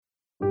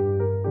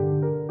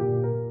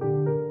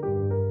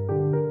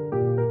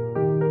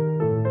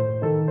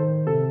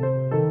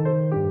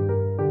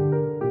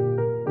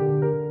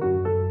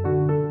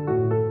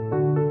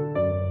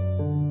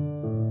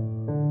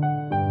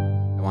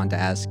to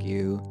ask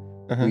you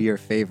who your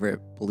favorite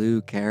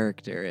blue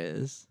character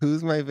is.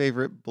 Who's my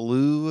favorite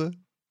blue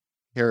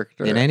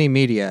character? In any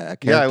media, a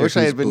character Yeah, I wish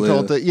I had been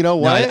told to. You know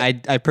what? No,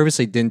 I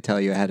purposely didn't tell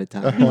you ahead of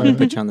time. I wanted to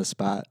put you on the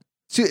spot.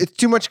 It's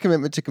too much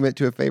commitment to commit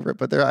to a favorite,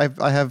 but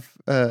I have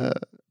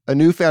a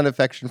newfound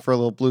affection for a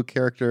little blue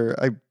character.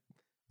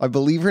 I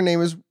believe her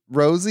name is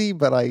Rosie,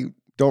 but I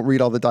don't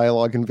read all the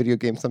dialogue in video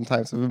games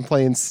sometimes. I've been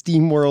playing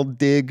SteamWorld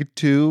Dig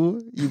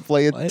 2. You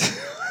play a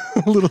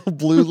little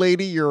blue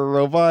lady, you're a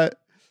robot,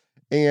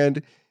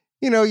 and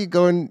you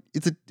go and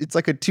it's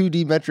like a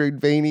 2D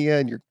Metroidvania,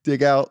 and you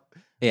dig out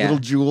little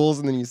jewels,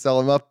 and then you sell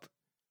them up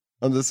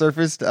on the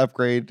surface to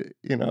upgrade,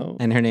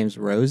 And her name's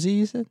Rosie,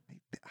 you said?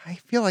 I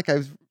feel like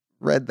I've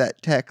read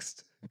that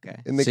text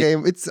in the So-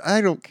 game. I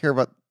don't care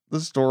about the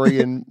story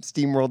in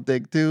SteamWorld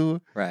Dig 2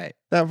 Right.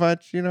 that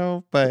much,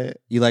 but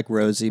You like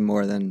Rosie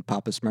more than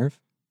Papa Smurf?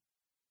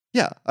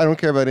 yeah, I don't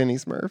care about any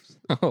Smurfs.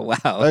 Oh, wow.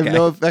 I have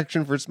no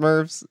affection for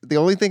Smurfs. The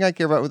only thing I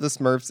care about with the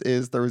Smurfs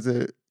is there was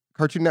a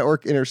Cartoon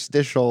Network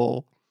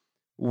interstitial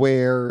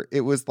where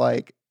it was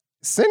like,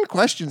 send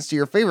questions to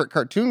your favorite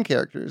cartoon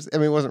characters. I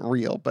mean, it wasn't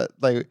real, but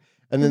and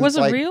then It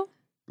wasn't real?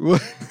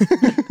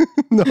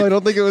 No, I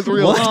don't think it was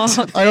real.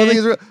 What? I don't think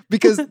it's real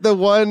because the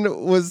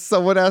one was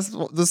someone asked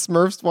the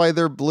Smurfs why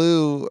they're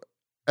blue,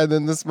 and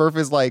then the Smurf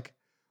is like,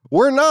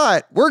 "We're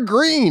not. We're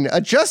green.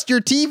 Adjust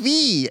your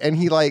TV." And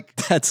he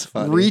That's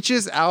funny.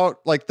 reaches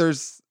out, like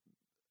there's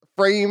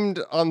framed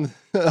on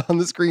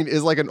the screen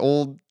is like an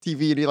old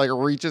TV, and he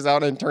reaches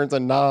out and turns a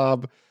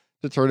knob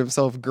to turn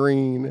himself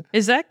green.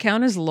 Does that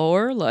count as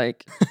lore?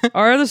 Like,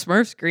 are the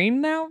Smurfs green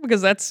now?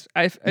 Because that's,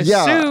 I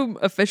assume,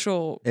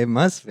 official. It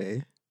must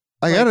be.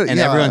 I gotta, And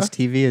everyone's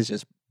TV is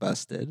just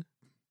busted.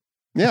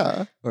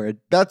 yeah. Or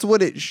That's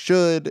what it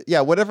should.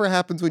 Yeah, whatever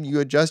happens when you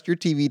adjust your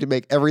TV to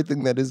make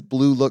everything that is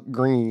blue look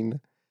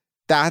green,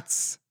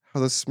 that's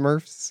how the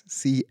Smurfs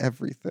see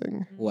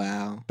everything.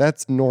 wow.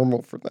 That's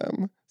normal for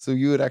them. So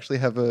you would actually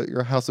have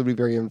your house would be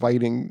very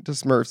inviting to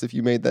Smurfs if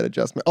you made that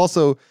adjustment.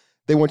 Also,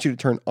 they want you to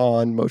turn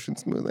on motion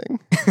smoothing.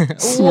 Wow.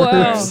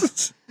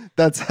 Smurfs.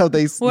 That's how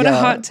they. What a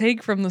hot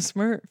take from the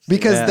Smurfs.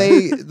 Because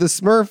Yeah. the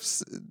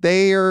Smurfs,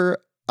 their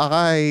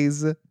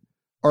eyes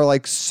are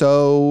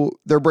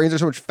their brains are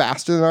so much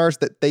faster than ours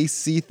that they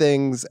see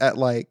things at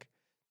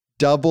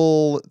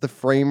double the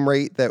frame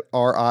rate that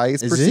our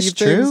eyes Is perceive this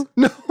true? things.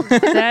 No.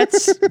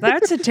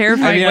 That's a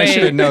terrifying I way.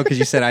 should have known because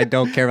you said I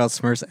don't care about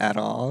Smurfs at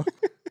all.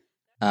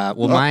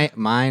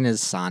 Mine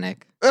is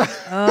Sonic.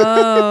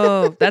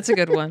 Oh, that's a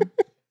good one.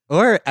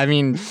 Or,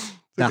 the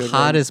good one.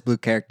 hottest blue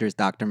character is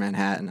Dr.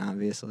 Manhattan,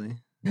 obviously.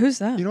 Who's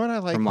that? You know what I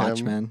like From him?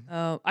 Watchmen.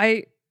 Oh,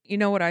 you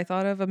know what I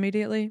thought of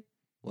immediately?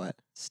 What?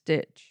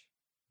 Stitch.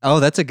 Oh,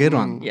 that's a good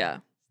one. Yeah.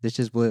 Stitch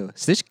is blue.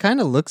 Stitch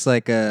kind of looks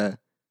like the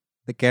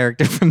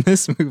character from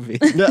this movie.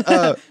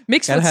 Yeah,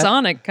 Mixed Gotta with have-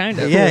 Sonic, kind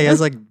of. Yeah, he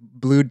has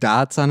blue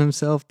dots on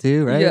himself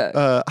too, right?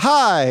 Yeah.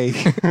 Hi,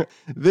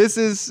 this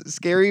is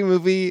Scary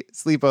Movie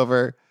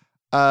Sleepover,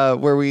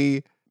 where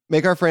we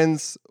make our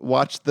friends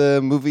watch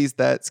the movies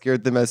that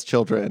scared them as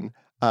children.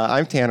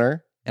 I'm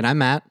Tanner, And I'm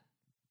Matt.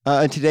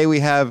 and today we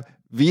have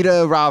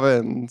Vida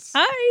Robbins.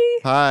 Hi.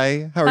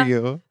 Hi, how are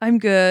you? I'm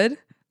good.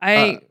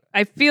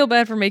 I feel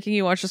bad for making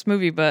you watch this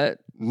movie, but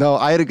No,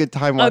 I had a good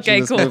time watching okay,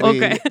 this cool.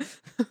 movie. Okay.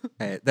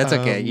 Hey, that's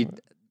okay. You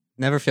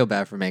never feel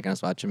bad for making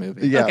us watch a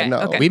movie. Yeah, Okay,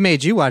 no. okay. We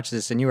made you watch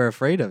this and you were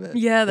afraid of it.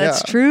 Yeah,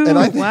 that's Yeah. true. And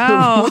I think-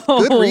 Wow. with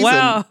good reason.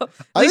 Wow. At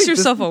I least think you're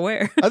this-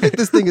 self-aware. I think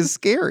this thing is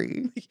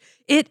scary.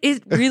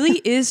 It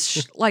really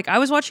is. I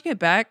was watching it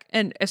back,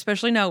 and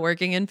especially now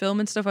working in film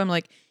and stuff, I'm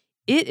like,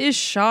 it is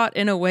shot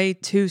in a way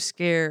to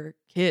scare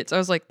kids. I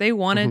was like, they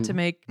wanted to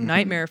make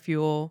nightmare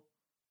fuel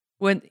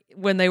when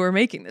they were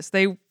making this.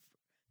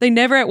 They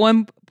never at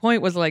one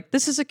point was like,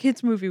 this is a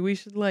kids movie. We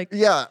should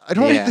Yeah, I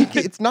don't Yeah. think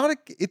it's not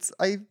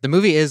The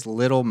movie is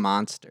Little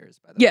Monsters,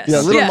 by the Yes. way. yeah,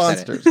 Little Yes.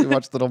 Monsters. We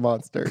watched Little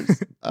Monsters.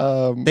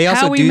 They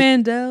also Howie do.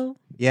 Mandel,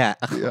 Yeah.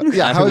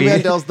 Yeah, Howie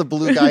Mandel's the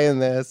blue guy in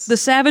this. the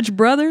Savage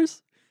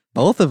Brothers.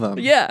 Both of them.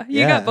 Yeah,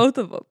 you got both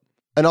of them.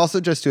 And also,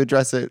 just to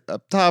address it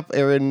up top,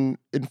 Aaron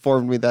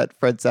informed me that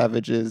Fred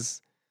Savage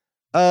is.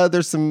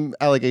 There's some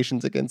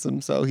allegations against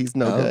him, so he's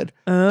no Oh. good.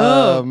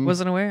 Oh, Um,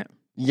 wasn't aware.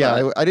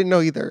 Yeah, I didn't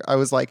know either. I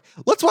was like,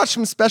 let's watch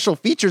some special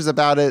features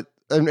about it.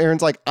 And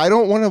Aaron's like, I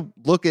don't want to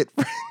look at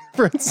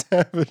Fred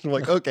Savage. I'm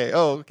like, okay,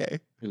 okay.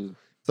 Ooh.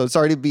 So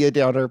sorry to be a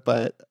downer,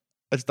 but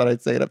I just thought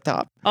I'd say it up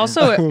top.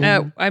 Also,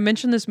 I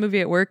mentioned this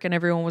movie at work, and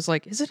everyone was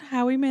like, "Isn't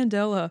Howie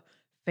Mandel a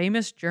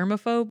famous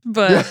germaphobe?"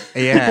 But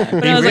Yeah.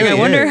 but he I was like, really I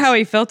wonder is. how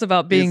he felt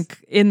about being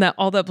in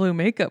all that blue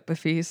makeup.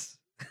 If he's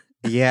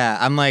Yeah,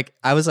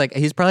 I was like,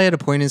 he's probably at a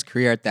point in his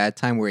career at that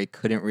time where he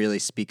couldn't really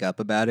speak up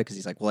about it because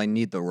he's like, well, I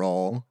need the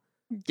role.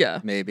 yeah,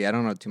 Maybe I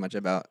don't know too much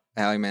about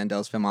Howie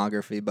Mandel's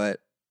filmography, but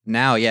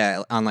now,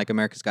 yeah, on like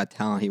America's Got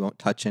Talent, he won't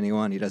touch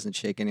anyone. He doesn't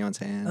shake anyone's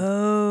hand.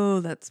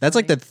 Oh, that's like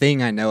funny. the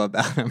thing I know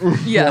about him.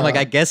 Yeah. And, like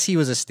I guess he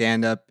was a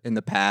stand-up in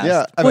the past.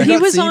 Yeah. Well, I've he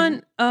not was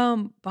seen-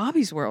 on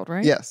Bobby's World,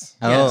 right? Yes.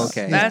 Oh, Yes.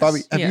 okay. Yes, That's- Bobby,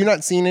 have yeah. you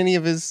not seen any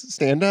of his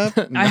stand-up?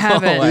 I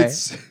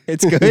haven't.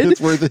 It's good.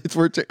 It's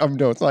worth.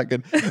 No, it's not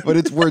good, but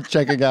it's worth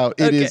checking out.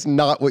 It Okay. is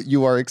not what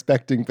you are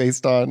expecting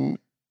based on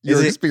your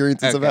Is it?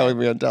 experiences of Okay. Howie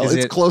Mandel. Is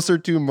It's it- closer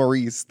to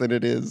Maurice than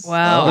it is.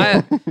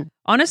 Wow.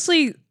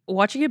 Honestly,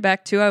 watching it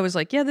back too, I was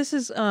like, yeah, this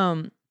is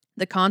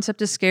the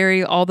concept is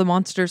scary. All the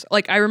monsters,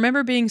 like I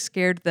remember being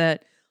scared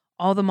that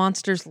all the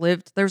monsters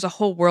lived. There's a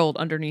whole world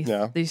underneath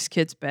Yeah. these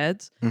kids'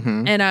 beds,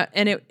 Mhm.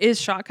 and it is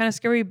shot kind of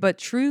scary. But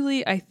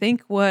truly, I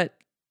think what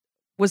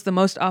was the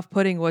most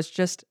off-putting was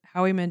just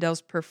Howie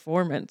Mandel's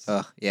performance.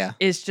 Ugh, yeah.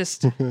 Is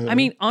just, I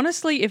mean,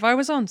 honestly, if I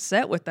was on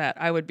set with that,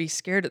 I would be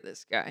scared of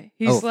this guy.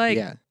 He's like,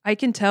 yeah. I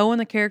can tell when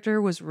the character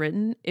was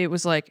written, it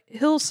was like,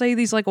 he'll say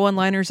these like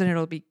one-liners and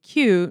it'll be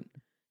cute,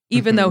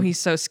 even though he's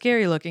so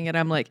scary looking. And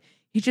I'm like,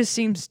 he just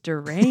seems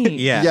deranged.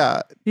 Yeah.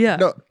 Yeah. Yeah.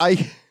 No,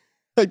 I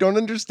don't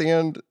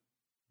understand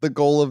the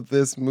goal of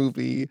this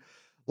movie.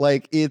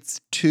 Like,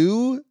 it's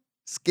too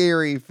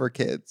scary for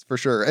kids, for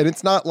sure. And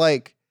it's not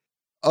like,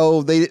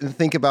 oh, they didn't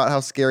think about how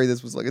scary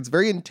this was. Like, it's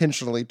very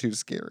intentionally too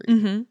scary.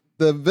 Mm-hmm.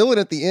 The villain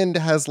at the end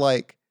has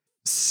like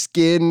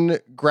skin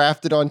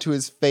grafted onto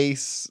his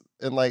face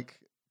and like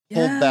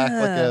pulled back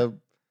like a.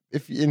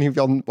 If any of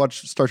y'all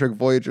watch Star Trek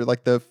Voyager,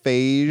 like the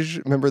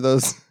phage, remember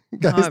those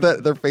guys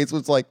that their face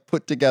was like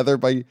put together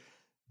by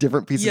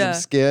different pieces Yeah. of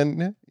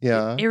skin?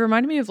 Yeah. It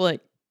reminded me of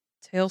like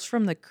Tales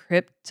from the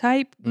Crypt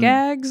type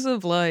gags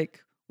of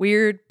like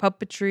weird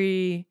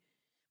puppetry.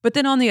 But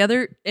then on the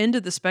other end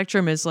of the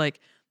spectrum is like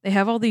they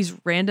have all these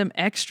random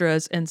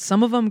extras and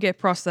some of them get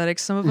prosthetics,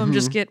 some of them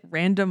just get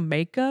random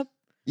makeup.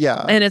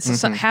 Yeah. And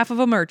it's half of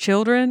them are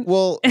children.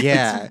 Well,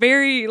 Yeah. It's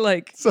very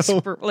like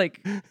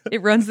like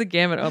it runs the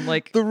gamut on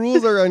like the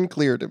rules are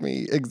unclear to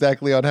me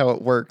exactly on how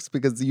it works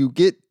because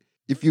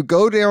if you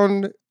go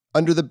down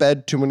under the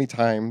bed too many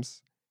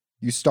times,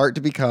 you start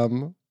to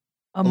become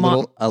a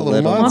little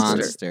monster.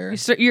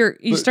 monster.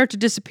 You start to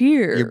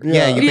disappear.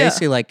 Yeah, you Yeah.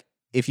 basically like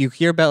if you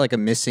hear about like a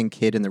missing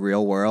kid in the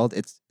real world,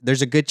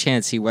 there's a good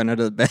chance he went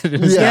under the bed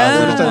and is Yeah, now a they're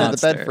little just under the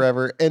monster. bed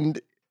forever.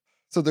 And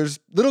so there's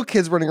little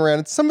kids running around,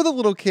 and some of the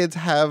little kids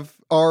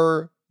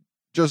are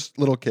just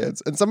little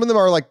kids, and some of them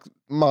are like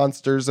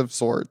monsters of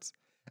sorts.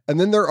 And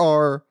then there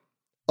are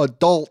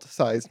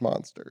adult-sized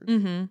monsters.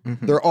 Mm-hmm.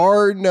 Mhm. There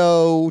are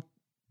no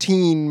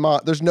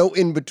there's no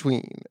in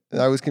between. And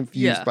I was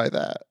confused Yeah. by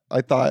that. I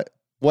thought,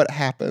 what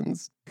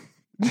happens?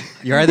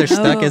 You're either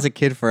stuck Oh. as a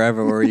kid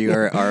forever or you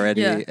are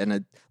already Yeah. in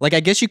a like I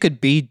guess you could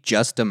be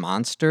just a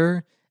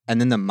monster and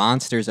then the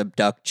monsters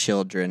abduct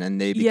children and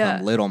they become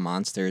Yeah. little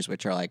monsters,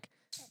 which are like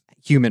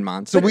human So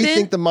monsters. we then-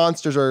 think the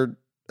monsters are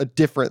a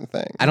different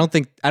thing. I don't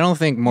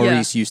think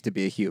Maurice used to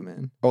be a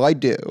human. Oh, I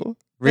do.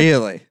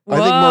 Really? I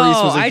think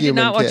Maurice was a I did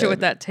human not watch kid. it with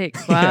that take.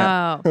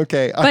 Wow.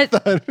 Okay, But-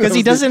 Because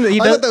he doesn't- he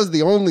I does- thought that was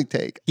the only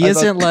take. He I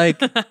thought- isn't like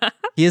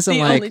he isn't The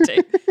like only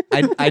take.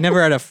 I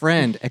never had a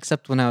friend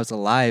except when I was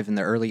alive in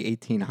the early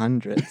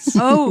 1800s.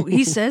 Oh,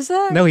 he says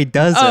that? No, he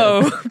doesn't.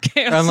 Oh,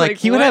 okay. I I'm was like,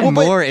 he would what? have Well,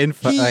 but more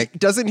info. He, Like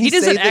doesn't he, He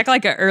doesn't say act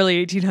like an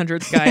early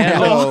 1800s guy at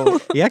No. all.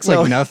 he acts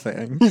No. like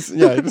nothing. he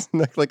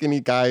doesn't act like any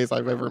guys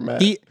I've ever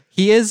met.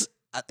 He is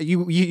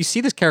you see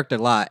this character a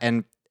lot,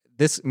 and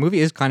this movie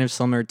is kind of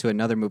similar to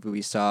another movie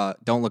we saw,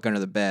 Don't Look Under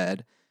the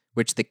Bed,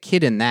 which the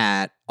kid in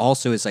that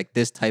also is like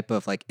this type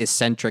of like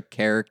eccentric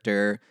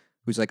character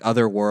who's like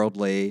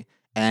otherworldly.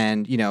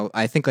 And, you know,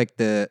 I think like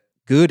the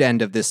good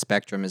end of this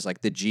spectrum is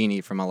like the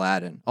genie from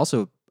Aladdin.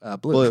 Also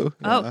Blue.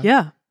 Oh,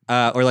 yeah.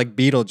 Or like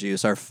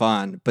Beetlejuice are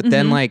fun. But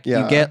then like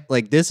Yeah. you get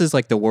like this is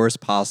like the worst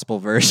possible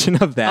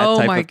version of that Oh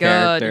type my of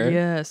god, character.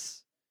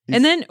 yes. He's-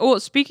 And then, well,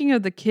 speaking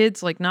of the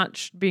kids, like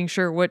not being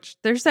sure which,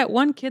 there's that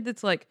one kid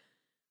that's like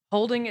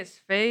holding his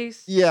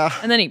face, Yeah.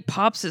 and then he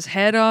pops his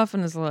head off,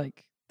 and is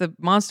like the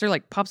monster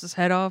like pops his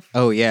head off,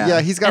 Oh yeah.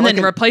 Yeah, he's got and like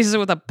then an, replaces it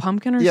with a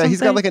pumpkin or yeah, something.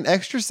 he's got like an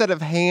extra set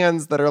of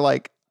hands that are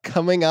like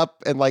coming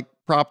up and like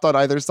propped on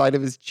either side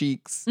of his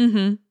cheeks.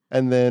 Mm-hmm.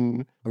 And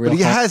then A real but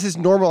he hum- has his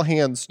normal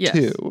hands Yes.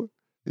 too.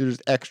 They're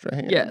just extra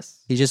hands. Yes.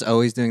 He's just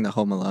always doing the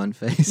Home Alone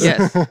face.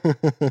 Yes.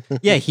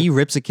 Yeah, he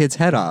rips a kid's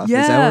head off. Is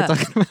that what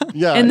we're talking about?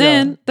 Yeah. And yeah.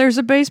 then there's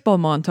a baseball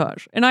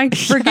montage, and I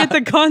forget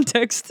the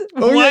context of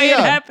Oh, yeah, why yeah.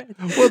 it happened.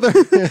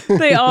 Well,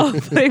 They all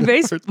play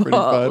It's pretty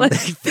baseball. fun. Like,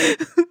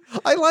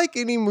 I like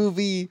any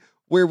movie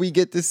where we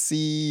get to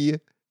see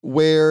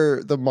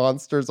where the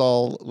monsters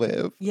all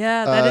live.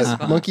 yeah, that is Uh-huh.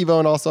 fun. Monkey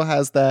Bone also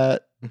has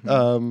that.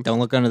 Mhm. Don't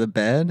look under the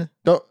bed.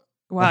 Don't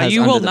Wow, has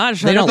you under will the- not they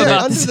shut don't up let-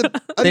 about under this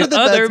the- under the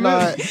other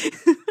bed's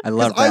movie. I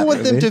love I that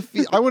want them movie.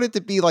 to I want it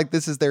to be like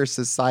this is their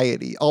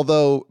society.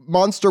 Although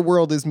Monster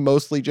World is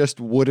mostly just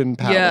wooden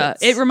Yeah,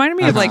 pallets. it reminded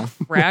me of like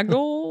Uh-huh.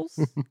 Fraggles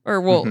or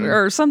well Mhm.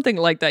 or something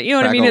like that. You know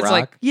what I mean? Fraggle It's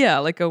like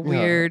Rock. like a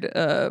weird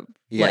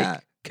Yeah.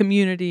 like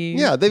community.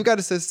 Yeah, they've got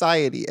a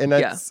society, and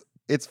Yeah.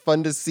 it's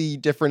fun to see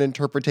different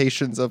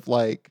interpretations of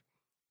like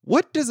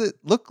what does it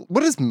look?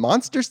 What does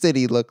Monster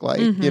City look like?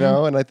 Mhm. You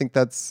know, and I think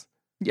it's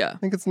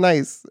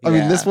nice. I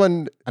mean, this Yeah.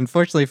 one,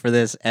 Unfortunately for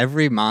this,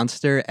 every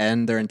monster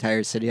and their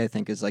entire city, I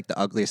think, is like the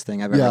ugliest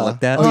thing I've ever Yeah.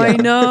 looked at. Oh, I yeah.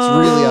 know.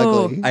 It's really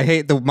ugly. I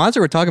hate the monster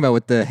we're talking about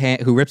with the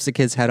hand, who rips the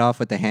kid's head off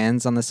with the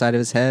hands on the side of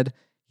his head.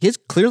 He's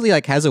clearly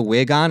like has a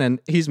wig on and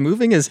he's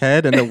moving his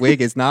head and the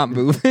wig is not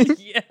moving.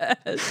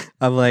 Yes.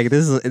 I'm like,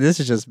 this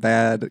is just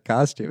bad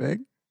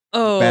costuming,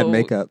 Oh, bad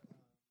makeup.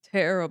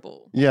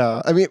 terrible.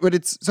 Yeah, I mean, but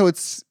it's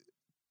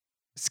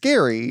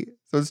scary.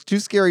 So it's too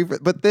scary.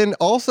 But then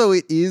also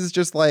it is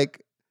just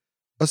like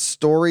a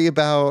story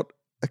about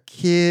a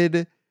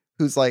kid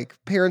whose like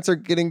parents are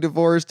getting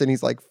divorced and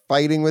he's like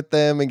fighting with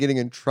them and getting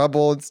in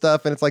trouble and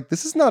stuff. And it's like,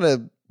 this is not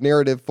a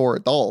narrative for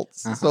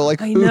adults. Uh-huh. So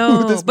like, I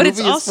know, this but movie it's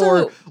is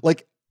also- for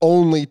like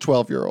only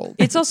 12-year-olds.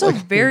 It's also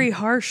Like- very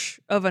harsh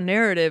of a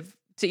narrative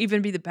to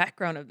even be the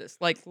background of this.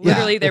 Like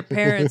literally, their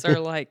parents are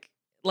like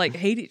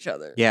hate each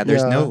other. Yeah,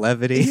 there's no Yeah.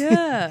 levity.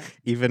 Yeah.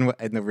 Even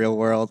in the real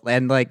world.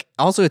 And like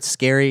also it's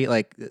scary,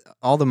 like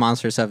all the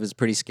monster stuff is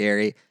pretty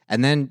scary.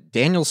 And then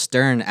Daniel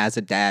Stern as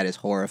a dad is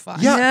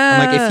horrifying. Yeah.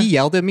 I'm like, if he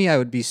yelled at me, I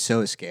would be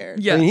so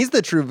scared. Yeah. I mean, he's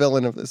the true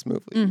villain of this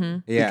movie. Mm-hmm.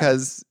 Yeah.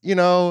 Because, you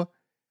know,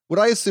 what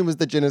I assume is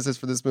the genesis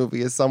for this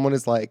movie is someone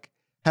is like,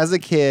 has a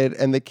kid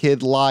and the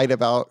kid lied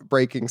about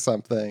breaking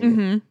something.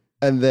 Mm-hmm.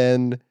 And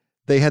then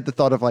they had the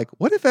thought of like,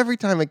 what if every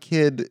time a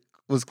kid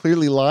was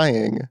clearly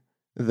lying,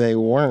 they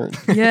weren't?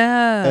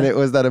 Yeah. And it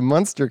was that a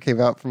monster came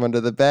out from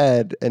under the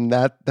bed and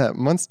that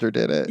monster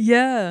did it.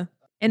 Yeah.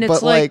 And it's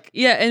But, like, like-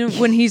 yeah, and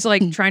when he's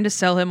like trying to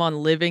sell him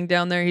on living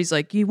down there, he's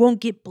like, you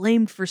won't get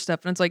blamed for stuff.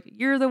 And it's like,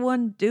 you're the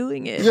one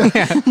doing it.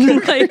 Yeah.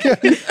 Like,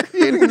 You're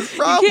creating this you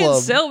problem.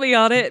 can't sell me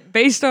on it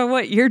based on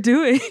what you're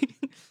doing.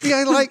 See,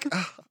 I like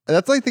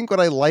that's I think what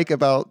I like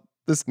about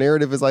this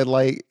narrative is I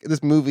like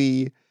this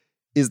movie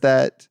is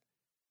that,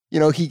 you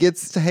know, he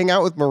gets to hang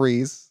out with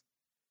Maurice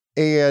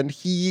and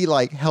he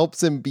like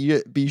helps him be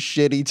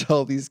shitty to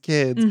all these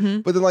kids.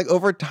 Mhm. But then like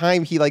over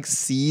time he like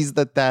sees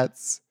that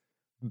that's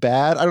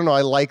bad. I don't know.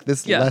 I like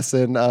this Yeah.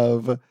 lesson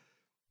of,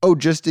 oh,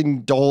 just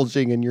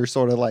indulging in your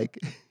sort of like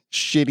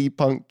shitty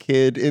punk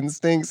kid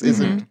instincts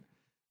isn't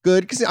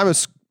good. Because I'm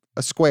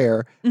a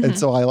square. Mhm. And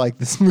so I like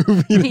this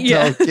movie to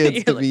Yeah. tell kids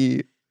You're to like,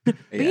 be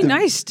Be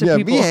nice to yeah,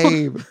 people.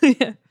 behave.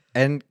 Yeah.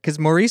 And because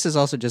Maurice is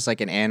also just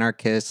like an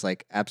anarchist,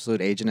 like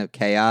absolute agent of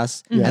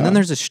chaos. Yeah. And then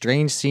there's a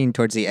strange scene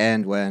towards the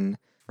end when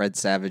Fred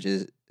Savage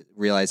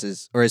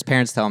realizes, or his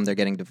parents tell him they're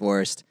getting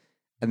divorced.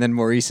 And then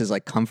Maurice is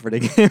like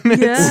comforting him.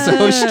 And it's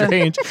so Yeah.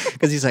 strange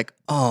because he's like,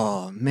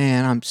 oh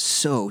man, I'm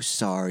so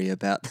sorry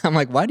about that. I'm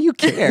like, why do you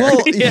care?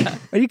 Well, Yeah.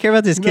 Why do you care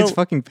about this kid's No.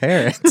 fucking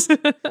parents?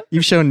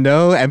 You've shown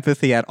no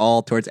empathy at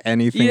all towards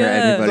anything or Yeah.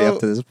 anybody So- up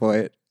to this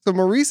point. So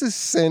Maurice is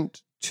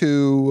sent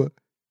to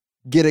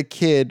get a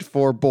kid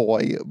for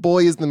Boy.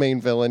 Boy is the main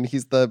villain.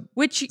 He's the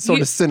Which sort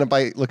you, of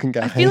Cenobite looking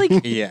guy. I feel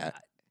like Yeah.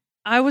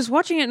 I was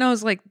watching it and I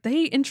was like,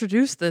 they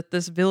introduced that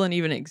this villain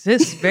even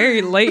exists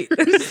very late.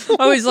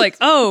 I was like,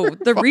 oh,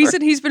 the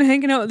reason he's been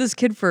hanging out with this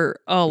kid for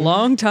a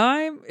long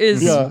time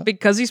is Yeah.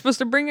 because he's supposed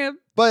to bring him.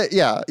 But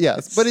yeah,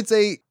 yes. But it's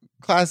a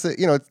classic,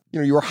 you know,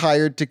 you were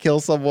hired to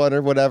kill someone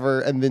or whatever,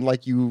 and then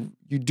like you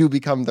do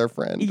become their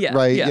friend. Yeah,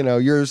 Right? yeah. You know,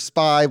 you're a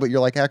spy, but you're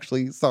like,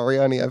 actually, sorry,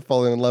 honey, I've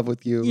fallen in love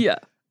with you. Yeah.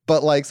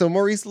 But like, so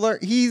Maurice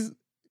he's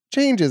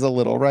changes a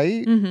little,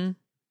 right? Mm-hmm.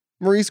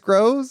 Maurice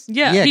grows.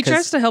 Yeah. Yeah, He 'cause-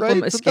 tries to help right? him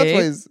So that's escape.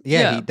 why he's- Yeah,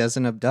 Yeah. he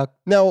doesn't abduct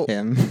now,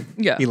 him.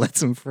 Yeah. He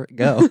lets him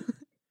go.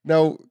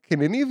 Now,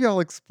 can any of y'all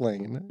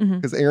explain? Mhm.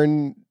 Because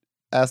Aaron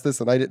asked this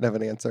and I didn't have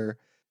an answer.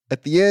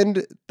 At the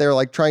end, they're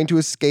like trying to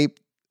escape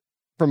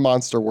from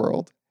Monster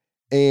World,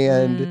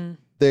 and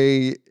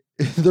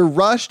they're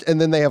rushed, and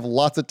then they have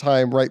lots of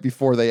time right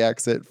before they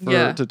exit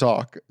Yeah. to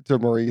talk to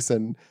Maurice.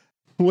 And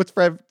what's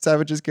Fred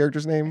Savage's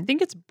character's I name?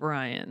 think it's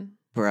Brian.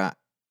 Bruh.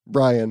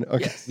 Brian.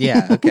 Okay. Yes.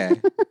 Yeah,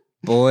 okay.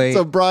 Boy.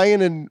 So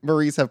Brian and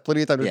Maurice have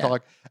plenty of time to Yeah.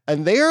 talk,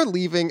 and they are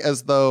leaving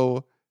as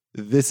though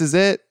this is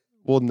it.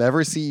 We'll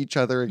never see each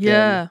other again.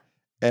 Yeah.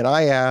 And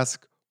I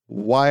ask,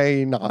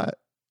 why not?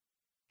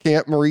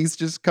 Can't Maurice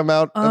just come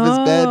out of his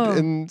bed Oh.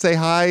 and say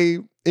hi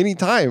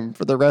anytime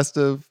for the rest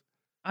of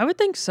I would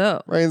think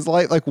so. Ryan's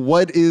life? Like,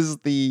 what is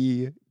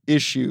the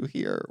issue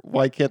here?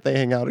 Why can't they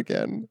hang out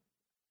again?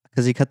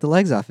 Because he cut the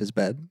legs off his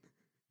bed.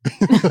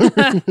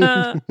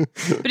 But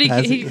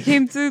Has he it?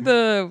 came through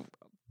the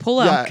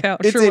pull-out Yeah,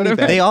 couch it's or whatever.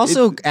 anything. They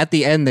also, at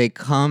the end, they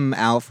come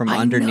out from I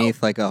know.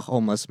 underneath like a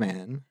homeless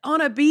man. On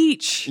a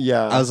beach.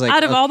 Yeah. I was like,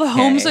 Out of all the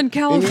homes okay. in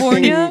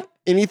California.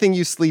 Anything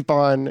you sleep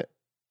on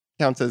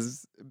counts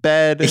as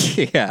bed.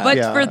 Yeah. But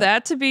Yeah. for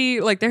that to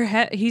be like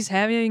he's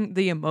having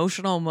the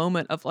emotional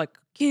moment of like,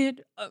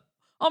 kid,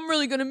 I'm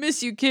really gonna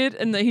miss you, kid,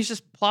 and then he's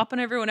just plopping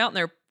everyone out,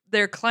 and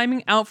they're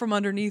climbing out from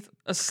underneath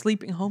a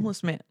sleeping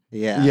homeless man.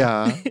 yeah.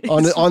 Yeah.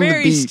 On It's the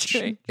very beach.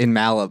 strange. In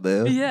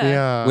Malibu. Yeah.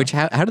 Yeah. Which,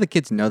 how do the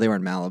kids know they were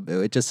in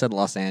Malibu? It just said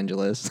Los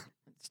Angeles.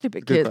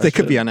 Stupid Good kids. They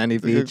could be on any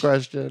That's a good beach.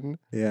 question.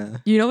 Yeah.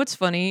 You know what's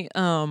funny?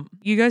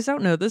 You guys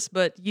don't know this,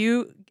 but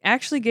you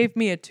actually gave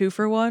me a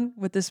 2-for-1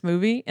 with this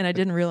movie, and I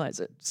didn't realize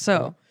it.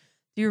 So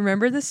Do you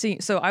remember the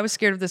scene? So I was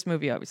scared of this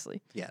movie,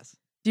 obviously. Yes.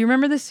 Do you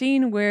remember the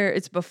scene where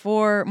it's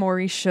before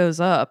Maurice shows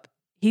up?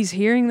 He's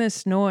hearing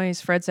this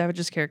noise. Fred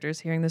Savage's character is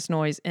hearing this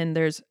noise, and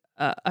there's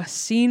a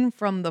scene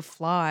from The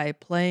Fly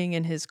playing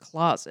in his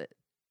closet.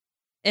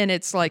 And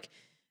it's like,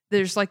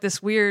 there's like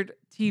this weird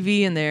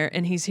TV in there,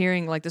 and he's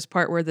hearing like this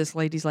part where this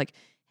lady's like,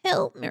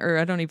 help me. Or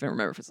I don't even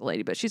remember if it's a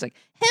lady, but she's like,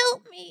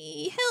 help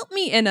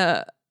me. And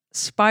a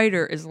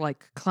spider is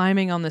like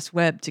climbing on this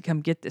web to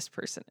come get this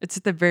person. It's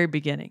at the very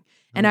beginning.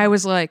 And I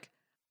was like,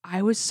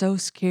 I was so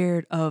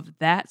scared of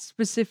that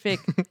specific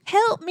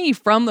help me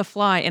from The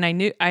Fly. And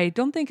I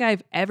don't think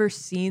I've ever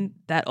seen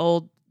that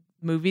old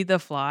movie, The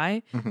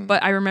Fly,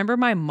 but I remember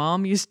my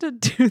mom used to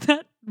do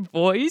that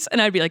voice,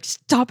 and I'd be like,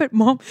 stop it,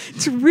 Mom.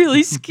 It's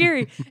really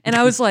scary. And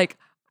I was like,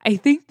 I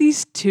think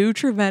these two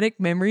traumatic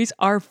memories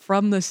are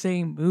from the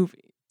same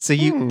movie. So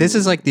this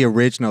is like the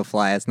original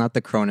Fly. It's not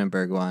the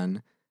Cronenberg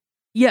one.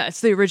 Yeah,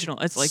 it's the original.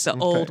 It's like the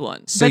old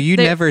one. So But you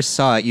never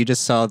saw it. You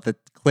just saw the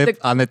clip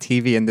on the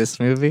TV in this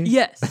movie?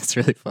 Yes. That's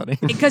really funny.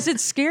 Because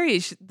it's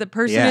scary. The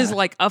person is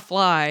like a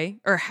fly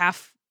or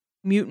half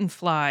mutant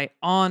fly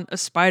on a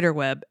spider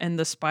web, and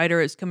the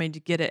spider is coming to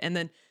get it. And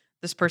then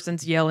this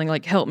person's yelling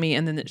like, help me.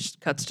 And then it just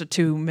cuts to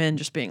two men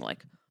just being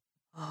like,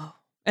 oh.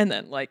 And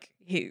then like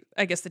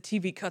I guess the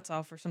TV cuts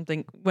off or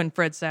something when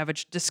Fred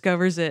Savage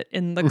discovers it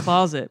in the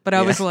closet. But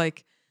I was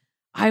like,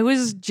 I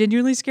was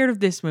genuinely scared of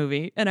this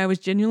movie, and I was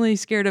genuinely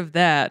scared of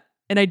that.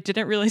 And I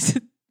didn't realize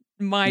that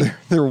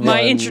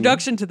my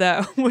introduction to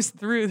that was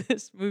through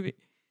this movie.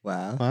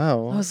 Wow.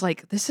 I was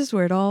like, this is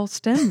where it all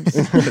stems.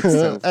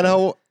 So and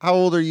how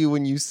old are you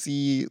when you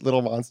see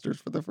Little Monsters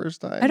for the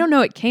first time? I don't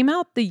know. It came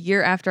out the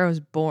year after I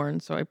was born,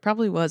 so I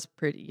probably was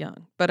pretty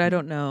young. But I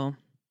don't know.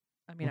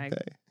 I mean,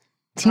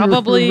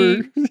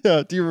 probably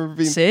do you remember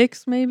being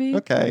 6, maybe?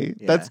 Okay.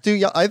 Yeah. That's too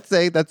young. I'd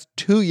say that's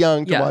too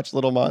young to watch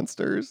Little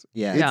Monsters.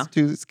 Yeah. It's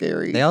too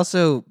scary. They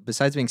also,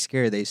 besides being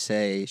scary, they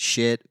say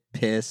shit,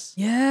 piss.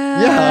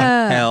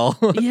 Yeah. Hell.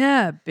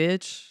 Yeah,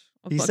 bitch.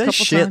 He says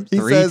shit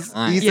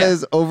times. He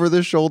says over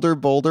the shoulder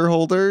boulder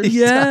holder.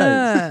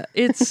 Yeah.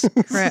 It's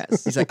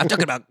crass. He's like, I'm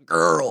talking about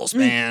girls,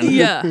 man.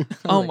 Yeah.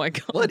 Oh my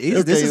God. What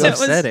is this? Is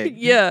upsetting.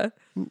 Yeah.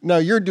 No,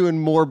 you're doing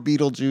more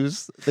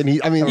Beetlejuice than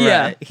he. I mean,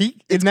 yeah.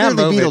 It's not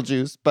clearly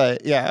Beetlejuice,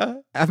 but yeah.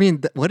 I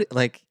mean,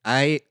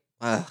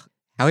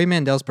 Howie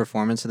Mandel's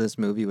performance of this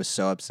movie was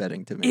so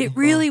upsetting to me. It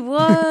really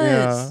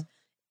was.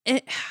 Yeah.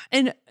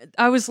 And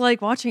I was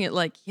like watching it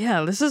like,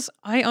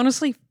 I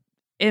honestly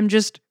am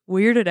just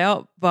weirded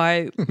out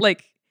by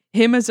like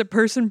him as a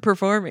person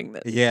performing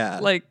this. Yeah.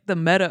 Like the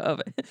meta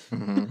of it.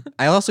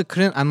 I also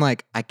I'm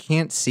like, I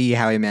can't see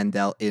Howie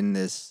Mandel in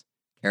this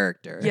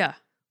character. Yeah.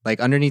 Like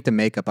underneath the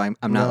makeup, I'm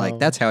not like,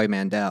 that's Howie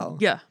Mandel.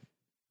 Yeah.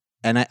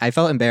 And I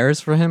felt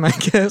embarrassed for him, I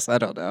guess. I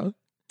don't know.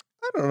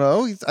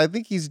 I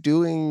think he's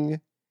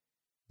doing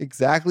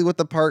exactly what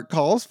the part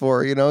calls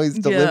for. You know, he's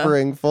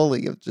delivering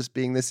fully of just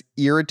being this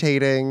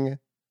irritating,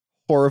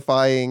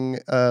 horrifying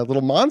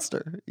little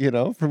monster, you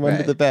know, from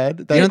under the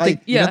bed. You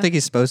don't think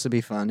he's supposed to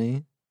be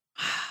funny?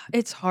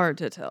 It's hard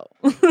to tell.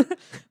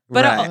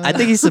 But I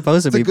think he's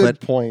supposed to be.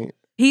 Good point.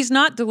 He's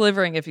not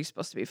delivering if he's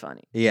supposed to be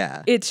funny.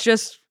 Yeah. It's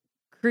just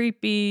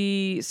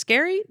creepy,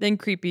 scary, then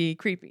creepy.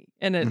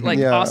 And it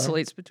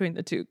oscillates between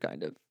the two,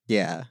 kind of.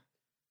 Yeah.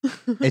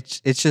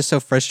 It's just so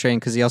frustrating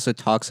because he also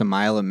talks a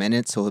mile a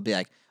minute. So he'll be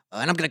like,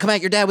 and I'm going to come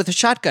at your dad with a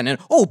shotgun. And,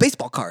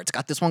 baseball cards.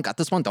 Got this one. Don't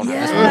have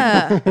this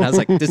one. And I was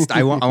like,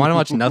 I want to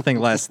watch nothing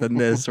less than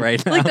this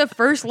right now. Like the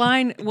first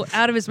line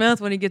out of his mouth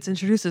when he gets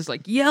introduced is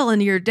like, yell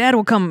and your dad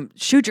will come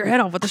shoot your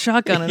head off with a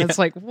shotgun. And it's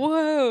like,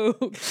 whoa,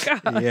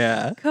 God.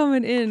 Yeah.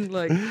 Coming in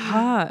like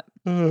hot.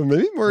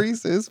 Maybe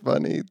Maurice is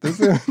funny.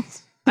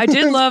 I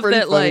did love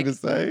that like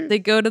they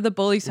go to the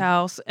bully's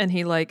house and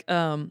he like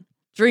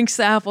drinks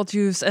the apple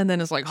juice and then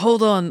is like,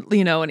 hold on,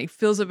 and he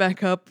fills it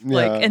back up.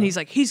 And he's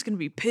like, he's going to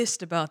be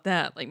pissed about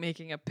that, like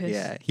making a piss.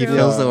 Yeah, he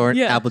fills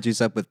the apple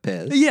juice up with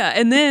piss. Yeah,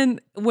 and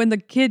then when the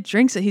kid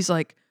drinks it, he's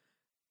like,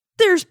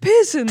 there's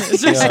piss in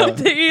this or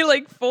something. He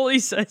like fully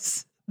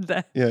says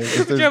that. Yeah,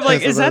 I'm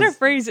like, is that a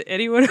phrase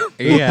anyone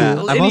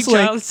any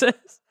child says?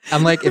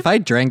 I'm like, if I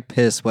drank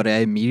piss, would I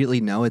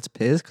immediately know it's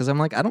piss? Because I'm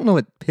like, I don't know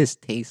what piss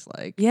tastes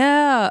like.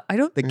 Yeah, I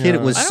don't. The kid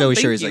was so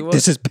sure. He's like,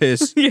 this is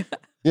piss.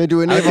 Yeah,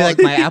 do any I feel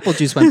like my apple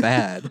juice went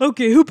bad.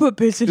 Okay, who put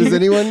piss in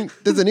here?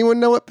 Does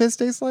anyone know what piss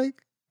tastes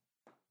like?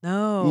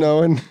 No. No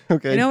one.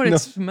 Okay. I know what it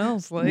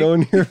smells like. No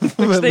one here. Which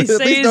they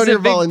say is a big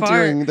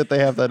volunteering part. that they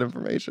have that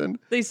information.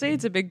 They say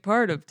it's a big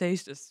part of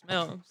taste is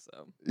smell.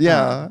 So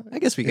yeah, I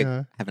guess we could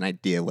have an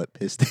idea what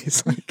piss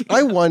tastes like.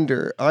 I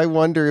wonder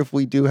if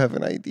we do have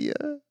an idea.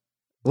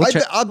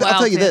 I'll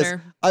tell you this.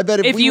 I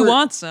bet if you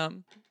want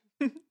some,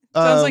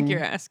 sounds like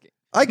you're asking.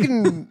 I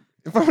can.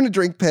 If I want to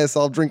drink piss,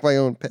 I'll drink my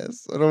own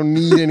piss. I don't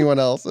need anyone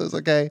else's.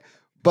 Okay,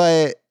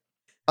 but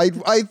I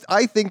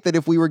think that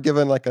if we were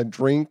given like a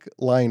drink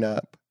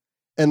lineup,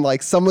 and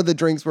like some of the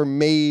drinks were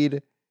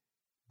made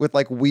with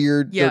like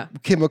weird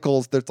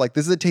chemicals, that's like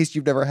this is a taste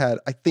you've never had.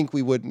 I think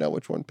we would know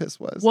which one piss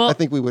was. Well, I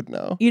think we would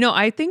know.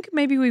 I think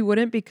maybe we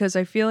wouldn't because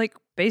I feel like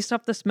based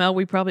off the smell,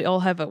 we probably all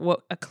have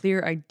a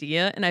clear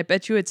idea, and I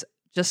bet you it's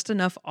just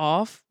enough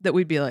off that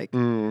we'd be like,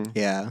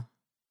 Yeah.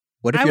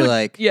 What if I you're would-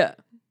 like, yeah,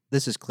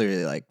 this is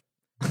clearly like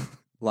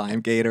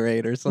lime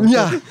Gatorade or something?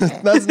 Yeah,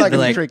 that's not They're gonna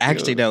like, trick you.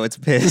 actually, no, it's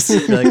piss.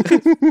 You're like,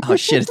 oh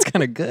shit, it's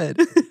kind of good.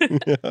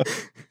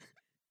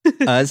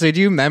 So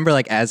do you remember,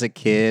 like, as a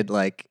kid,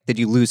 like, did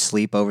you lose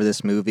sleep over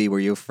this movie? Were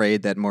you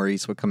afraid that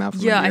Maurice would come out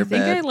from yeah. under I your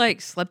think bed? I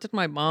like slept in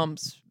my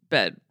mom's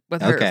bed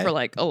with her Okay. for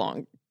like a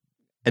long.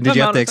 And did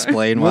you have amount to of time.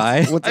 explain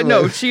why? What's I a-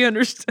 know she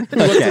understood.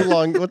 Okay.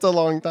 What's a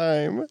long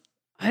time?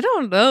 I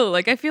don't know.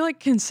 Like I feel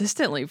like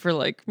consistently for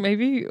like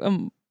maybe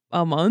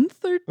a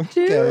month or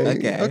two.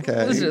 Okay.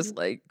 It was just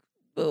like,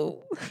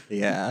 oh.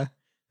 Yeah.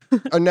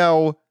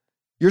 Now,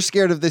 you're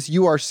scared of this.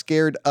 You are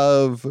scared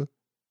of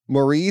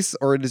Maurice,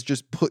 or it has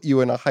just put you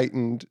in a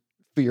heightened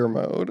fear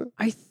mode?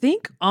 I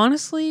think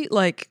honestly,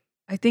 like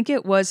I think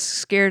it was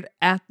scared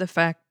at the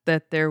fact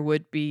that there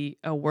would be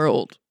a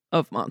world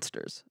of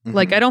monsters.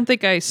 Like Mhm. I don't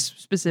think I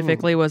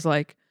specifically was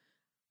like,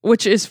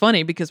 which is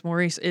funny because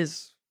Maurice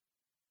is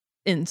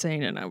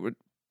insane, and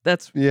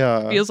that's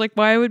Yeah. feels like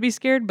why I would be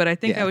scared. But I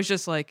think Yeah. I was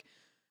just like,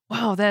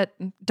 wow, that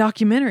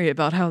documentary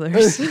about how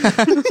there's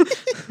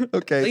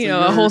Okay. you so know,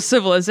 a you're- whole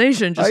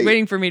civilization just I-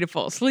 waiting for me to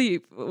fall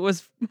asleep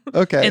was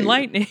Okay.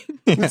 enlightening.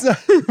 It's not,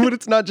 but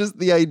it's not just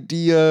the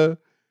idea,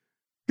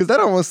 because that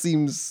almost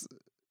seems,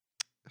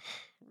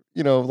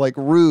 like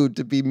rude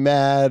to be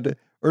mad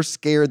or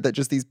scared that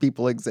just these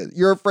people exist.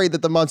 You're afraid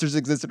that the monsters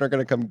exist and are going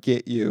to come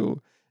get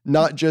you.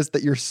 Not just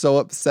that you're so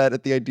upset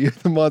at the idea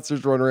of the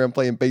monsters running around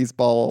playing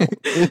baseball.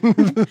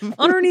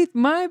 Underneath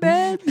my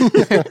bed.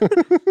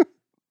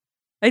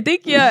 I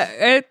think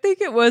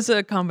it was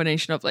a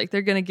combination of like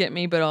they're gonna get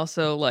me, but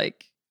also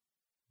like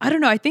I don't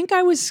know. I think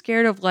I was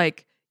scared of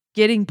like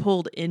getting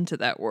pulled into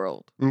that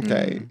world.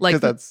 Okay. Like,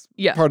 Because that's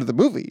yeah. part of the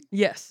movie.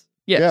 Yes.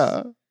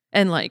 Yeah.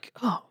 And like,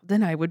 oh,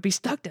 then I would be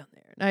stuck down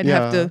there, and I'd Yeah.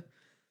 have to,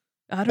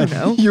 I don't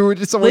know, You would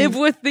just live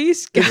with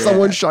these if guys.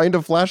 someone shined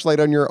a flashlight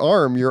on your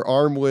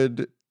arm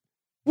would.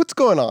 What's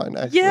going on?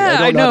 Actually? Yeah,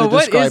 don't I how to know. What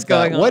describe is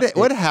going that. on?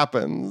 What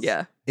happens?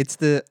 Yeah. It's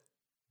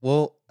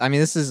I mean,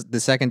 this is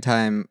the second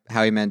time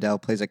Howie Mandel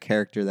plays a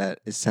character that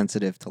is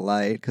sensitive to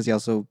light, because he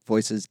also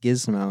voices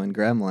Gizmo in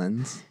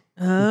Gremlins.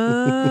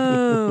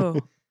 Oh,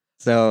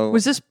 So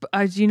was this?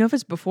 Do you know if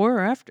it's before or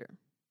after?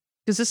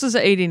 Because this is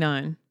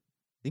 '89.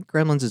 I think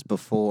Gremlins is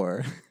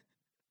before.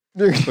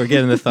 We're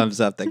getting the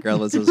thumbs up that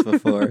Gremlins was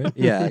before.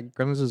 Yeah,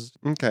 Gremlins was.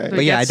 Okay. So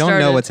But yeah, get I don't know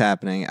started. what's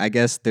happening. I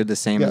guess they're the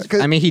same Yeah, as.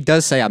 'cause- I mean, he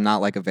does say I'm not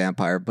like a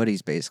vampire, but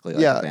he's basically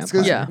like a it's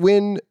vampire. 'cause Yeah.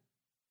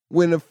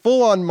 when a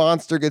full-on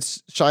monster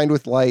gets shined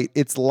with light,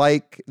 it's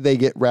like they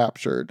get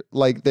raptured.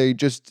 Like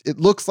it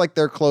looks like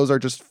their clothes are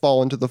just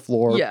falling to the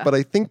floor. Yeah. But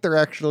I think they're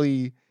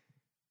actually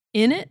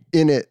In it?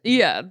 in it.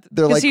 Yeah,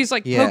 They're because like he's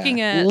like yeah,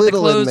 poking at the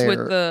little in clothes there.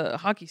 with the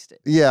hockey stick.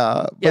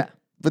 Yeah. Yeah.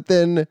 But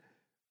then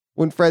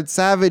when Fred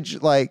Savage,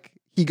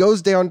 he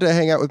goes down to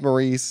hang out with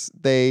Maurice,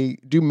 they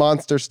do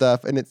monster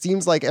stuff, and it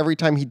seems like every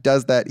time he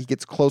does that, he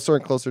gets closer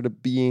and closer to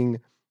being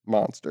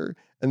monster.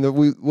 And the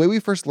way we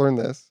first learned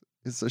this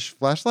is a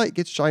flashlight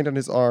gets shined on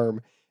his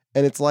arm,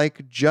 and it's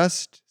like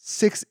just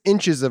 6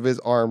 inches of his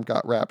arm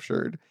got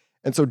raptured.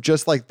 And so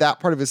just like that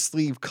part of his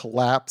sleeve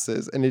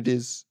collapses, and it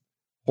is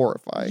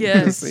horrifying to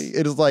Yes. see.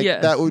 It is like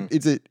Yes. that would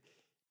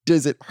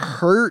does it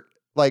hurt?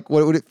 Like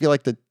what would it feel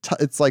like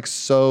it's like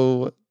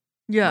so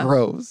Yeah.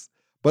 gross.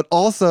 But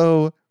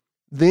also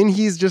then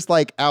he's just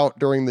like out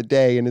during the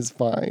day and is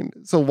fine.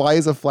 So why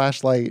is a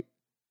flashlight?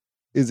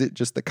 Is it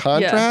just the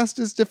contrast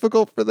is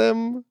difficult for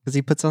them? Because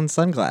he puts on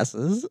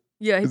sunglasses.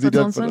 Yeah, he 'Cause he puts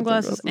does on put on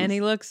sunglasses and sunglasses.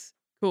 he looks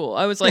cool.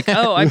 I was like,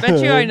 oh, I bet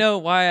you I know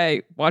why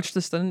I watched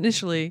this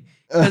initially.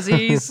 Because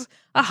he's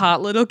a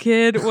hot little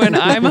kid when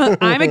I'm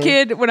a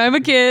kid when I'm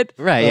a kid.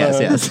 Right, yes,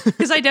 yes.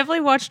 Because I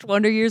definitely watched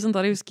Wonder Years and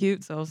thought he was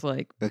cute. So I was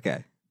like,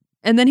 Okay.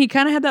 and then he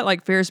kind of had that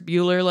like Ferris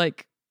Bueller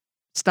like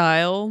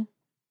style.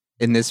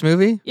 In this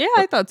movie, Yeah,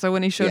 I thought so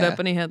when he showed Yeah. up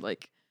and he had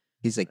like,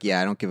 he's like,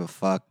 yeah, I don't give a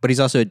fuck. But he's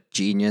also a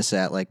genius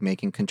at like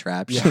making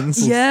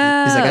contraptions.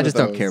 yeah. He's like, I just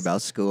don't Those. care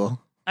about school.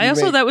 I You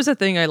also make- that was a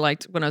thing I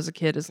liked when I was a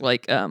kid is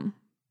like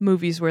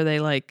movies where they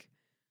like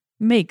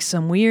make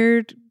some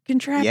weird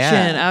contraption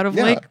Yeah. out of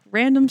Yeah. like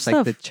random It's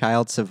stuff. like the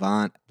child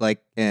savant,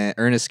 like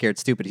Ernest Scared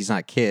Stupid. He's not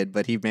a kid,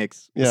 but he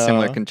makes a Yeah.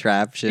 similar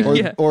contraption. Or,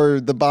 Yeah.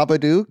 or the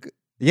Babadook.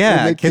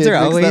 Yeah, when the kids kid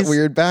are makes always that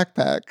weird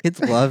backpack. kids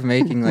love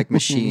making like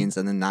machines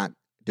and then not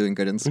doing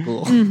good in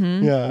school.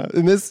 Mhm. Yeah.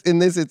 In this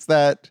it's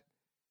that,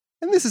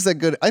 and this is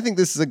I think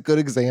this is a good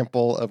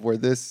example of where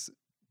this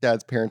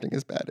dad's parenting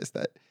is bad, is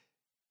that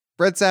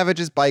Fred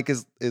Savage's bike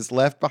is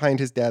left behind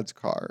his dad's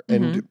car.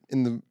 And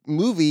in the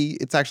movie,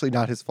 it's actually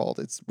not his fault.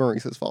 It's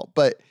Maurice's fault.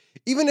 But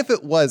even if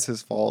it was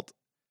his fault,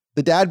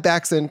 the dad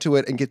backs into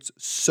it and gets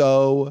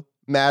so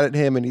mad at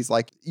him. And he's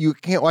like, you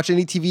can't watch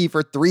any TV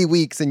for 3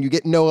 weeks and you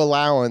get no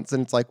allowance.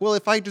 And it's like, well,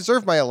 if I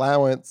deserve my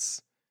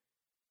allowance,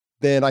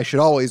 then I should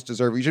always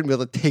deserve it. You shouldn't be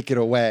able to take it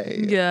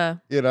away. Yeah.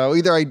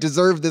 Either I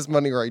deserve this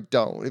money or I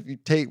don't. If you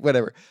take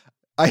whatever.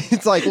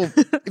 It's like, well,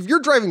 if you're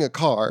driving a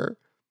car,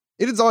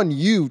 it is on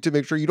you to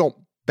make sure you don't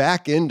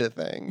back into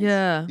things.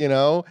 Yeah. You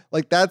know,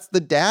 like that's the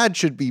dad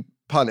should be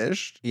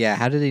punished. Yeah,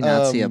 how did he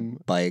not see a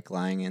bike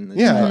lying in the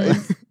Yeah, trailer?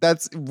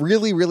 that's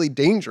really, really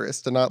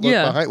dangerous to not look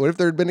Yeah. behind. What if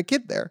there had been a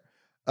kid there?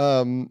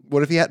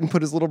 What if he hadn't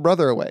put his little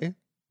brother away?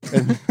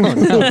 And Oh, no.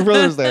 his little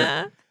brother's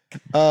there.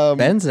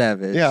 Ben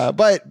Savage. Yeah,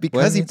 but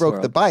because he meets broke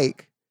the world?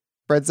 bike,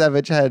 Fred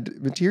Savage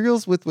had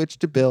materials with which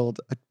to build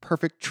a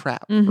perfect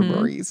trap for Mhm.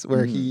 Maurice,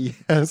 where he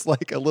has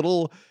like a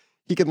little,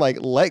 he can like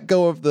let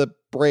go of the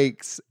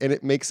brakes and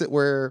it makes it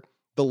where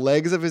the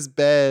legs of his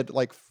bed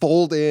like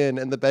fold in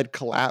and the bed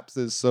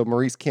collapses so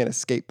Maurice can't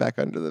escape back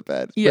under the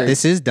bed. It's Yeah. very-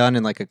 This is done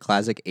in like a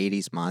classic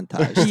 80s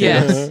montage. too.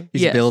 Yes.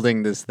 He's Yes.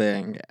 building this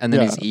thing and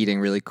then Yeah. he's eating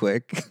really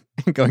quick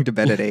and going to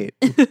bed at 8.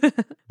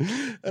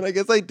 And I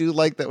guess I do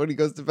like that when he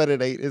goes to bed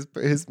at 8,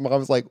 his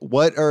mom's like,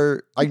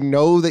 I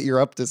know that you're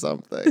up to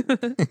something.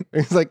 And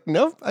he's like,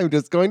 nope, I'm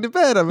just going to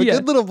bed. I'm a Yeah.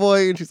 good little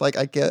boy. And she's like,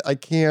 I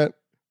can't.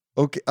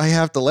 Okay, I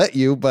have to let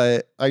you,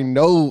 but I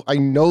know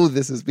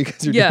this is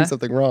because you're Yeah. doing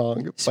something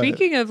wrong. But-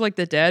 Speaking of like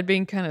the dad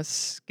being kind of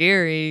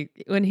scary,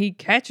 when he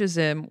catches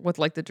him with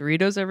like the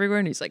Doritos everywhere,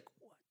 and he's like,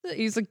 what?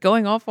 He's like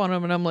going off on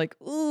him, and I'm like,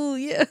 oh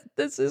yeah,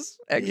 this is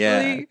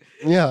actually,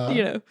 yeah.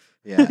 you know,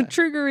 Yeah.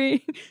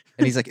 triggering.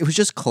 And he's like, it was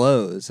just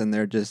clothes. And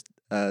they're just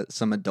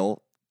some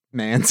adult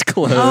man's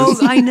clothes. Oh,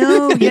 I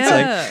know, It's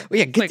yeah. like, well,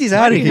 yeah, get Like, these why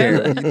out do of you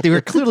have here. that? They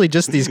were clearly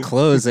just these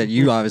clothes that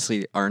you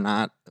obviously are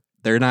not,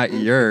 they're not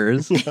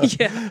yours.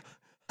 Yeah.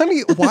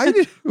 Honey, why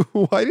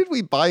did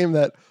we buy him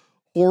that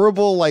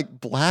horrible like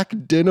black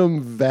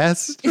denim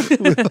vest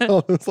with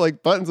all those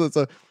like buttons? It's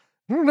I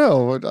don't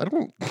know. I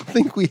don't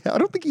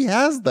think he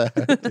has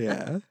that.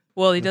 Yeah.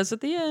 Well, he does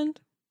at the end.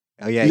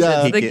 Oh, yeah.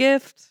 Yeah. He The get-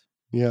 gift.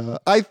 Yeah,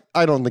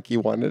 I don't think he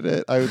wanted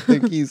it. I would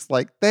think he's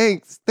like,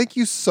 thank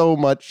you so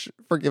much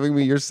for giving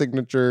me your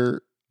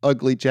signature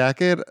ugly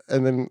jacket,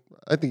 and then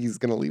I think he's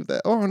gonna leave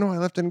that. Oh no, I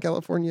left it in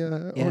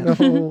California. Yeah. Oh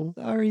no.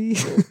 Sorry.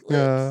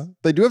 Yeah,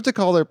 they do have to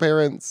call their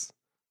parents.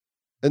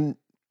 And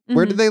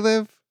where did they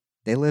live?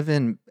 They live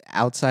in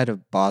outside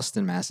of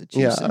Boston, Yeah,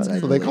 Massachusetts. I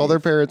so they call their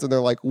believe. parents and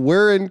they're like,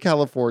 "We're in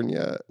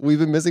California. We've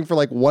been missing for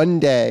like 1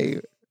 day,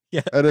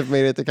 Yeah. and have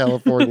made it to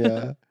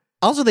California."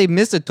 Also, they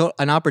missed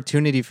an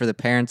opportunity for the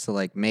parents to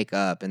like make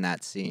up in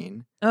that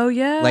scene. Oh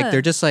yeah. Like they're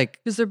just like,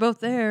 because they're both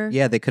there.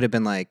 yeah, they could have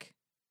been like,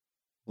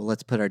 well,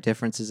 let's put our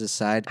differences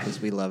aside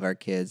because we love our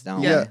kids,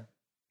 don't Yeah. we?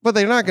 But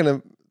they're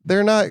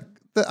not.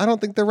 I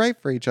don't think they're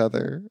right for each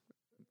other.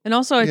 And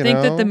also, I You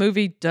think that the know?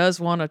 movie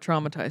does want to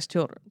traumatize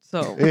children.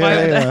 So Yeah, why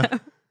would yeah. that?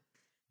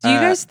 Do you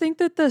Uh, guys think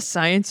that the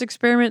science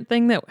experiment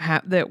thing that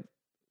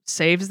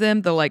saves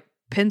them, the like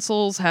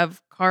pencils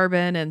have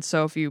carbon, and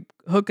so if you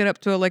hook it up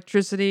to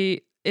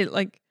electricity, it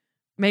like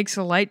makes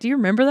a light? Do you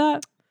remember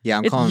that? Yeah,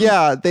 I'm It- calling.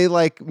 Yeah, they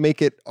like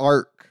make it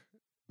arc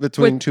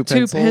between With two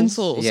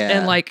pencils. Yeah.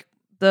 and like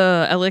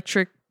the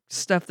electric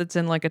stuff that's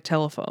in like a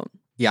telephone.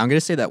 Yeah, I'm gonna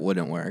say that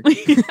wouldn't work.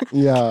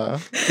 Yeah,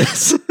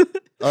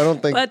 I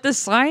don't think. But the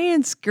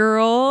science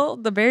girl,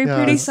 the very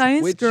pretty Yes,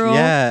 science which- girl.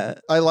 Yeah,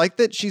 I like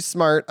that she's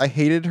smart. I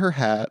hated her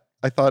hat.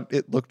 I thought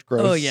it looked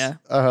gross. Oh, yeah.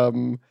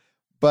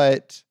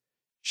 But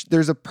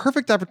there's a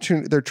perfect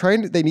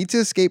opportunity. They need to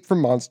escape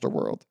from Monster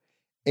World.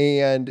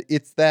 And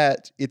it's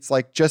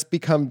like just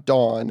become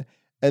dawn.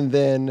 And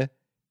then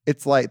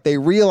it's like they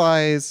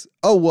realize,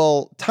 oh,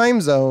 well,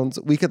 time zones,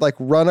 we could like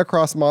run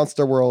across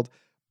Monster World.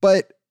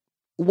 But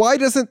why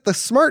doesn't the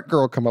smart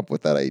girl come up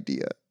with that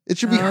idea? It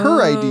should be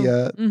her Oh,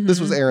 idea. This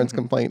was mhm. Aaron's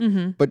complaint,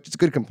 Mm-hmm. but it's a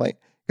good complaint.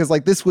 Because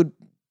like this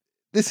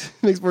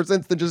makes more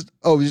sense than just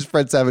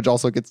Fred Savage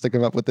also gets to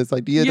come up with this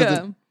idea. It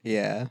Yeah.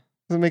 yeah.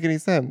 doesn't make any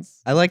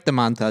sense. I like the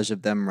montage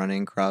of them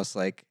running across.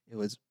 Like it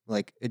was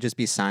like it'd just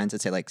be signs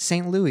that say like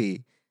St.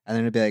 Louis, and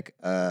then it'd be like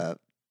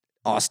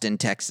Austin,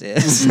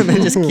 Texas, and they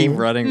just keep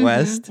running Mhm.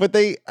 west. But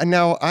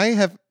now I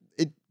have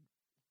it.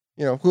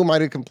 You know, who am I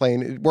to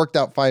complain? It worked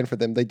out fine for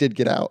them. They did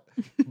get out,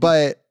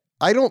 but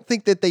I don't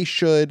think that they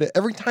should.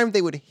 Every time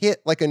they would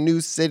hit like a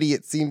new city,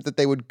 it seems that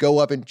they would go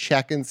up and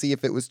check and see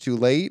if it was too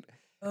late.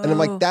 And I'm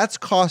Oh. like, that's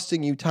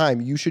costing you time.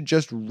 You should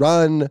just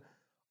run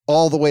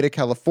all the way to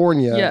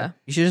California. Yeah.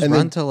 You should just And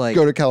run then to like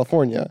Go to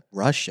California.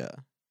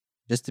 Russia,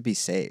 just to be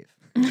safe.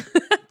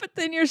 But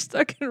then you're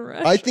stuck in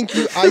Russia.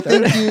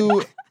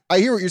 I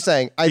hear what you're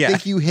saying. I Yeah.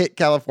 think you hit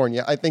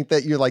California. I think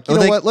that you're like, you Oh,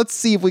 know they- what? Let's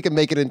see if we can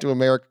make it into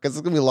America because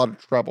it's gonna be a lot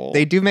of trouble.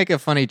 They do make a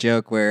funny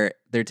joke where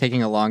they're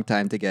taking a long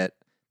time to get.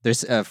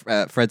 There's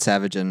Fred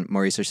Savage and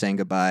Maurice are saying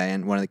goodbye,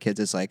 and one of the kids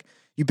is like,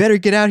 "You better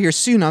get out here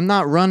soon. I'm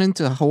not running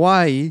to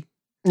Hawaii."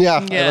 yeah,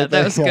 I Yeah, like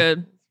that was Yeah.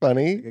 good.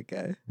 Funny. Good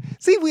guy.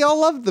 See, we all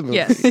loved the movie.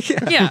 Yes.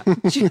 Yeah.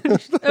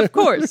 Of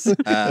course.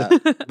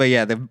 But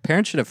yeah, the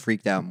parents should have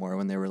freaked out more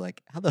when they were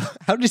like,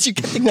 "How did you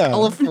get to Yeah.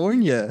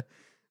 California?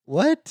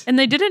 What?" And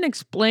they didn't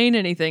explain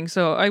anything,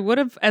 so I would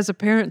have, as a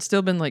parent,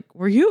 still been like,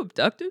 "Were you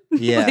abducted?"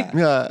 Yeah. Like,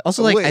 Yeah.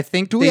 Also, like, Wait, I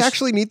think do we they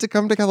actually need to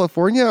come to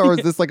California, or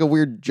is this like a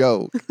weird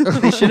joke?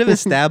 They should have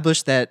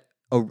established that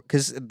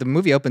because the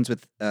movie opens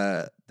with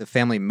the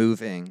family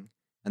moving,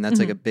 and that's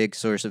like a big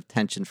source of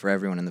tension for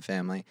everyone in the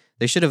family.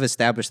 They should have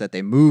established that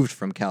they moved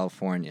from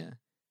California,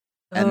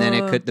 and then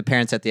Oh. the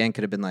parents at the end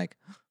could have been like,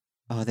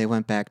 oh, they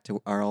went back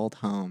to our old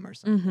home or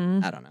something.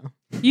 Mm-hmm. I don't know.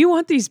 You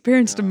want these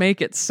parents to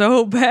make it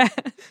so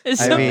bad. Is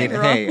I something mean,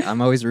 wrong? hey,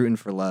 I'm always rooting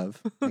for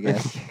love. I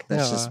guess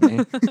that's Yeah. just me.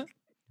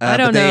 I But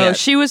don't they, know.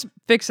 She was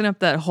fixing up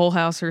that whole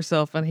house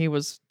herself, and he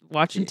was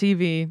watching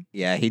TV.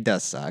 yeah, he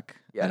does suck.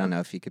 Yeah. I don't know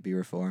if he could be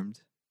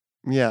reformed.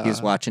 Yeah. He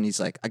was watching. He's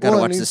like, I gotta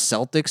Well, watch and the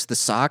Celtics, the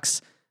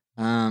Sox.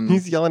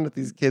 He's yelling at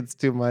these kids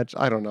too much.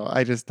 I don't know.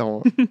 I just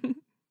don't.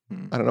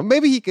 Hmm. I don't know.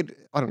 Maybe he could.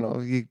 I don't know.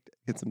 He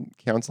get some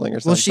counseling or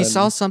something. Well, she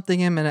saw something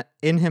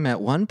in him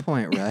at one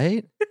point,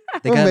 right?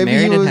 They Well, got maybe he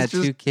married and was had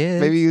just- 2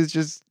 kids. Maybe he was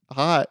just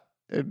hot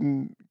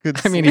and could.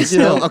 I mean, he's you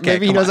know, still- okay,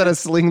 Maybe he come knows on. how to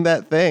sling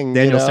that thing.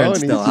 Daniel you know?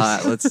 Stern's and still he's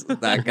hot. just-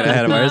 Let's not get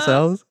ahead of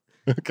ourselves.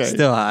 Okay.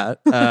 Still hot.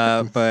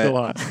 But Still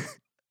hot.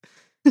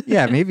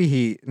 yeah,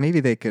 maybe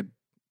they could.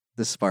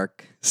 The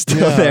spark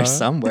still Yeah. there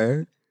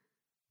somewhere.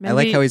 I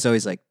like Maybe- how he's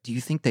always like, "Do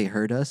you think they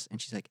heard us?" And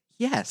she's like,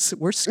 "Yes,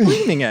 we're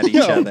screaming at each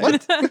Yeah, other."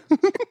 what?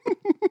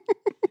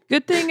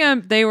 Good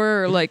thing they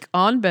were like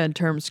on bed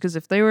terms, because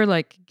if they were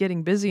like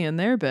getting busy in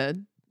their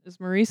bed, is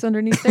Maurice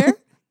underneath there?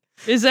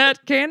 Is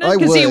that canon? I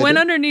Because he would. went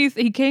underneath.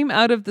 He came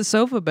out of the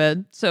sofa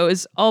bed. So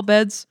is all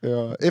beds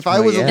Yeah. If I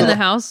Oh, was yeah. a in little,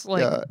 the house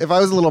like yeah. If I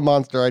was a little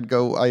monster,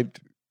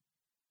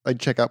 I'd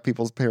check out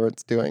people's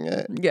parents doing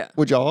it. yeah.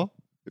 Would y'all?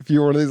 If you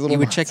were one of these little You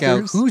would check out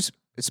monsters? who's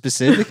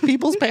specific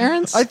people's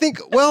parents, I think.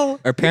 Well,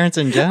 or parents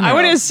in general. I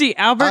want to see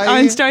Albert I-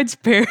 Einstein's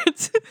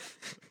parents.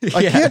 I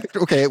Yeah. can't.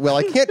 Okay. Well,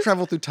 I can't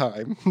travel through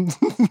time.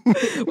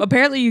 Well,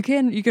 apparently you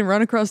can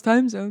run across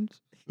time zones.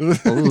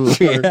 Ooh,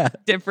 yeah.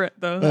 Different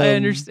though. I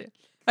understand.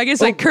 I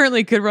guess I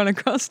currently could run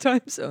across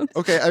time zones.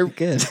 Okay.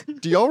 Good.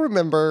 Do y'all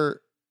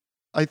remember?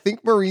 I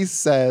think Maurice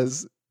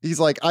says he's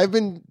like, I've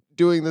been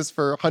doing this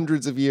for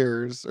hundreds of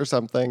years or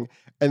something,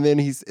 and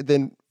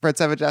then Fred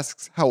Savage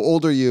asks, "How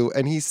old are you?"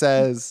 And he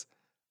says,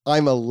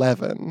 "I'm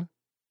 11."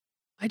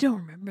 I don't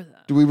remember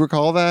that. Do we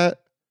recall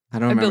that? I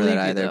don't I remember believe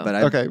that you, either, though. but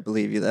I Okay.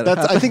 believe you that. That's.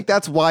 I happened. think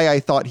that's why I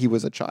thought he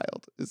was a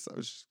child. I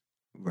was just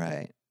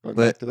right. going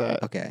But- back to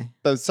that. Okay.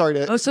 Sorry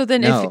to Oh, so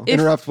then No. if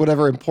interrupt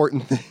whatever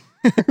important thing.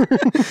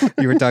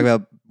 You were talking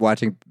about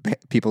watching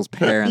people's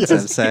parents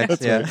have Yes, sex.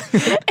 that's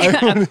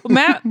Yeah. right.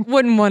 Matt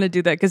wouldn't want to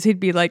do that because he'd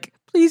be like,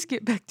 "Please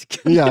get back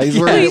together. Yeah, he's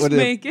worried it Please would-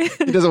 make He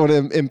it." doesn't want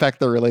to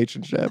impact the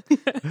relationship.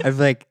 I'm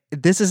like,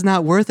 this is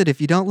not worth it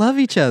if you don't love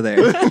each other.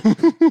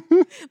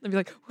 They'd be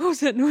like, "What was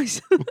that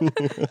noise?"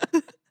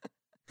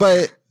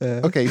 But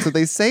okay, so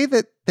they say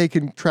that they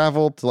can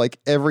travel to like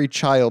every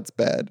child's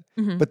bed,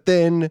 Mhm. but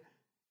then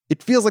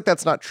it feels like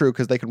that's not true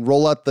because they can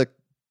roll out the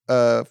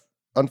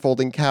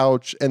unfolding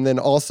couch, and then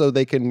also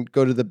they can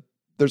go to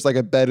there's like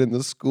a bed in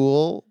the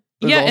school.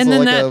 There's Yeah, and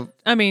also, then like,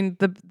 I mean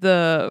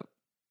the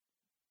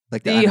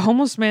Like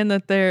homeless man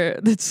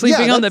that's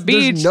sleeping on the that's-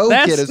 beach. There's no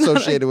that's kid not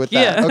associated a- with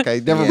yeah. that. Okay,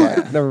 never Yeah.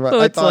 mind. Never mind. So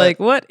I it's thought- like,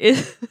 what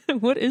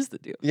is the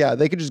deal? yeah,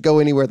 they could just go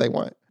anywhere they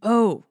want.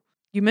 Oh,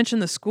 you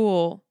mentioned the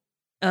school.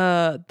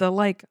 The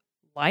like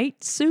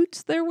light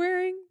suits they're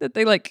wearing that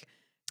they like.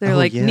 They're Oh,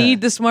 like yeah.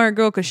 need the smart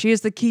girl because she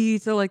has the key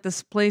to like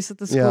this place at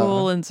the Yeah.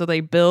 school, and so they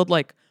build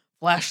like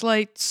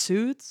flashlight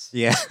suits.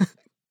 Yeah.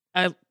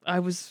 I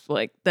was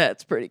like,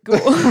 that's pretty cool.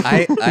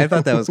 I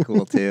thought that was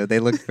cool too. They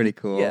looked pretty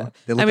cool. Yeah.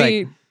 They I look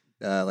mean,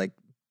 like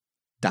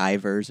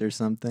divers or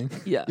something.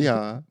 yeah.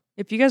 Yeah,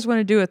 If you guys want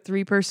to do a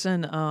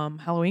 3-person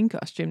Halloween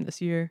costume this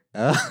year,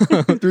 Oh.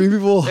 3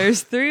 people.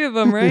 there's 3 of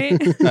them, right?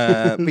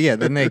 But yeah,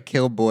 then they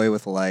kill boy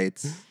with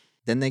lights.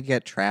 Then they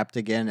get trapped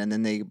again, and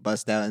then they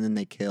bust out, and then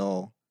they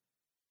kill.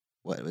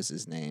 What was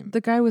his name? The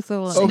guy with the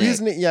Oh, like,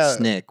 his name. Yeah,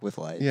 Snick with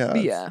lights. yeah.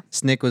 yeah.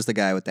 Snick was the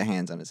guy with the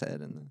hands on his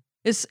head, and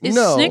Is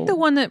No. Snick the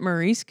one that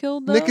Maurice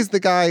killed? Though? Nick is the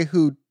guy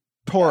who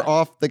tore Yeah.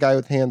 off the guy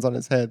with hands on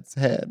his head.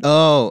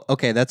 oh,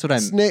 okay, that's what I'm.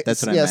 Snick,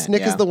 That's what yeah, I meant.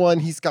 Snick is the one.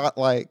 He's got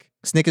like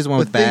Snick is the one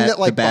the with thing bad, that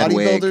like the bad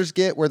wig. bodybuilders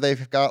get, where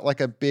they've got like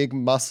a big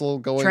muscle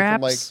going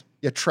from like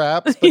Traps.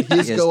 traps, but Yeah.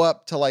 his Yes. go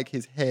up to like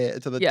his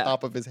head, to the Yeah.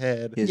 top of his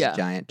head, His Yeah.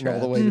 giant and all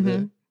trap. the way to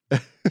the.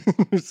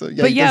 So,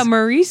 yeah, But he yeah, does-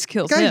 Maurice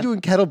kills the guy's him.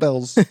 doing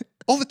kettlebells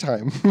all the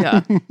time.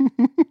 Yeah.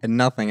 and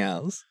nothing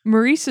else.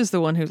 Maurice is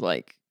the one who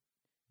like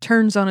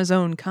turns on his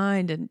own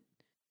kind and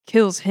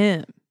kills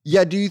him.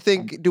 Yeah, do we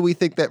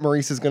think that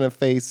Maurice is going to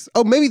face?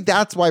 Oh, maybe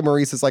that's why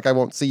Maurice is like, I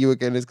won't see you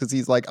again, is because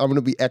he's like, I'm going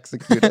to be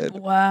executed.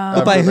 Wow.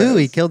 But by After who?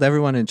 He this. killed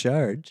everyone in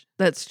charge.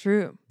 That's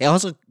true. He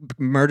also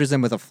murders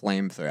them with a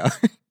flamethrower.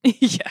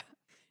 Yeah.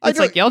 I It's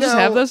like, don't- y'all just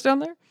have now, those down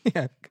there?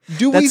 yeah,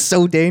 Do that's we?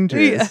 so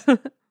dangerous. Yeah.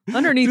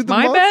 Underneath Do the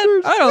my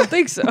monsters- bed? I don't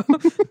think so.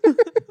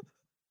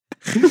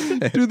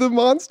 Do the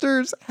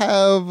monsters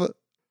have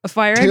A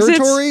fire exit?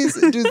 territories?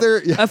 Do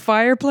there? Yeah. A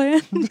fire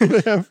plan? Do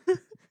they have-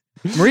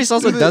 Maurice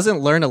also Do they- doesn't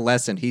learn a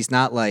lesson. He's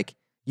not like,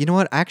 you know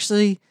what?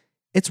 Actually,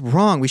 it's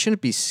wrong. We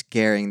shouldn't be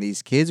scaring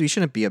these kids. We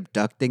shouldn't be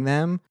abducting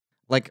them.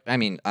 Like, I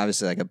mean,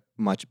 obviously, like a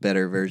much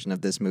better version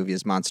of this movie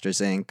is Monsters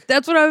Inc.,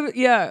 That's what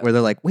yeah. where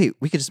they're like, wait,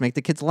 we could just make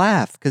the kids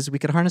laugh because we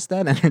could harness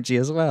that energy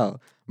as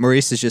well.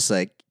 Maurice is just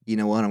like, you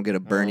know what? I'm going to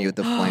burn you with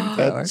the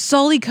flamethrower.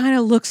 Sully kind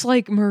of looks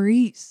like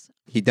Maurice.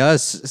 He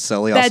does.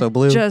 Sully That also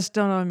blue. just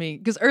dawned on me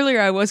because earlier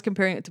I was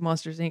comparing it to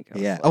Monsters Inc. I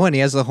was Yeah. like, Oh, and he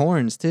has the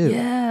horns too.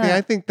 yeah. Yeah,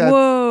 I think that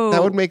Whoa.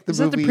 that would make the Is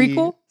that movie the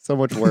prequel? so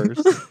much worse.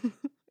 It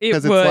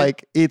Because it's would.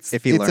 like it's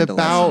If he learned a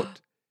lesson.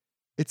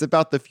 it's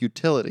about the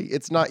futility.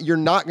 You're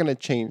not going to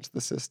change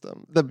the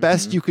system. The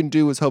best you can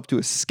do is hope to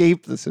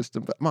escape the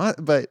system.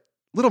 But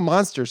Little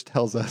Monsters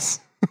tells us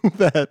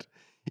that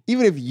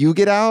even if you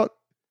get out,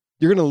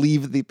 you're going to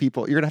leave the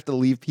people. You're going to have to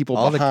leave people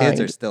All behind. the kids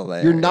are still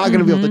there. You're not going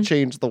to be able to Mhm.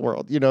 change the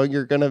world.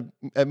 You're going to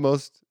at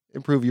most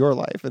improve your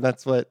life, and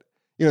that's what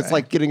it's Right.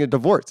 like getting a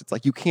divorce. It's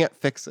like you can't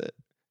fix it.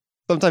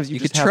 Sometimes you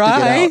just could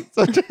have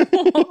to get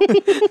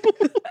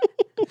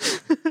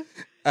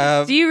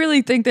out. Do you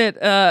really think that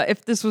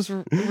if this was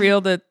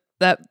real, that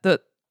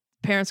the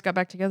parents got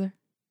back together?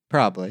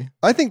 Probably.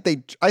 I think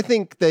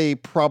they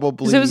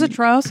probably Because it was a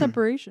trial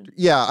separation.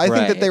 Yeah, I think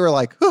that Right. they were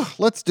like, oh,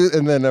 let's do,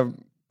 and then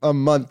a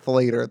month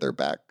later they're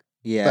back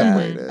Yeah.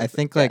 separated. I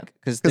think Yeah. like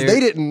because Because they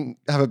didn't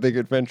have a big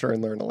adventure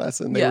and learn a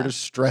lesson. They Yeah. were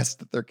just stressed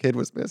that their kid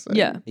was missing.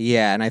 Yeah.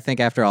 Yeah, and I think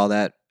after all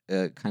that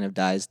kind of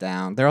dies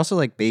down, they're also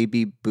like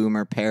baby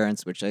boomer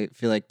parents, which I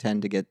feel like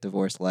tend to get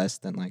divorced less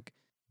than like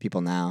people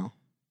now.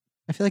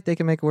 I feel like they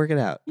can work it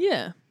out.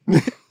 Yeah.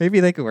 Maybe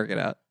they can work it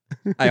out.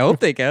 I hope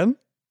they can.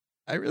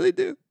 I really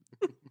do.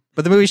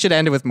 But the movie should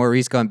end with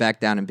Maurice going back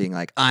down and being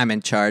like, I'm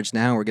in charge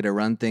now. We're going to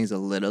run things a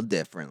little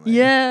differently.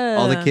 Yeah.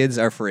 All the kids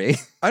are free.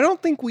 I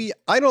don't think we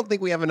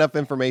have enough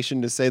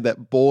information to say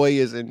that Boy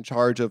is in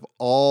charge of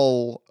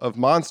all of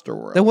Monster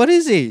World. Then what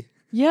is he?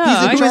 Yeah.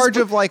 He's in I- charge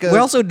of like We're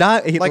also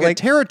not like a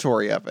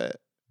territory of it.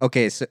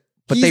 okay. So,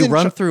 but He's they in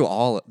run char- through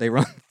all. They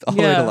run all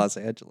the way to Yeah. Los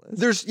Angeles.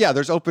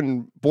 There's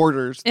open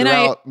borders And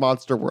throughout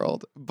Monster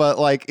World, but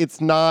like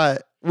it's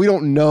not. We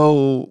don't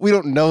know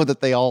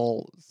that they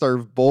all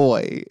serve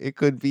Boy. It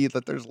could be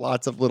that there's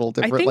lots of little I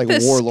different think like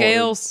the warlords.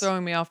 scale's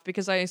throwing me off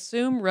because I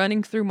assume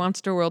running through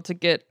Monster World to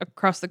get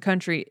across the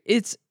country,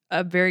 it's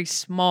a very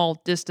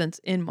small distance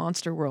in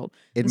Monster World.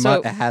 It, and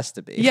so- it has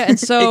to be. Yeah, and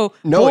so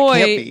No, Boy,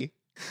 it can't be.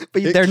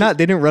 but it they're can't- not.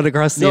 They didn't run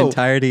across the No,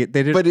 entirety.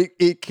 They didn't. But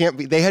it can't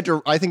be. They had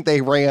to. I think they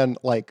ran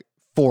like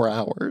 4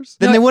 hours.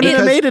 then No, they wouldn't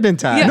have because- made it in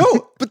time. Yeah.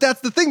 No, but that's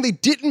the thing. They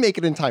didn't make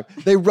it in time.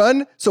 They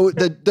run. So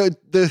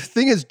the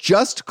thing is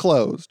just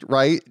closed,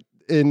 right,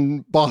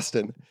 in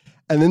Boston.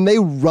 And then they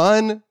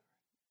run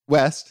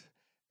west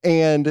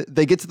and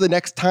they get to the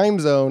next time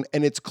zone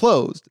and it's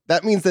closed.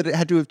 That means that it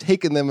had to have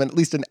taken them at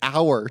least an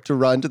hour to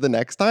run to the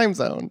next time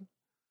zone.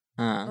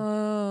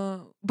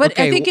 but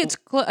Okay, I think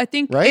I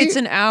think right? it's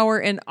an hour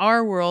in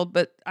our world,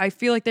 but I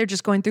feel like they're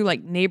just going through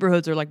like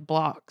neighborhoods or like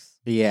blocks.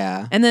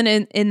 Yeah. And then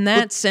in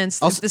that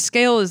sense, also- if the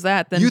scale is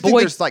that, then You think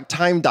Boy, there's like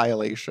time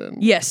dilation?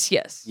 yes.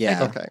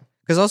 Yeah. Okay.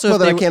 Because also, Well, if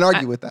then they I were- can't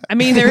argue with that. I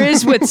mean, there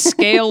is with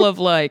scale of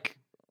like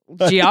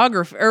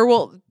geography,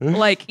 or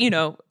like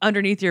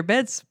underneath your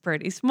bed's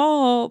pretty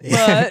small, but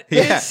Yeah.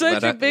 Yeah, it's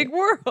such but, a big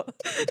world.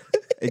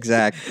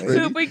 exactly.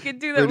 So if we could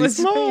do that Pretty with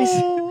space,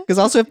 small. Because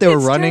also, if they were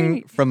It's running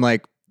tiny. from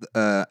like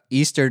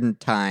Eastern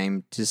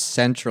time to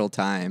Central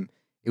time,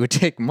 it would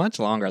take much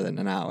longer than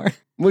an hour.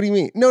 What do you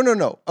mean?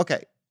 No.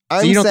 Okay.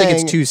 So you don't think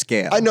it's to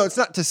scale? I know it's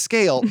not to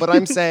scale, but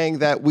I'm saying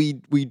that we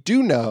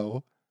do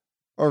know,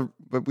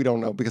 but we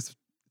don't know because it's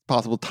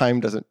possible time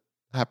doesn't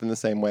happen the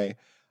same way.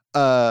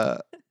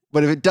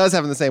 But if it does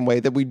happen the same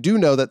way, that we do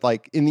know that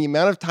like in the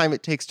amount of time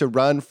it takes to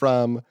run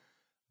from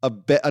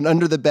an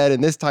under the bed in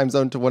this time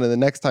zone to one in the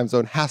next time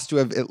zone has to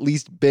have at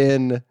least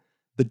been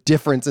the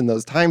difference in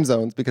those time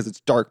zones because it's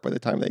dark by the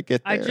time they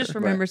get there. I just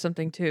remember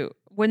something too.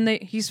 When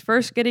he's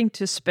first getting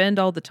to spend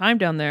all the time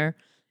down there,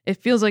 it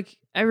feels like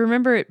I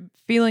remember it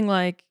feeling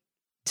like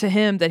to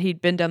him that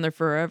he'd been down there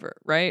forever,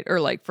 right? Or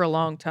like for a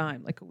long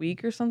time, like a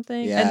week or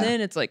something. Yeah. And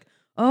then it's like,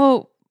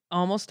 oh,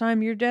 almost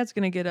time. Your dad's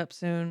gonna get up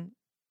soon.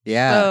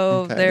 Yeah. So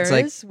okay. there It's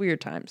like- is weird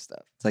time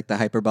stuff. It's like the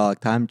hyperbolic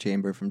time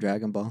chamber from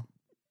Dragon Ball.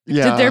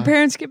 Yeah. Did their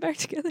parents get back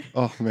together?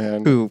 Oh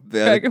man. Who?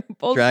 Dragon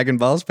Ball. Dragon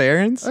Ball's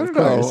parents? I don't Of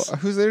know.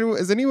 course.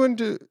 Is anyone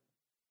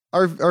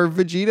are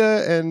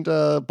Vegeta and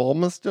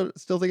Bulma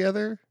still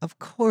together? Of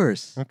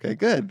course. Okay,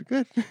 good.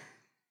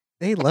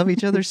 They love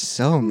each other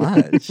so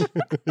much.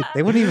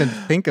 They wouldn't even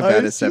think about I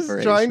a was just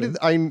separation. trying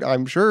to.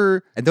 I'm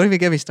sure. And don't even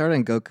get me started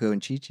on Goku and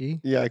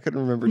Chi-Chi. Yeah, I couldn't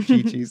remember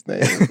Chi-Chi's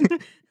name.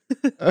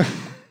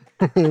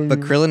 But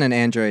Krillin and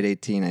Android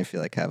 18, I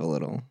feel like have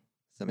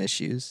some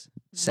issues.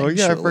 Oh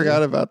yeah, I sexually.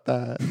 forgot about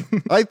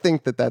that. I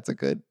think that's a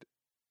good.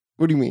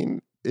 What do you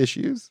mean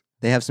issues?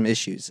 They have some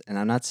issues, and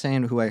I'm not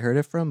saying who I heard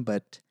it from,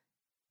 but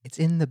it's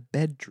in the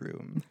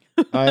bedroom.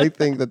 I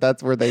think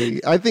that's where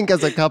they. I think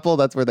as a couple,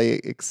 that's where they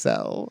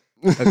excel.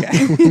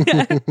 Okay.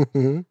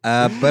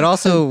 But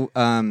also,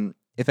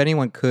 if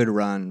anyone could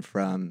run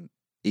from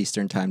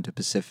Eastern time to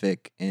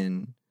Pacific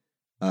in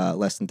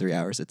less than 3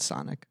 hours, it's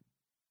Sonic.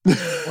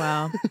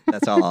 Wow.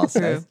 That's all I'll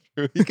say.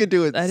 True. He could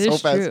do it That so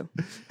is fast. true.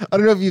 I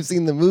don't know if you've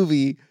seen the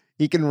movie.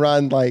 He can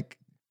run like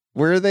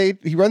where are they?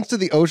 He runs to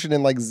the ocean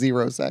in like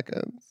 0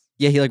 seconds.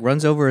 Yeah, he like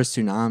runs over a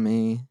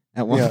tsunami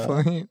at one Yeah.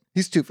 point.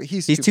 He's too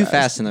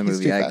fast in the He's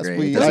movie. too I fast.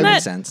 agree. It Doesn't doesn't make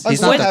that- sense. I'm He's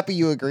so not. happy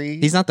you agree.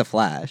 He's not the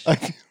Flash. I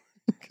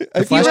The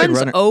He Flash could runs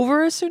run it-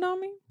 over a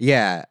tsunami?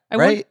 Yeah, I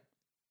right.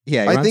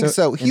 Yeah, he I runs think o-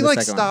 so. in He the like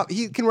second one. stop.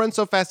 He can run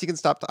so fast. He can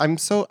stop. I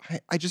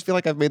just feel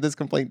like I've made this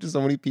complaint to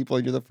so many people,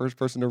 and you're the first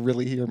person to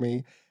really hear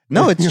me.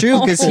 No, it's true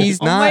because he's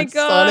Oh my not.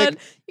 god, Sonic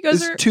you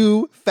guys It's are.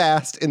 too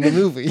fast in the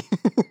movie.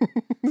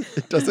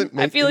 It doesn't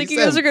make. I feel any like you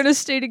guys are sense. gonna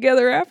stay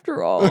together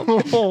after all.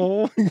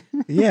 Oh,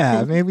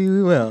 Yeah, maybe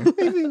we will.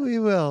 maybe we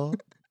will.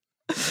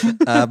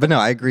 But no,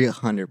 I agree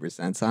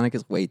 100%. Sonic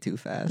is way too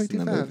fast Way in too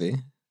the fast. movie.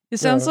 It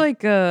sounds Yeah.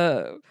 like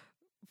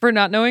for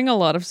not knowing a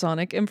lot of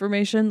Sonic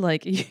information,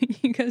 like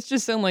you guys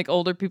just sound like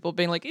older people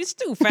being like, "It's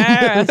too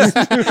fast."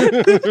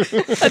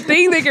 A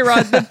thing they can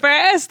run that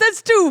fast,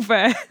 that's too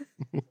fast.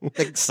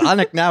 Like,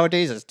 Sonic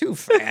nowadays is too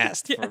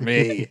fast for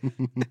me.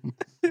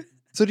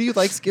 So, do you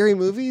like scary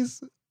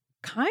movies?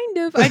 Kind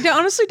of.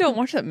 Honestly don't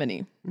watch that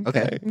many.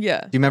 Okay.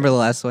 Yeah. Do you remember the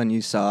last one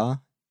you saw?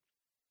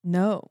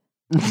 No.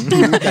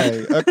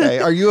 Okay.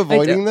 Are you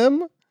avoiding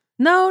them?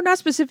 No, not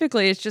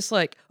specifically. It's just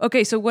like,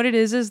 okay, so what it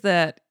is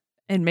that,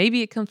 and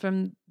maybe it comes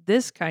from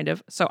this kind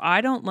of, so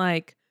I don't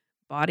like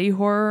body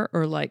horror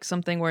or like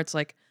something where it's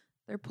like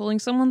they're pulling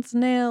someone's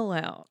nail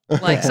out.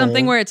 Like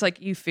something where it's like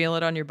you feel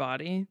it on your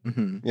body.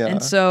 Mm-hmm. Yeah.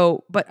 And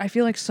so, but I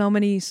feel like so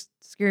many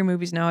scary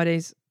movies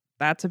nowadays,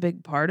 that's a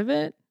big part of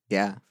it.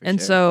 Yeah. For And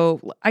sure.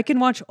 so I can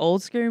watch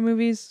old scary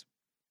movies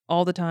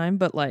all the time,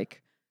 but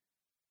like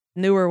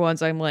newer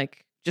ones, I'm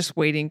like just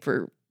waiting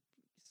for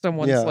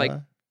someone's like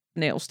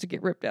nails to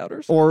get ripped out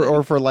or something.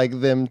 or for like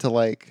them to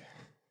like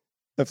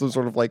have some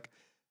sort of like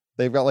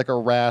they've got like a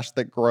rash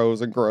that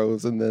grows and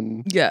grows and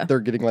then yeah. they're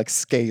getting like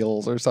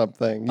scales or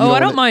something. Oh, I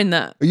don't mind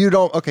that. You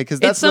don't okay because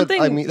that's what I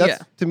something- mean. That's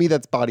yeah. to me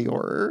that's body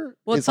horror.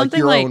 Well, it's it's like something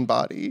your like- own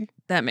body.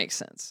 That makes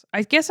sense.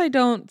 I guess I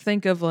don't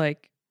think of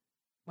like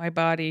my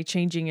body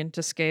changing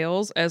into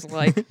scales as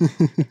like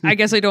I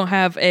guess I don't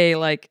have a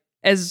like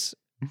as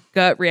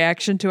gut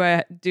reaction to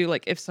I do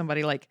like if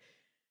somebody like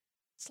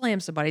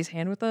slams somebody's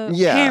hand with a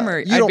Yeah, hammer,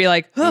 you I'd don't- be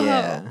like, oh,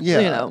 Yeah. Yeah,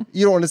 you know.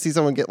 you don't want to see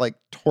someone get like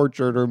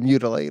tortured or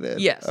mutilated.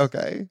 Yes.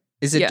 Okay.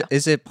 Is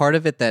it part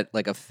of it that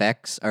like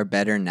effects are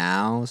better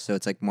now, so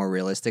it's like more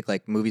realistic?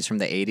 Like movies from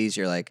the 80s,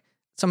 you're like,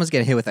 someone's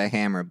getting hit with a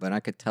hammer, but I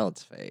could tell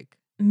it's fake.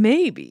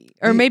 Maybe.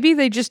 Or Yeah. maybe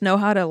they just know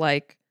how to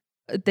like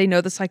they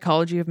know the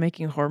psychology of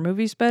making horror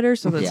movies better,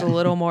 so that's Yeah. a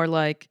little more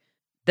like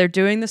they're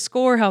doing the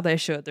score how they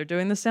should. They're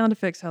doing the sound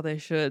effects how they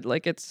should.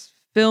 Like it's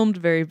filmed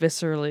very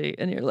viscerally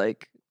and you're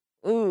like,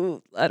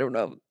 "Ooh, I don't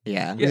know."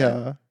 Yeah. Yeah.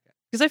 Yeah.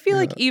 Cuz I feel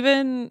like Yeah.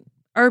 even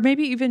or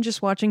maybe even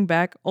just watching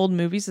back old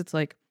movies it's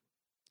like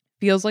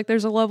feels like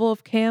there's a level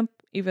of camp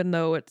even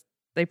though it's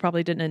they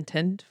probably didn't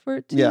intend for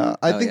it to. Yeah,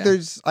 I Oh, think yeah.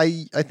 there's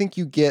I think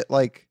you get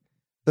like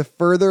the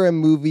further a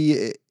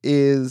movie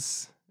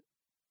is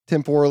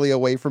temporally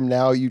away from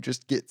now, you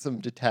just get some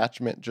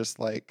detachment just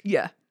like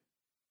Yeah.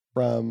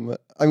 from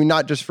I mean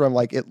not just from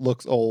like it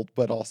looks old,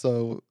 but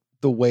also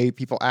the way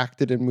people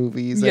acted in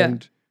movies Yeah.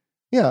 and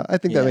yeah, I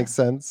think that Yeah. makes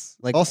sense.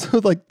 Like-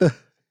 Also like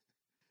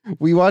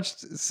we watched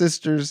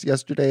Sisters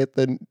yesterday at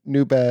the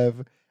New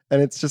Bev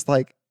and it's just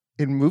like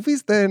in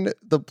movies then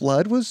the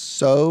blood was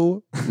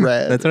so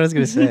red. That's what I was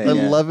gonna say. I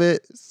yeah. love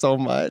it so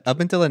much. Up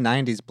until the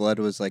 90s, blood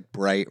was like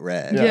bright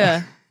red,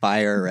 Yeah.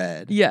 fire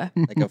red, Yeah.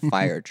 like a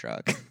fire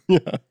truck. Yeah.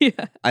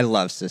 Yeah. I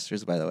love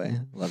Sisters, by the way.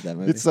 Love that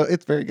movie.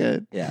 It's very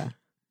good. yeah.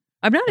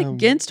 I'm not Um,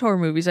 against horror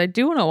movies. I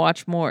do want to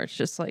watch more. It's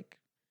just like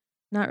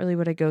not really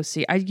what I go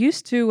see. I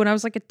used to when I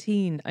was like a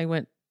teen. I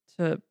went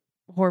to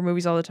horror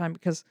movies all the time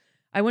because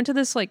I went to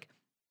this like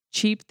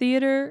cheap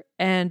theater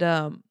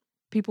and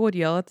people would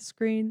yell at the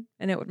screen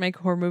and it would make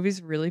horror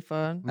movies really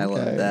fun. I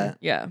love Okay. that.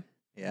 Yeah.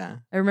 Yeah.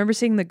 I remember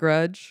seeing The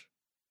Grudge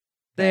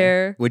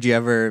there. Would you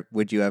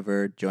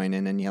ever join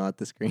in and yell at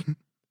the screen?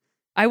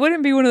 I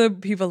wouldn't be one of the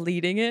people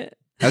leading it.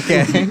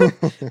 Okay.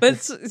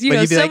 But you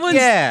know, you'd be like, someone's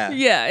yeah.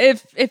 yeah,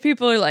 if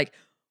people are like,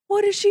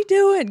 "What is she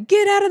doing?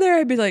 Get out of there."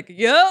 I'd be like,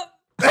 "Yup."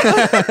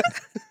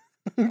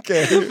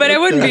 Okay. But I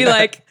wouldn't be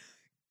like,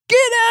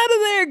 "Get out of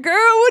there, girl.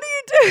 What are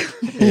you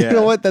doing?" You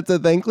know what? That's a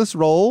thankless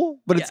role,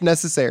 but it's Yeah.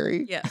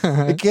 necessary. Yeah.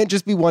 It can't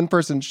just be one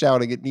person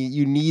shouting.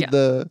 You need Yeah.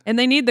 the And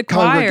they need the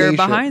choir Congregation,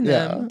 behind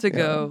yeah, them to yeah.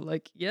 go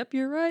like, "Yep,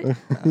 you're right."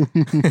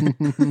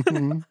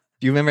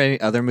 Do you remember any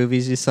other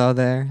movies you saw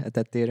there at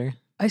that theater?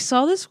 I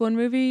saw this one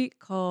movie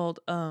called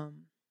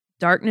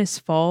Darkness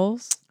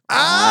Falls.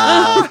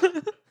 Ah!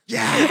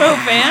 Yeah. Oh,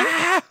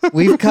 fan?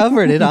 We've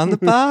covered it on the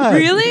pod.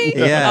 Really?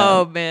 Yeah.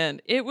 Oh man,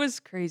 it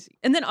was crazy.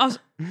 And then also,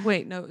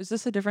 wait, no, is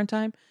this a different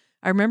time?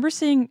 I remember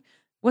seeing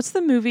what's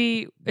the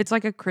movie? It's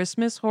like a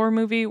Christmas horror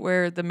movie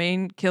where the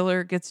main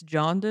killer gets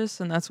jaundice,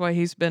 and that's why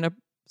he's been a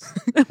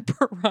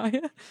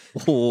pariah.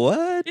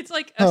 What? It's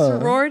like a Huh.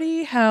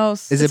 sorority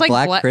house. Is It's it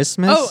like Black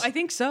Christmas? Oh, I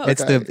think so.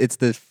 It's Okay. it's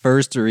the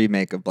first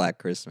remake of Black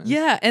Christmas.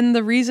 Yeah, and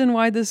the reason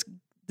why this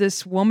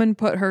woman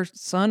put her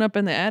son up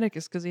in the attic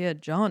is because he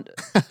had jaundice.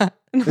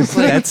 And I was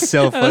like- That's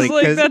so I funny. was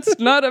like, 'cause that's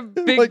not a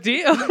big Like-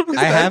 deal. Is I that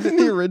haven't-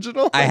 in the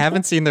original. I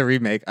haven't seen the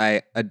remake.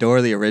 I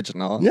adore the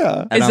original.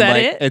 Yeah. And Is I'm that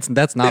like, it?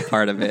 That's not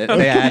part of it. Okay.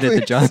 They added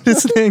the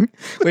jaundice thing,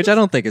 which I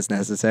don't think is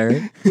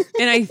necessary.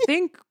 And I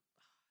think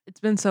it's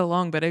been so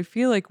long, but I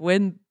feel like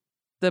when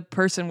the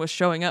person was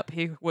showing up,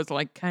 he was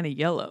like kind of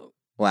yellow.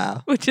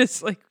 Wow. which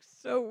is like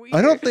so weird.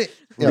 I don't think.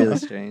 Yeah. Really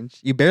strange.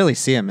 You barely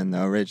see him in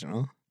the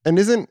original. And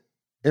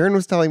Aaron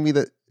was telling me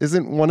that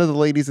isn't one of the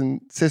ladies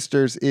and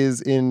sisters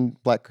is in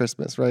Black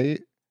Christmas,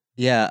 right?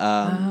 Yeah.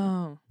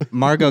 Oh.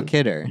 Margot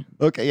Kidder.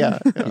 Okay, yeah.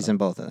 She's in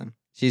both of them.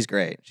 She's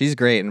great. She's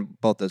great in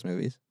both those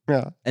movies.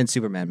 Yeah. And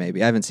Superman,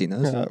 maybe. I haven't seen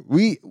those. Yeah.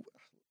 We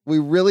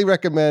really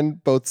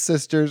recommend both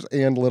Sisters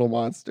and Little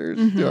Monsters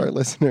to our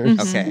listeners.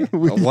 Okay.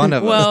 We- Well, one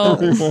of us Well,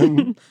 does.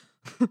 Everyone-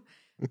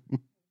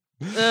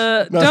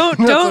 not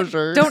so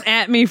sure. don't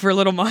at me for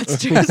Little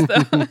Monsters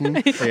though.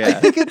 Yeah. I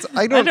think it's.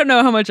 I don't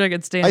know how much I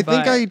could stand. I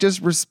think by I it.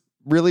 just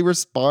really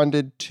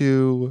responded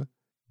to.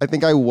 I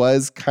think I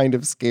was kind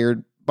of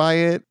scared by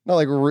it. Not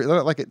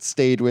like it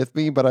stayed with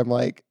me, but I'm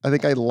like, I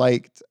think I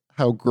liked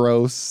how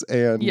gross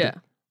and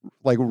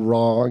like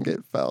wrong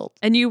it felt.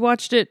 And you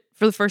watched it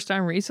for the first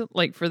time recent,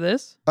 like for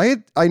this?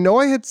 I know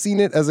I had seen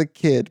it as a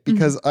kid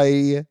because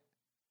I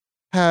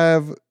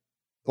have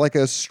like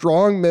a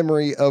strong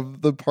memory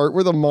of the part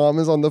where the mom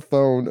is on the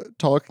phone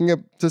talking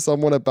to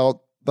someone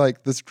about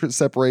like this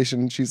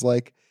separation. She's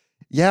like,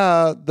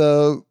 yeah,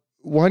 the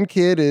one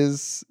kid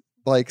is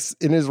like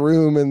in his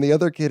room and the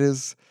other kid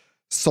is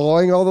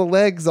sawing all the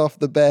legs off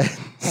the beds.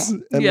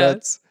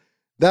 And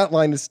that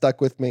line is stuck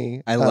with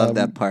me. I love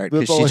that part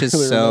because that's all I she's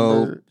just really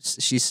remember.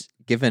 she's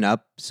given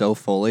up so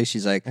fully.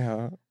 She's like,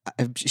 Yeah.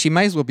 she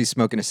might as well be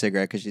smoking a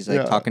cigarette because she's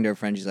like talking to her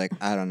friend. She's like,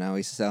 I don't know.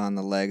 He's sawing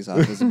the legs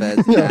off his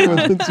bed. Yeah,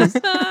 now.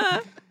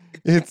 but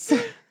it's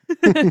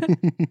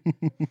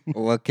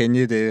What can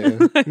you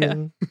do?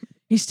 Yeah.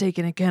 He's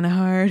taking it kind of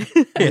hard.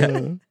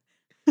 Yeah.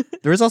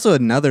 There was also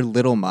another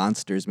Little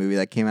Monsters movie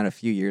that came out a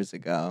few years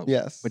ago.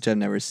 Yes. Which I've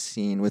never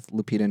seen with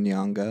Lupita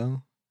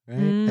Nyong'o.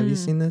 Right? Have you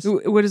seen this?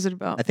 What is it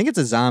about? I think it's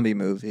a zombie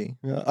movie.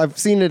 Yeah, I've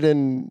seen it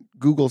in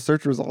Google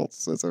search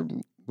results as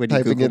I'm When you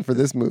typing in Google- for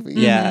this movie.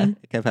 Yeah,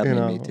 it kept happening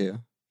to me know. too.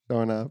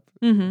 Showing up.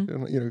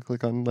 Mm-hmm. You know,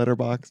 click on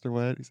Letterboxd or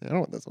what. You say, I don't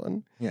want this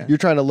one. Yeah. You're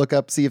trying to look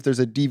up, see if there's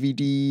a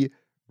DVD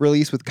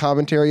release with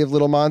commentary of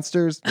Little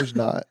Monsters. There's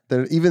not.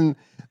 Even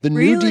the new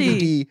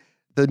Really? DVD,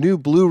 the new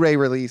Blu-ray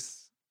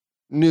release,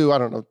 I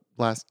don't know,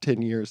 last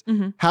 10 years,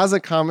 has a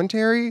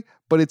commentary,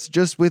 but it's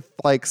just with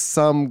like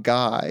some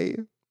guy.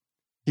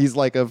 He's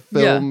like a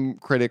film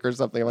critic or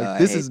something. I'm like, I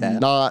this hate is that.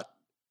 not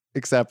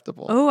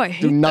acceptable. Oh, I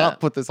hate Do not that.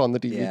 put this on the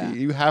DVD. Yeah.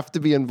 You have to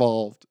be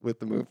involved with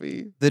the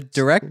movie. The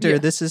director, Yeah.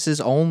 this is his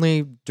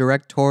only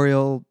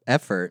directorial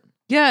effort.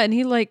 Yeah, and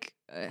he like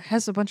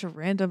has a bunch of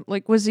random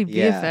like was he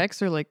Yeah.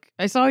 VFX or like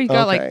I saw he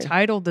got like Okay.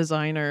 title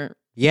designer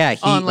Yeah, he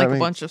on like that a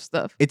bunch of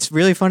stuff. it's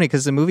really funny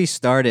because the movie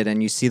started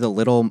and you see the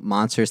Little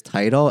Monsters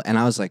title, and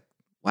I was like,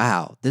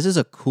 wow, this is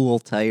a cool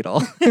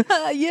title.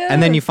 Yeah.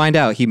 And then you find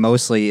out he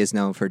mostly is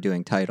known for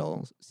doing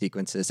title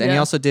sequences. And he Yeah.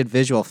 also did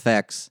visual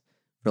effects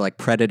for like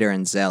Predator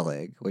and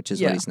Zelig, which is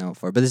Yeah. what he's known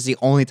for. But this is the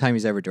only time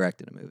he's ever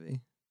directed a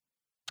movie.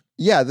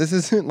 Yeah, this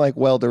isn't like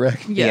well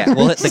directed. Yeah.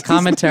 Well, the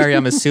commentary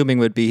I'm assuming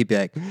would be he'd be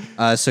like,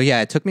 so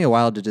yeah, it took me a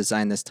while to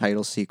design this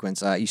title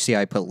sequence. You see,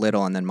 I put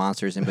little and then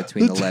monsters in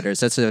between the letters.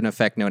 That's an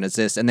effect known as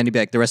this. And then he'd be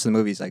like, the rest of the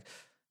movie's like,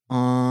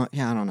 yeah,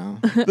 I don't know.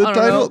 The I don't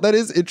title, know. that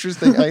is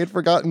interesting. I had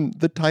forgotten.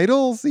 The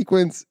title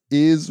sequence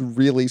is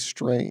really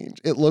strange.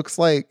 It looks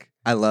like,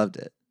 I loved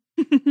it.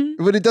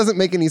 but it doesn't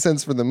make any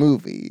sense for the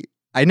movie.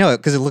 I know it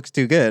because it looks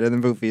too good and the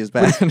movie is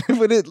bad.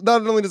 But it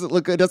not only does it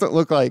look good, it doesn't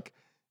look like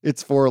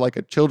it's for like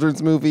a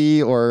children's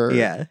movie or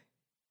Yeah.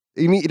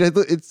 I mean,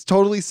 it's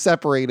totally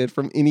separated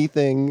from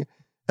anything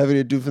having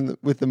to do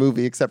with the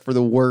movie except for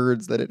the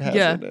words that it has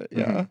Yeah. in it.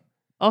 Yeah. Mhm.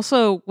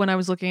 Also, when I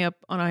was looking up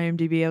on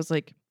IMDb, I was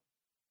like,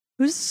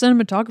 who's the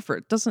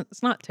cinematographer?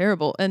 It's not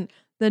terrible. And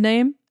the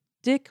name,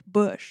 Dick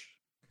Bush.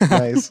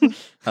 Nice.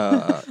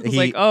 I was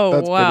like, oh,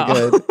 that's wow.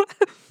 pretty good.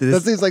 this-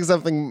 That seems like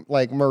something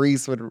like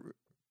Maurice would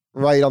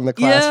write on the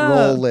class Yeah.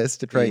 roll list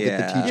to try and get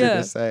the Yeah. teacher Yeah.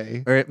 to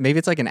say. or maybe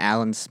it's like an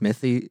Alan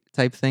Smithy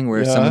type thing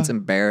where Yeah. someone's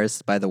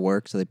embarrassed by the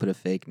work, so they put a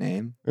fake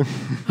name.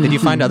 Did you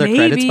find other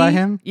credits by Maybe.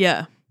 him?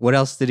 Yeah. What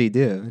else did he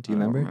do? Do you I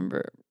don't remember?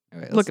 remember. All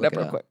right, Look let's it up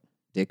real quick.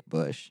 Dick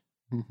Bush.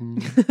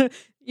 Mhm.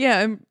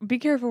 Yeah, and be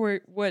careful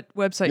what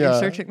website Yeah. you're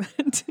searching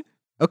that.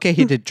 Okay,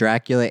 he did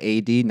Dracula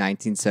AD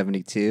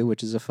 1972,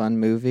 which is a fun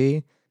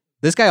movie.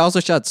 This guy also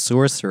shot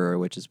Sorcerer,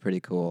 which is pretty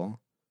cool.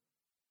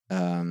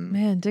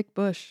 Man, Dick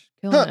Bush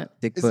killing Huh. it.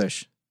 Dick Is-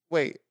 Bush.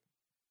 Wait.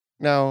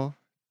 Now,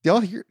 do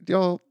y'all hear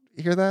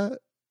that?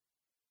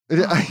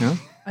 No?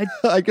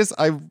 I guess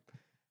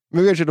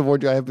maybe I should have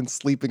warned you. I have been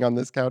sleeping on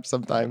this couch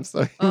sometimes.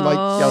 So I might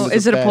count Oh, as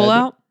is it a bed.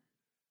 pullout?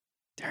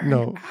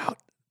 No. out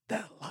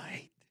the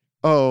light.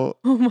 Oh,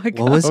 Oh my god.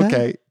 What was that?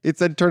 okay. It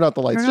said turn out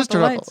the lights. Turn Just out the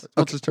turn out the lights. lights.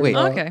 We'll Okay, just turn wait. it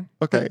off. Okay.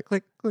 Okay.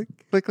 Click, click.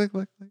 Click, click,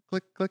 click,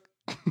 click, click,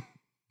 click.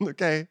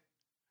 Okay.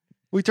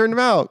 We turned them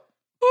out.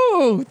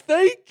 Oh,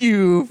 thank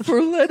you for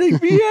letting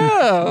me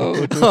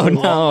out. Oh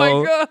no.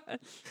 Oh my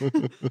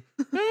god.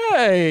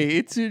 Hey,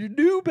 it's your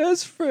new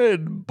best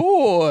friend,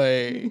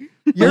 Boy.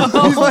 You're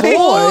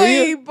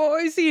Oh,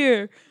 boy's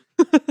here.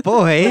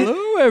 Boy.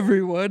 Hello,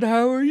 everyone.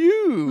 How are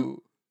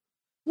you?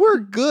 We're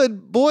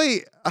good. Boy,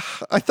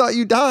 I thought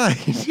you died.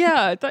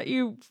 Yeah, I thought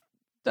you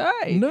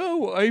died.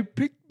 No, I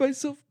picked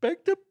myself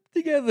back up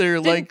together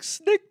like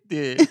Snick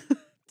did.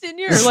 Didn't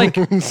your like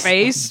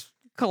face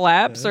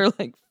collapse or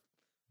like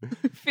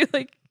I feel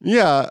like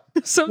Yeah.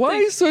 something?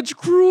 Why such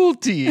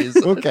cruelties?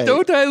 Okay.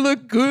 Don't I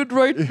look good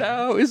right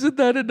now? Isn't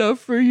that enough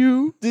for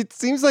you? It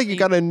seems like you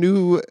got a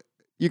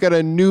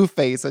new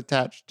face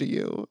attached to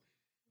you.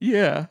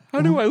 Yeah.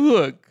 How do I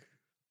look?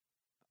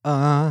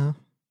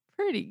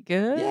 Pretty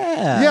good.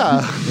 Yeah.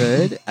 Yeah.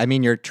 Good. I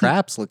mean, your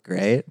traps look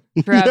great.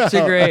 Traps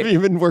Yeah. are great. Have you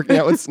been working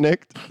out with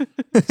Snick?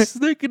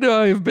 Snick and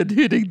I have been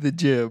hitting the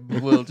gym,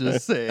 we'll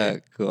just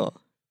say. Cool.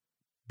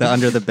 The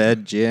under the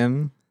bed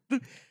gym.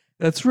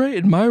 That's right.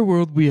 In my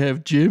world, we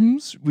have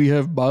gyms, we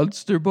have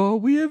Monster Ball,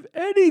 we have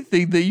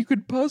anything that you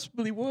could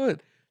possibly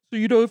want. So,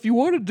 if you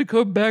wanted to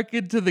come back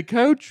into the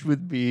couch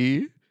with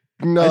me,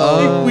 No. I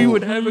think we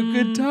would have a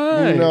good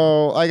time.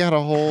 No, I got a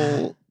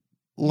whole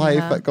life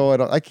Yeah.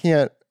 going on. I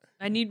can't.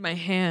 I need my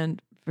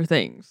hand for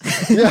things.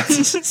 Yeah.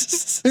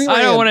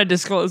 I don't want to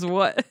disclose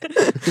what.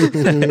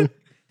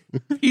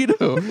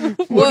 Vito,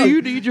 what Well- do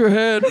you need your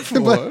hand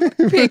for?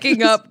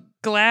 Picking up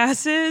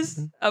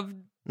glasses of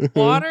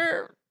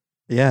water.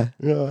 Yeah.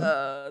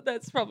 Yeah.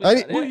 That's probably I-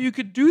 not Well, it. you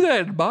could do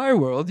that in my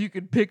world. You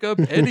could pick up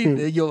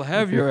anything. You'll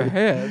have your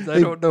hands. I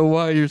don't know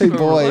why you're so Hey,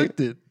 boy.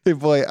 reluctant. Hey,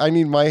 boy, I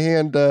need my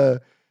hand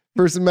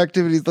for some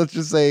activities, let's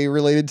just say,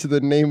 related to the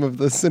name of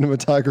the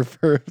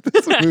cinematographer of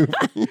this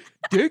movie.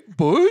 Dick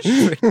Bush?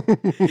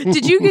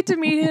 Did you get to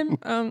meet him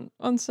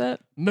on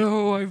set?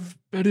 No, I've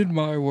been in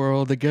my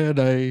world. Again,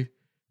 I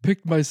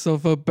picked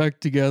myself up back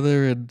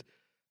together, and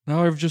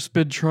now I've just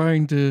been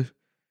trying to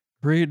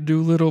create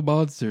new little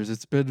monsters.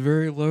 It's been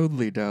very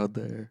lonely down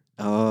there.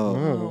 Oh.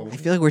 Oh. I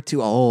feel like we're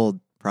too old,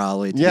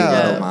 probably, to Yeah.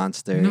 be little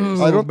monsters.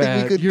 No, I don't think we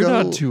Matt, could you're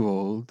go- not too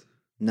old.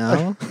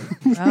 No?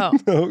 Oh.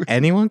 No.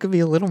 Anyone could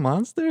be a little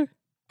monster?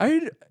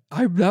 I'm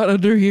not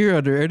under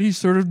any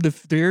sort of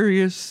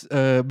nefarious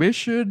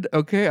mission.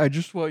 Okay, I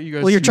just want you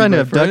guys. Well, you're to be trying to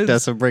my abduct friends.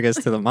 us and bring us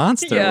to the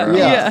monster Yeah, world.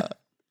 Yeah.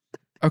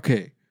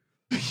 Okay,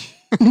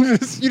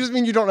 you just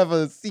mean you don't have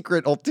a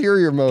secret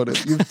ulterior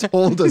motive. You've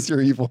told us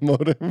your evil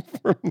motive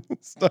from the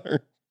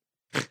start.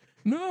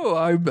 no,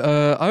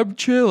 I'm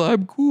chill.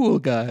 I'm cool,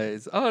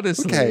 guys.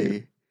 Honestly,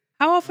 Okay.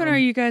 How often are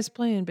you guys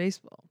playing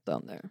baseball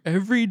down there?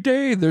 every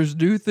day there's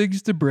new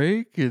things to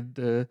break,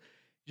 and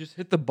just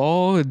hit the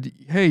ball, and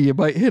hey, you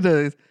might hit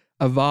a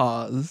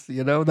vase.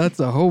 That's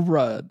a home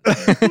run.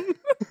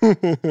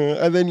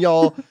 And then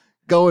y'all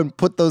go and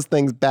put those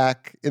things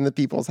back in the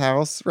people's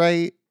house,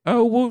 right?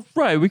 Oh well,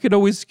 right. We can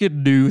always get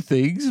new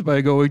things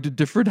by going to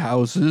different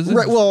houses. and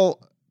Right.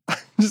 Well, I'm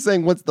just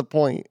saying, what's the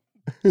point?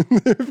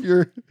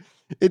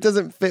 It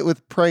doesn't fit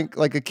with prank.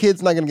 Like a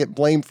kid's not going to get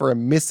blamed for a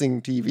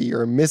missing TV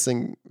or a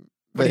missing.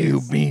 What do you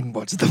vase. mean?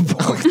 What's the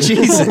point?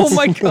 Jesus. Oh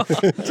my god.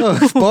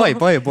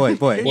 Oh,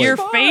 boy. Your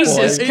face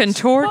is Boy.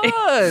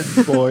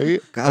 contorted. Boy,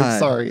 God. I'm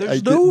sorry.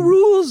 There's no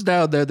rules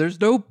down there. There's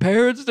no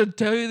parents to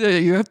tell you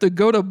that you have to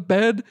go to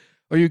bed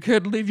or you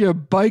can't leave your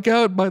bike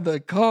out by the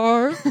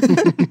car.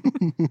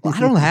 Well, I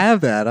don't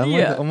have that. I'm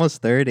Yeah. like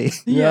almost 30.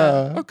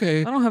 Yeah.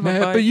 Okay, I don't have a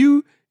Matt, bike. but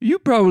you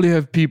probably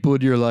have people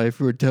in your life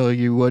who are telling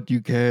you what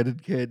you can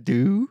and can't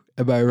do.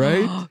 Am I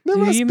right? There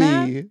Do must you, be.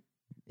 Matt?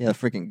 Yeah,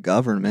 freaking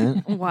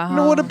government. Wow.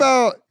 No, what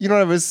about you don't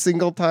have a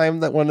single time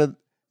that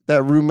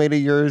that roommate of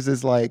yours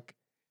is like,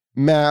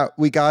 Matt,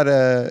 we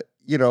gotta,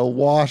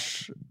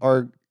 wash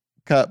our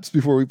cups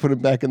before we put them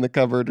back in the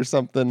cupboard or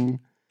something.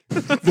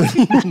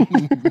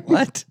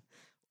 What?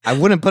 I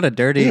wouldn't put a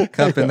dirty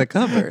cup in the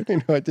cupboard. I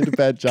know I did a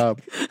bad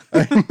job.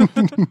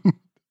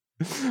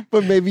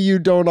 But maybe you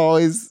don't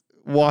always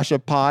wash a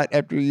pot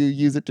after you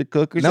use it to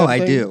cook or No,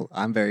 something. I do.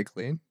 I'm very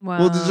clean. Wow.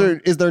 Well,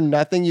 is there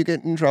nothing you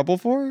get in trouble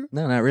for?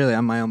 No, not really.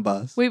 I'm my own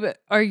boss. Wait, but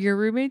are your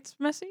roommates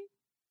messy?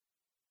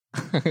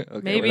 Okay,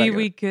 we're Maybe not gonna-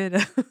 we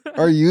could.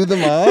 Are you the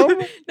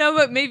mom? No,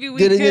 but maybe we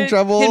Getting in could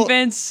trouble?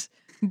 convince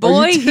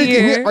boy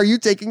here. Are you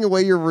taking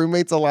away your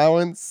roommate's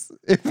allowance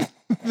if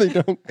they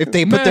don't? If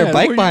they put their Man,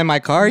 bike were behind my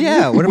car,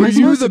 yeah. What am Were I you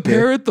supposed the to do?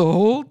 parent the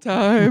whole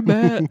time,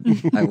 Matt?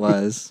 I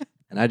was,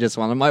 and I just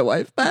wanted my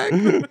wife back.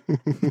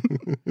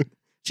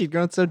 She'd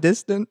grown so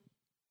distant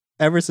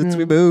ever since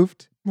we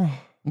moved.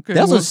 Okay, They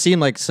also well, seem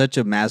like such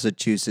a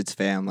Massachusetts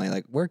family.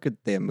 Like, where could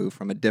they have moved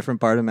from? A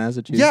different part of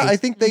Massachusetts? Yeah, I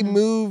think they Mhm.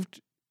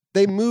 moved.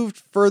 They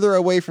moved further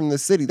away from the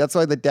city. That's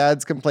why the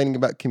dad's complaining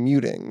about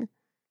commuting,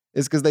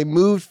 is because they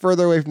moved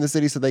further away from the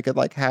city so they could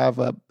like have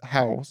a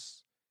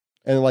house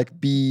and like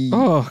be.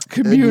 oh,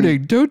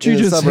 commuting. Don't you in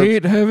the just suburbs.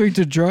 hate having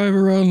to drive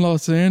around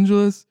Los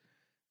Angeles?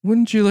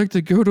 Wouldn't you like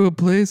to go to a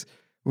place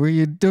where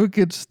you don't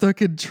get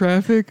stuck in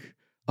traffic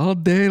all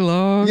day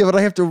long? Yeah, but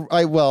I have to.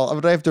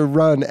 But I have to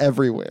run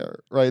everywhere,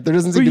 right? There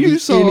doesn't Well, seem to you be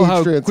saw any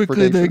how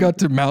quickly they transportation. got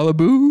to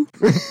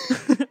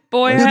Malibu.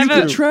 Boy, I That's have You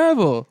a could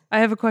travel. I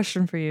have a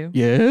question for you.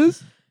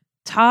 Yes.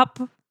 Top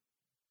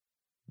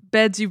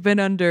beds you've been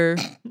under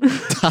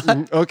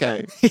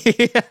Okay,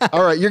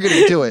 all right, you're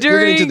getting to it. You're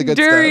getting to the good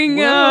during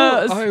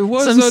stuff. I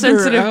was some under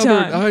sensitive Albert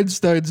time.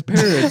 Einstein's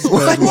parents.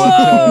 What? bed one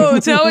Whoa,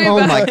 time. tell me Oh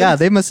about my it. God,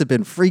 they must have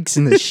been freaks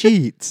in the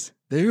sheets.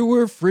 They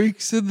were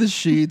freaks in the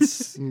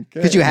sheets. Okay.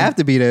 Because you have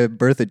to be to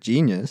birth a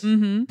genius.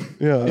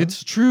 Mm-hmm. Yeah.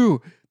 It's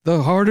true.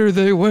 the harder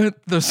they went,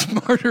 the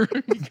smarter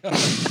he got.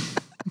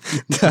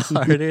 The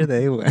harder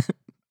they went.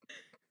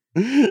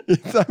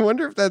 I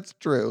wonder if that's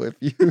true. If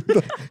you,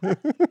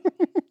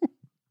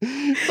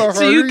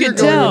 So you could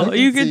tell.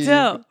 You could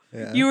tell.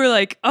 Yeah. You were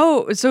like,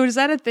 oh, so is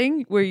that a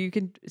thing where you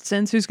can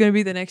sense who's going to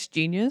be the next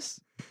genius?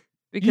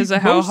 Because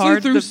of how Mostly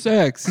hard through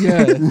sex,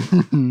 yeah.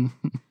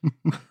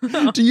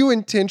 Do you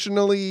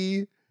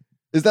intentionally?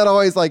 Is that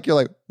always like you're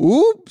like,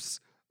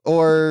 oops,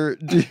 or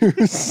do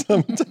you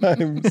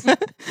sometimes?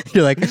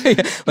 You're like,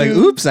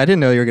 oops, I didn't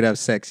know you were gonna have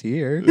sex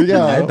here. Yeah.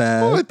 My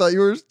bad. Oh, I thought you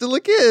were still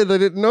a kid. I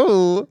didn't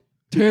know.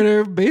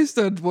 Tanner, based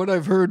on what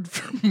I've heard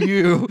from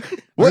you,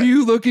 What? are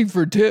you looking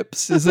for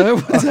tips? Is that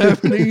what's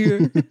happening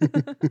here?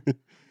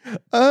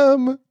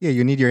 Yeah,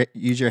 you need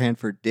use your hand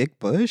for dick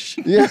bush,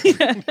 Yeah.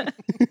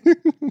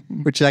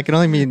 which I can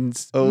only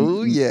means.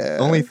 Oh yeah.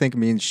 Only think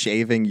means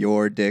shaving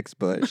your dick's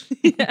bush.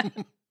 Yeah.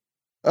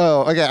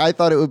 Oh, okay. I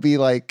thought it would be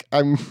like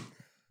I'm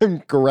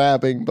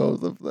grabbing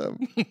both of them.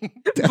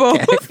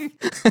 Both.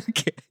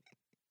 Okay.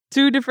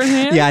 2 different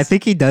hands? Yeah, I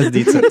think he does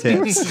need some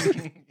tips.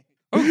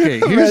 Okay,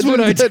 here's what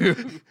I Imagine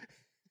do.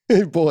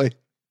 Hey boy,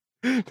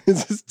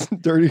 this is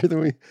dirtier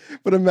than me.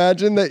 But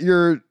imagine that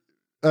you're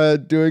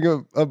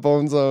doing a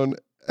bone zone,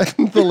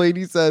 and the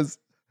lady says,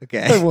 "I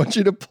Okay. want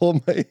you to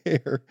pull my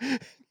hair."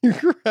 You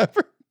grab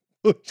her,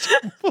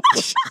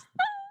 push.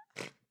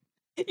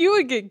 You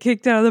would get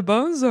kicked out of the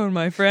bone zone,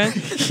 my friend.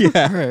 All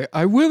Yeah. right,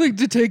 I'm willing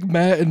to take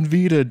Matt and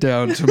Vida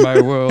down to my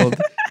world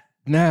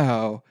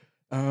now.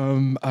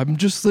 I'm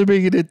just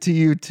limiting it to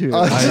you two.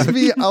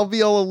 I'll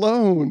be all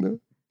alone.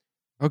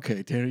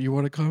 Okay, Tanner, you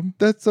want to come?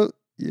 That's so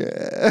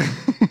yeah.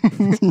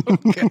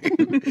 Okay,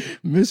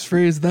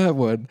 misphrase that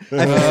one.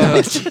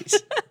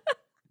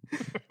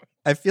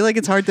 I feel like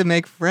it's hard to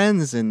make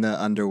friends in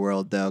the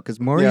underworld though, because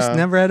Maurice Yeah.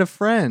 never had a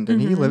friend,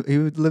 and Mhm. he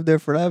would live there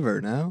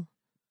forever. No.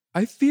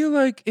 I feel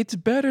like it's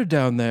better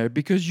down there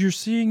because you're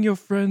seeing your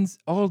friends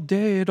all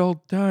day at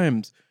all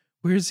times.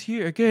 Whereas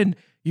here, again,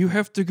 you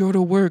have to go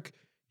to work.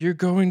 You're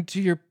going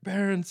to your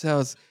parents'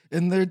 house,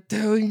 and they're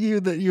telling you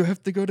that you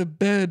have to go to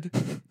bed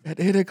at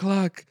 8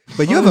 o'clock.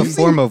 But you have a you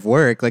form of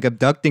work, like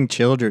abducting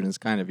children is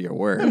kind of your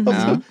work.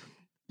 No?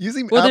 You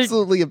seem Well, they're-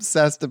 absolutely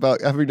obsessed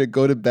about having to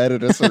go to bed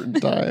at a certain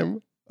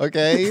time.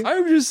 Okay.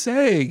 I'm just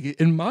saying,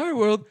 in my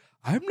world,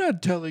 I'm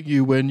not telling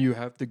you when you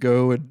have to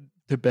go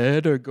to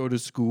bed or go to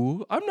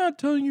school. I'm not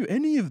telling you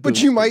any of But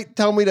those you things. might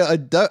tell me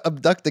to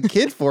abduct a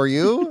kid for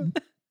you.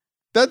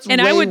 That's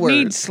And way I would worse.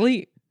 need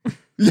sleep.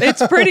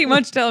 It's pretty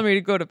much telling me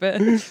to go to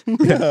bed.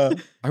 Yeah.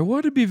 I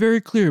want to be very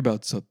clear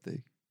about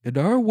something. In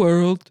our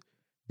world,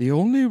 the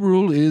only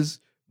rule is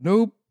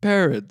no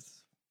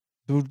parents.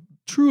 So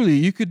truly,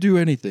 you could do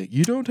anything.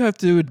 You don't have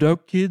to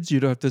adopt kids. You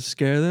don't have to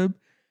scare them.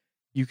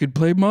 You could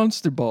play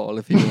Monster Ball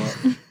if you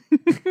want.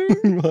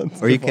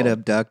 Or you could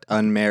abduct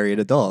unmarried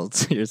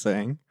adults. You're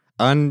saying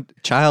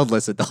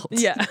childless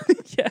adults. Yeah.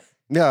 Yeah.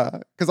 Yeah,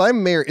 because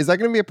I'm married. Is that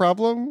going to be a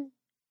problem?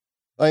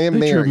 I am That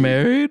married. you're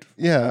married?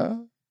 Yeah.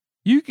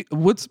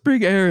 Let's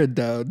bring Aaron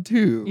down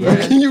too. Yeah.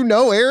 Right? You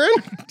know, Aaron?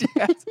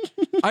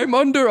 I'm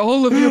under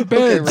all of your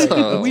beds. right,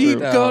 that's We've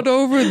true. gone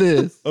over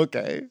this.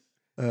 Okay.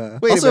 Wait a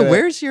Also, minute.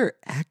 where's your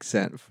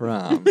accent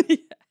from?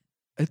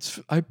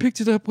 I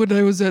picked it up when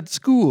I was at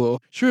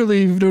school.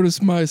 Surely you've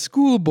noticed my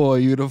schoolboy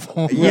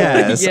uniform.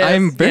 Yes, Yes,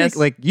 I'm very yes.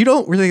 like you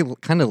don't really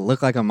kind of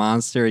look like a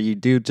monster. You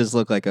do just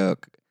look like a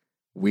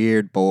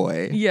weird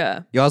boy.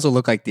 Yeah. You also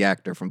look like the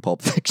actor from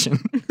Pulp Fiction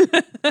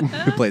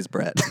who plays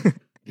Brett.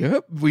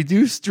 Yep, we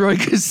do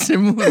strike a very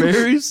similar.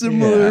 Yeah.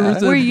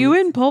 resemblance. Were you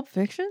in Pulp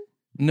Fiction?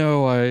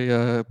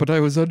 No, but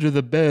I was under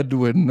the bed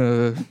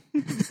when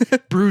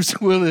Bruce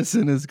Willis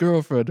and his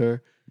girlfriend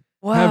are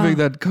Wow. having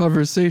that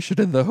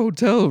conversation in the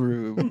hotel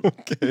room.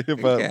 Okay,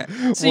 about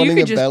Okay. So you wanting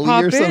could a just belly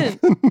pop or in.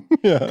 something.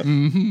 Yeah.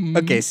 Mhm.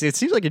 Okay, so it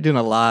seems like you're doing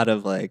a lot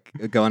of like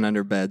going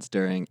under beds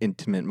during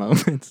intimate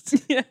moments.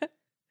 Yeah.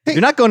 You're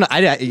not going to.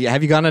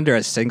 Have you gone under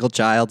a single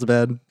child's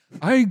bed?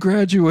 I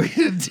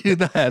graduated to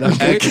that.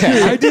 Okay?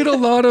 Okay. I did a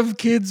lot of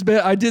kids'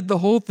 bed. I did the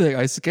whole thing.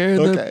 I scared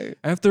them. Okay.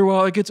 After a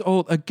while, it gets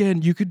old.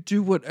 Again, you could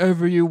do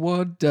whatever you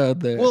want down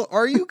there. Well,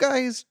 are you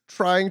guys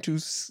trying to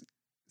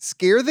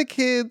scare the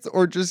kids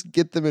or just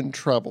get them in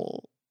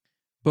trouble?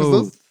 'Cause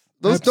both.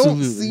 Those don't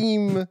Absolutely.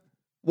 seem.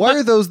 Why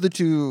are those the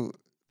two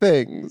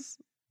things?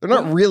 They're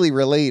not really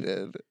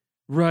related.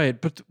 Right,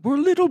 but we're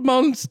little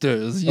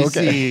monsters, you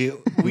Okay. see.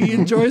 We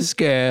enjoy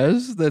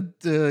scares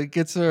that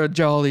gets our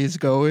jollies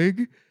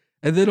going.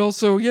 And then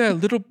also,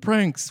 little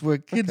pranks where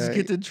kids Okay.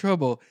 get in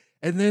trouble.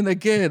 And then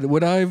again,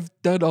 when I've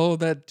done all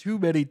that too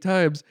many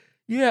times,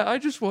 I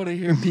just want to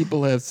hear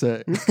people have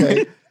sex.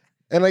 Okay.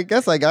 And I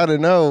guess I gotta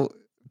know.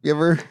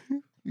 You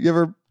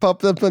ever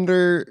popped up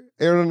under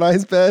Aaron and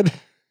I's bed?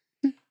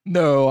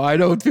 No, I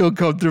don't feel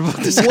comfortable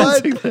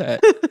discussing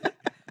that.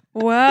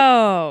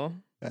 Wow.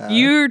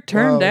 You're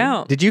turned wow.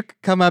 down. Did you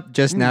come up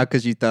just now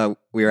because you thought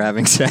we were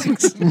having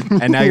sex,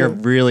 and now you're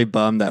really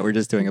bummed that we're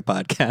just doing a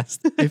podcast?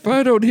 If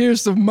I don't hear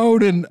some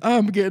moaning,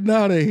 I'm getting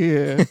out of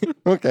here.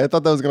 Okay, I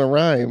thought that was gonna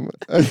rhyme.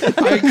 I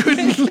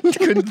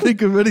couldn't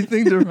think of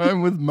anything to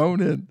rhyme with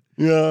moaning.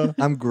 Yeah.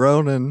 I'm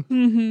groaning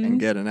Mhm. and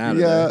getting out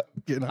of Yeah.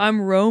 there.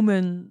 I'm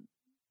Roman.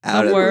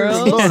 Out somewhere of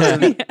else.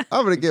 there. Yeah.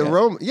 I'm gonna get Yeah.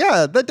 Rome.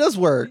 Yeah, that does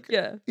work.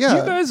 Yeah. You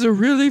Yeah. guys are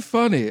really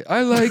funny.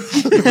 I like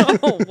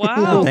Oh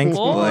wow, Thanks,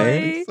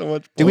 boy. So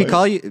much. Do we boy.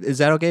 call you? Is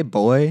that okay,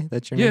 boy?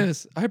 That's your name.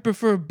 Yes, I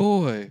prefer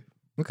boy.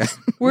 Okay.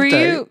 Were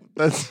Okay,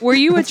 that's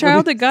you a what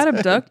child he that got said.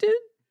 abducted?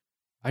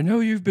 I know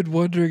you've been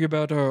wondering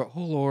about our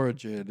whole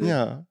origin. and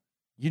Yeah.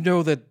 You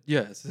know that,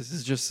 yes, this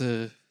is just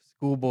a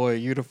schoolboy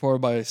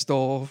uniform I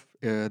stole,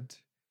 and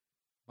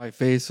my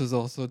face was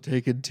also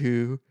taken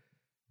too.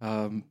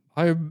 I'm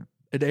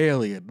an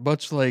alien,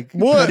 much like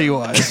What?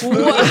 Pennywise.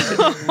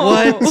 Whoa.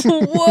 What?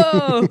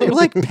 Whoa. You're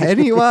like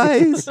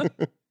Pennywise.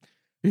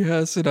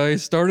 Yes, and I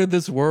started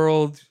this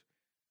world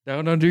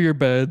down under your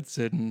beds,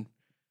 and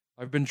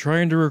I've been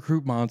trying to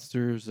recruit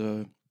monsters.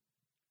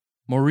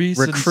 Maurice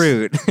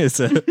Recruit is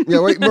a Yeah.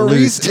 Wait, loose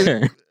Maurice.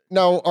 term.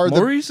 Now, are And the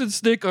Maurice and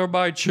Snick are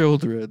my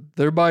children.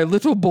 They're my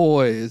little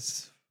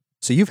boys.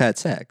 So you've had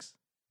sex.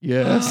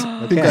 Yes.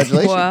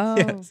 Congratulations. Wow.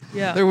 Yes.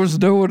 Yeah. There was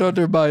no one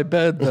under my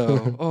bed,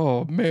 though.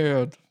 Oh,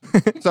 man.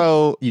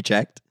 so? You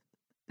checked.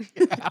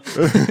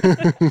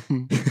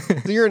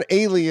 So you're an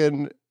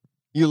alien.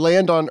 You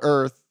land on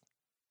Earth,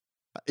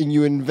 and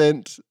you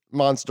invent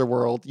Monster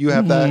World. You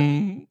have that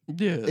Mhm.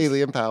 Yes.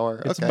 alien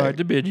power. It's Okay. my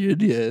dominion,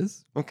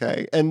 yes.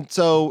 Okay. And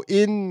so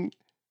in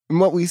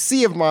what we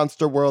see of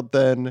Monster World,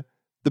 then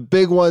the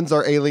big ones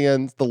are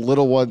aliens, the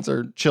little ones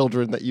are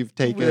children that you've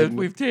taken.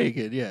 We've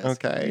taken, yes.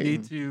 Okay. We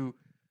need to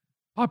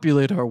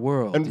populate our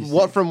world. you and see.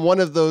 what from one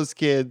of those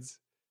kids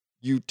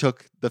you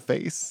took the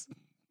face?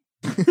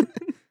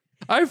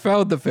 I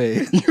found the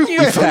face. You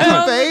found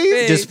found the the face?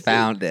 face. Just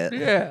found it.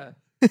 Yeah.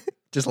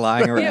 Just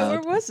lying around. Yeah,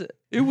 where was it?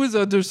 It was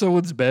under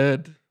someone's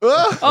bed.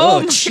 Ah! Oh,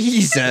 my-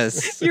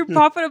 Jesus. You're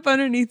popping up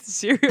underneath the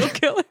serial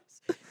killers.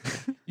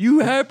 You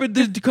happened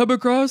to come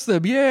across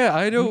them. Yeah,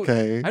 I don't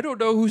Okay. I don't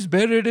know whose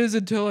bed it is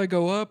until I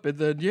go up, and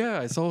then yeah,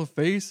 I saw a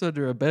face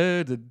under a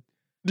bed, and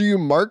Do you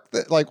mark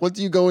that? Like, once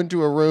you go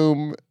into a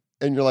room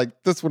and you're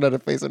like, this one had a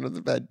face under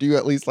the bed, do you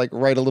at least like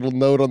write a little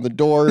note on the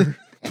door,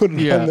 put it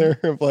Yeah. on there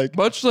of like,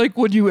 much like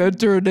when you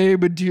enter a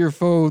name into your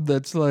phone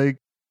that's like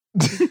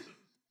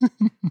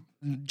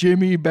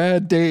Jimmy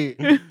Bad Date.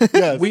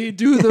 yes, We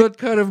do that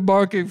kind of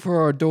marking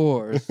for our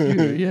doors.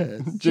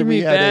 Yes.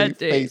 Jimmy had Bad a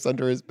Day. face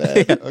under his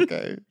bed.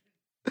 Okay.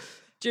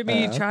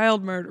 Jimmy,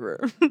 child murderer.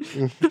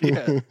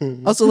 Yeah.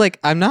 Also, like,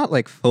 I'm not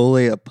like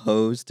fully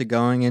opposed to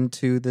going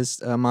into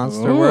this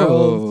monster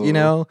world. You Oh.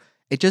 know,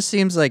 it just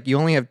seems like you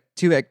only have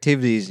two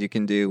activities you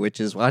can do, which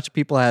is watch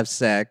people have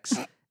sex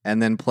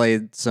and then play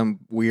some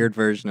weird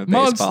version of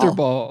baseball. Monster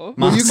Ball.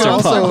 Well, you Monster could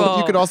also Ball.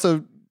 you could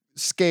also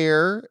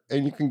scare,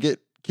 and you can get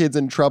kids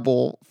in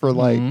trouble for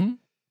like Mhm.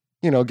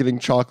 getting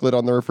chocolate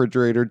on the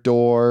refrigerator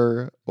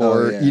door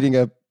or Oh, yeah. eating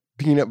a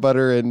peanut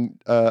butter and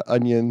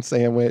onion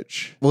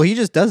sandwich. Well, he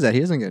just does that. He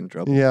doesn't get in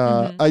trouble.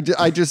 Yeah, Mhm.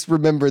 I just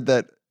remembered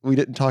that we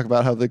didn't talk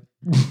about how the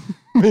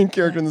main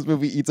character in this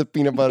movie eats a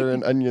peanut butter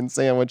and onion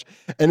sandwich,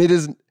 and it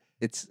is.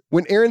 It's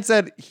When Aaron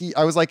said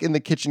I was like in the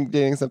kitchen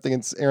getting something,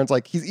 and Aaron's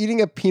like, he's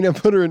eating a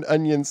peanut butter and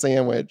onion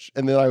sandwich.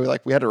 And then I was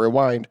like, we had to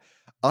rewind.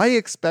 I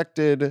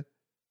expected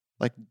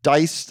like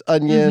diced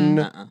onion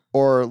uh-uh.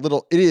 or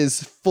it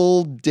is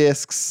full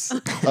discs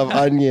of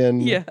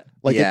onion, Yeah.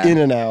 like Yeah. an In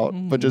and Out,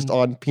 but just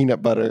on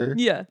peanut butter.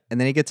 Yeah. And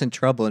then he gets in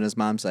trouble, and his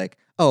mom's like,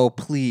 "Oh,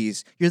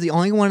 please! You're the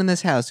only one in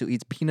this house who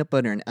eats peanut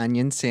butter and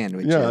onion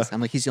sandwiches." Yeah.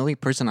 I'm like, he's the only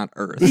person on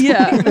earth.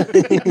 Yeah.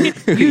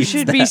 who You eats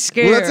should that. be Well,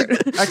 scared.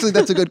 actually,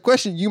 that's a good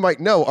question. You might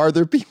know. Are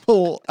there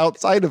people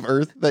outside of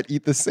Earth that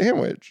eat the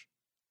sandwich?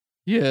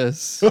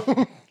 Yes.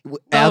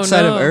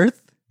 Outside no. of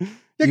Earth.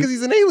 Yeah, because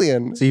he's an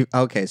alien. So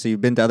so you've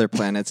been to other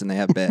planets and they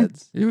have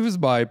beds. It was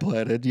my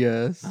planet,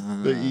 yes.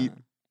 They eat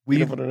We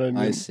peanut butter and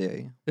I onion.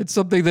 see. It's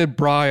something that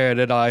Brian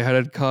and I had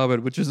in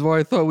common, which is why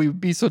I thought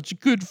we'd be such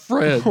good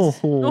friends.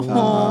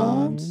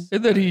 Aw.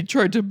 And then he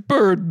tried to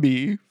burn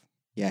me.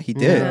 Yeah, he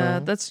did. Yeah,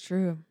 that's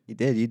true. He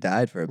did. You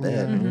died for a bit.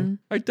 Yeah. Mhm.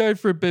 I died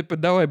for a bit,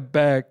 but now I'm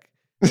back.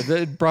 And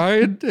then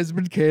Brian has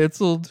been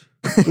canceled.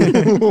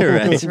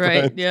 That's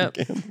right. Yep.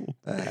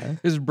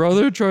 His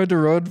brother tried to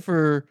run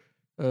for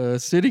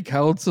city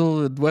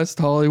council in West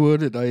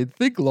Hollywood, and I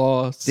think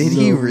lost. Did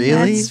he really?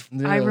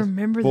 I Yeah.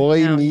 remember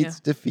Boy that now, meets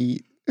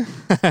defeat.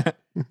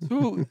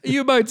 So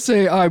you might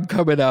say I'm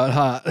coming out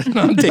hot.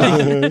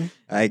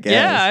 I guess.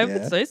 Yeah, I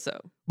would say so.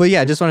 But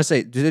yeah, I just want to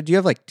say, do you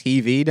have like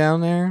TV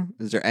down there?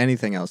 Is there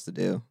anything else to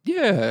do?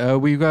 Yeah,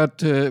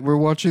 we're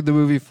watching the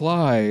movie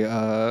Fly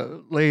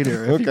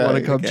later. If you want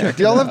to come okay. check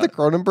Do y'all it have out. the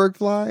Cronenberg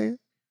fly?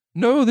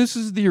 No, this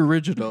is the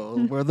original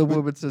where the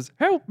woman says,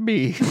 "Help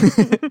me."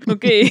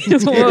 Okay.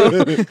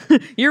 Whoa.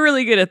 You're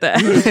really good at that.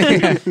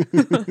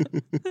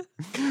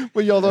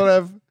 But y'all don't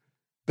have.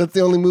 That's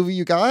the only movie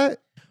you got?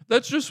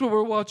 That's just what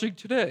we're watching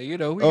today. You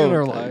know, we Oh, got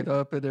our okay.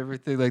 lineup and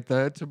everything like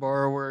that.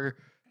 Tomorrow we're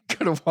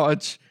gonna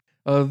watch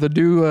the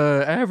new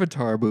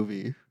Avatar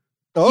movie.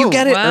 Oh, You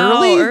get it Wow,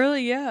 early?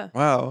 early, yeah.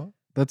 Wow.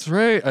 That's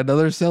right,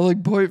 another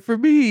selling point for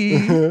me.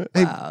 hey,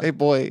 Wow. hey,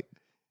 boy.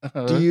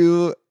 Do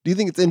you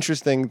think it's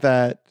interesting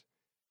that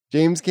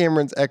James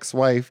Cameron's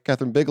ex-wife,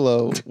 Catherine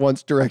Bigelow,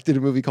 once directed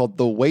a movie called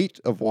The Weight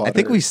of Water. I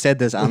think we said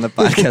this on the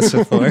podcast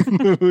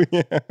before.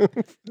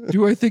 Yeah.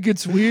 Do I think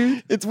it's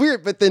weird? It's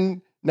weird, but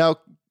then now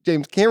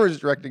James Cameron's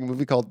directing a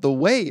movie called The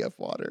Way of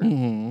Water.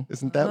 Mhm.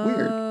 Isn't that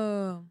weird?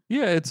 Oh.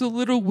 Yeah, it's a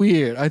little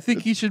weird. I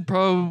think he should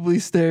probably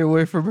stay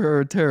away from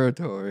her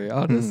territory,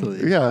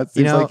 honestly. Yeah, it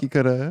seems know- like he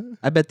could have.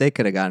 I bet they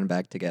could have gotten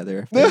back together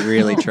if they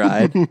really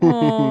tried.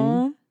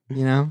 Aw.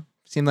 You know,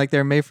 seemed like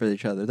they're made for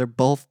each other. They're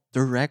both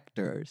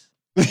directors.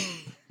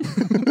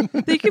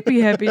 They could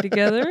be happy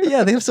together.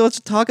 Yeah, they have so much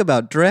to talk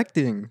about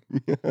directing.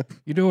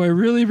 You know, I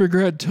really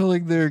regret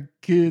telling their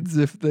kids,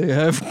 if they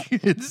have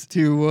kids,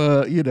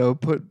 to,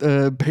 put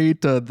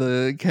paint on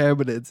the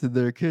cabinets in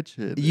their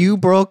kitchen. You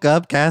broke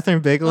up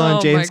Catherine Bigelow Oh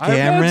and James my I'm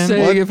Cameron. not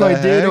saying What if the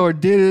I did heck? or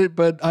didn't,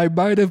 but I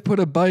might have put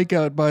a bike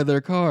out by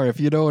their car, if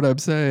you know what I'm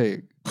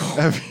saying.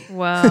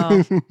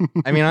 Wow.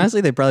 I mean,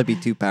 honestly, they'd probably be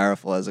too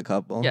powerful as a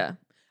couple. Yeah.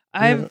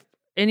 I've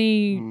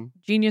any Mm.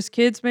 genius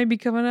kids maybe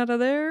coming out of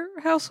their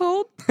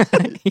household?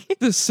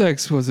 The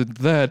sex wasn't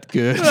that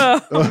good.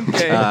 Oh,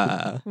 okay.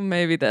 Uh, Well,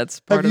 maybe that's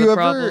part Have of you the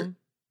ever- problem.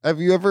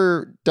 Have you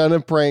ever done a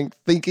prank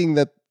thinking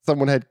that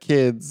someone had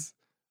kids,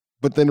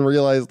 but then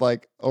realized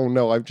like, oh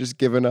no, I've just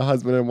given a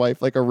husband and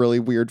wife like a really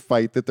weird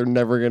fight that they're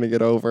never gonna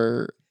get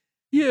over?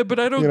 Yeah, but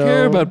I don't You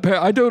care know? about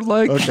I don't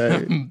like Okay.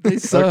 them. They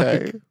suck.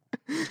 Okay,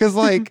 because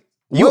like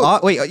you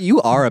what- are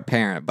you are a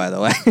parent, by the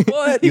way.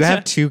 What? You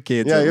have 2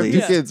 kids yeah, at you have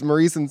least. two kids,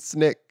 Maurice and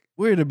Snick.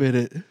 Wait a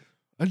minute.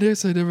 I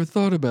guess I never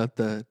thought about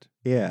that.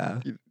 Yeah.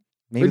 You-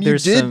 Maybe But you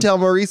there's did some, tell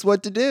Maurice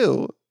what to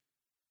do.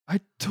 I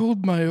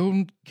told my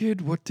own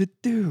kid what to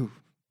do.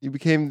 You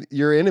became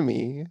your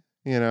enemy.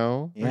 You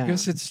know. Yeah. I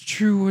guess it's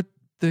true what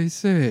they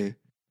say.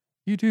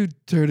 You do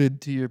turn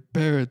into your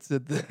parents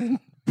and then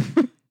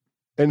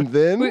And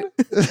then Wait,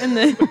 And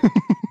then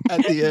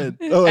at the end.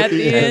 Oh, at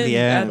the end. At the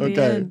end. At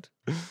the Okay. end.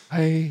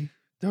 I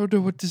don't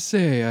know what to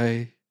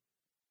say.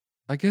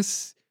 I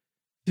guess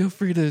feel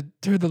free to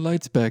turn the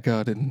lights back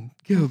on and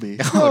kill me.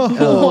 Oh,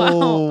 no.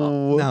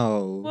 Wow.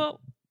 No.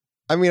 Well,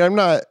 I mean, I'm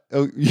not.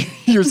 Oh,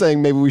 you're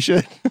saying maybe we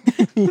should.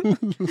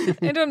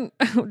 I don't.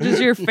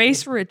 Does your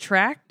face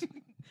retract?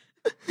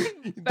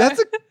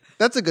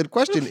 That's a good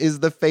question. Is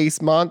the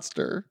face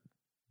monster?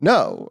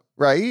 No,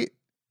 right?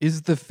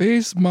 Is the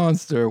face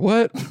monster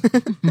what?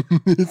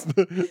 It's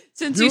the-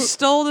 Since you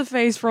stole the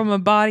face from a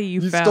body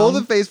you found, stole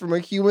the face from a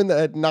human that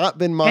had not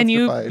been monstrified.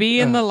 can you be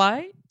in the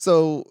light?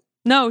 So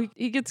No,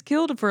 he gets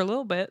killed for a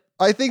little bit.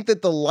 I think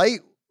that the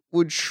light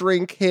would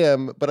shrink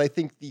him, but I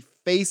think the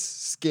face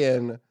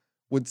skin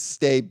would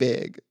stay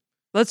big.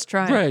 Let's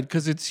try. it. Right,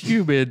 because it's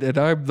human and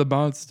I'm the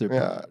monster.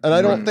 Yeah. And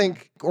I don't Right.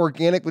 think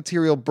organic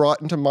material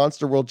brought into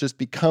Monster World just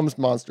becomes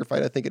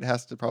monstrified. I think it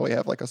has to probably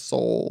have like a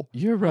soul.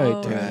 You're right,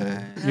 Oh,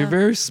 Dad. yeah. You're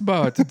very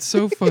smart. It's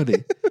so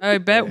funny. I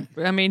bet.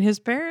 I mean, his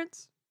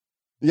parents.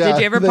 Yeah,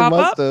 you ever they pop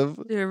must up?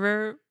 have.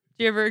 Do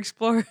you ever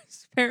explore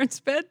his parents'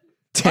 bed?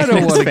 I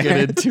don't want to get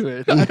Parents. into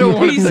it. I don't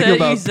want to He think said.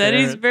 about He said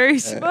he's parents. very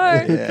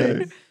smart.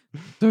 Okay.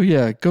 So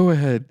yeah, go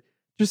ahead.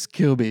 Just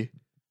kill me.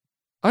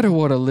 I don't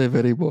want to live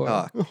anymore.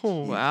 Oh,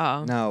 Oh,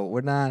 Wow. no,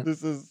 we're not.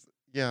 This is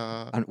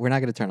yeah. We're not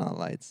going to turn on the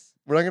lights.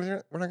 We're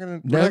not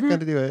Never?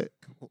 gonna do it.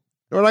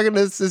 We're not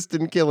gonna assist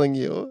in killing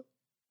you.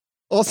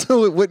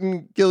 Also, it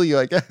wouldn't kill you,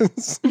 I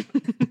guess.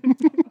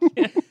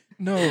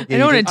 No, I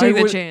don't want to take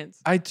the would-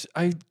 chance.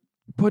 I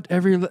put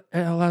every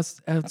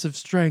last ounce of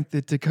strength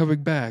into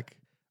coming back.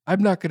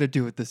 I'm not gonna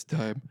do it this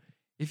time.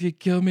 If you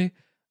kill me,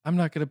 I'm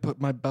not gonna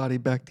put my body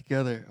back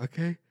together.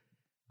 Okay,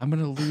 I'm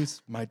gonna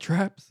lose my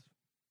traps.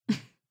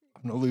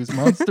 I'm gonna lose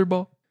Monster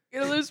Ball.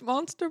 Gonna lose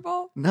Monster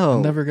Ball? No.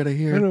 I'm never gonna I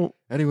hear don't.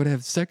 anyone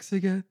have sex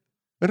again.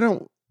 I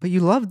don't. But you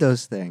love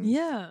those things.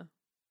 Yeah.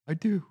 I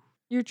do.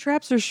 Your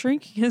traps are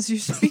shrinking as you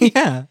speak.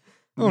 Yeah.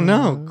 Oh,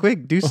 no.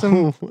 Quick, do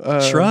some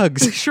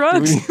shrugs.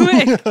 Shrugs,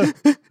 quick.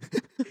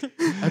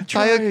 I'm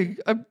trying.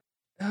 I'm.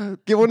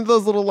 Get one of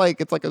those little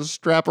it's like a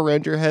strap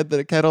around your head that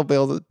a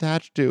kettlebell is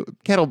attached to.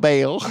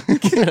 Kettlebell.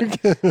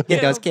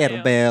 Get those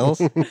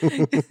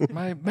kettlebells.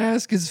 My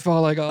mask is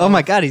falling off. Oh,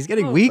 my God. He's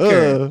getting Oh.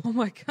 weaker. Oh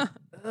my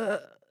god.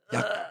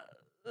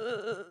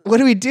 What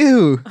do we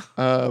do?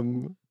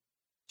 Don't.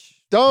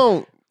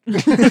 Don't.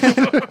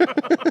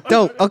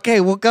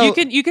 Okay, we'll go.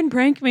 You can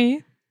prank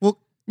me. Well,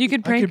 You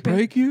can I prank can me.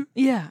 break you.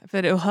 Yeah, if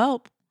it'll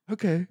help.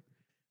 Okay.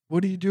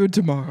 What are you doing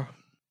tomorrow?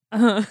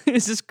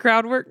 Is this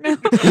crowd work now?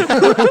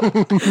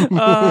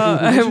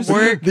 I have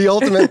work. The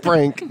ultimate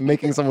prank,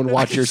 making someone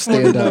watch your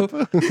stand up.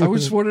 I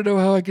just want to know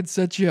how I can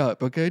set you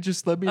up. Okay,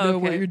 just let me know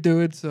what Okay. you're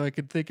doing so I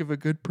can think of a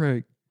good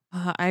prank.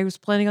 I was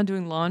planning on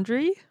doing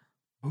laundry.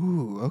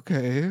 Ooh,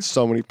 okay.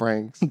 So many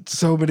pranks.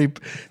 So many.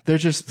 They're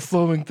just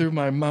flowing through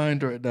my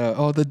mind right now.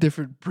 All the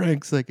different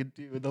pranks I could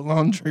do in the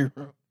laundry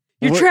room.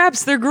 Your What-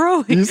 traps, they're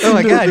growing. You Oh,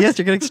 my said- God. Yes,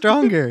 you're getting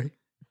stronger.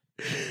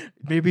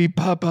 Maybe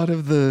pop out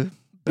of the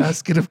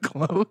basket of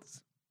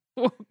clothes.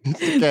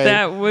 Okay.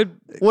 That would.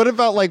 What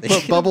about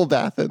put bubble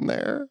bath in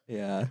there?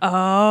 Yeah.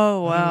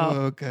 Oh wow.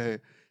 Oh, okay.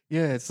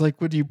 Yeah, it's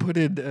like when you put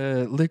in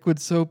liquid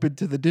soap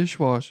into the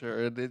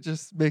dishwasher and it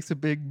just makes a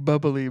big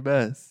bubbly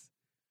mess.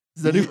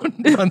 Has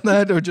anyone done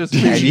that or just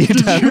Have me? you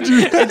done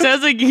It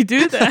sounds like you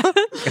do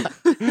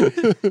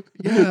that.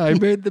 Yeah, I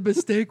made the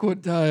mistake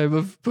one time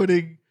of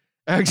putting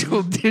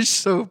actual dish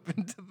soap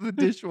into the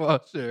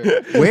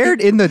dishwasher. Where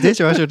in the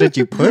dishwasher did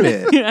you put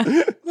it? Yeah.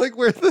 Like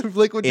where the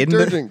liquid In the-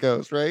 detergent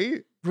goes,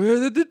 right? Where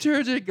the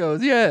detergent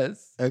goes,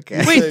 yes.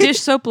 Okay. Wait, dish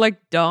soap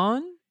like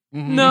Dawn?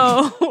 Mhm.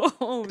 No.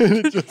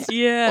 And it just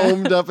Yeah.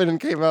 foamed up and it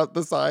came out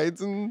the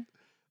sides and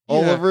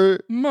all Yeah. over.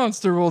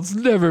 Monster World's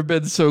never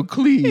been so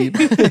clean.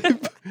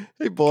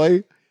 Hey,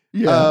 boy.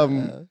 Yeah.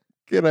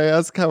 Can I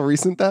ask how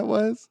recent that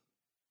was?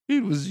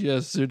 It was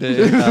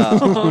yesterday.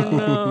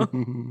 Oh,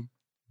 no.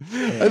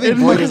 I think And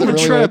boy look, doesn't the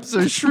really traps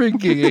are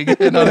shrinking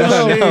again. I'm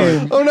Oh, no.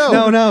 ashamed. Oh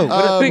no! No.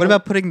 What Um,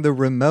 about putting the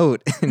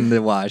remote in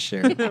the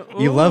washer?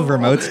 You love Ooh.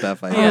 remote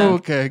stuff, I Yeah. think.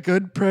 Okay,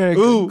 good prank.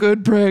 Ooh.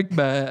 Good prank,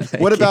 Matt.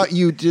 What about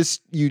you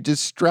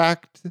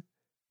distract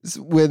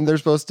when they're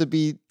supposed to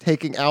be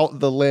taking out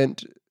the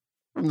lint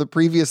from the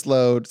previous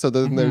load, so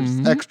then there's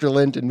Mhm. extra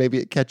lint and maybe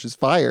it catches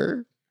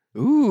fire.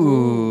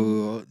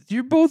 Ooh,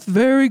 you're both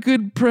very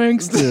good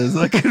pranksters.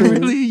 I could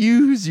really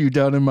use you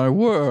down in my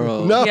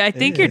world. No. Yeah, I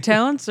think your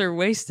talents are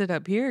wasted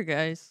up here,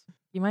 guys.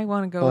 You might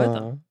want to go with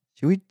them.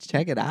 Should we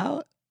check it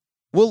out?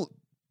 Well,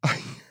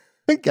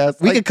 I guess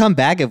We could come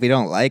back if we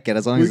don't like it,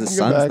 as long We as the can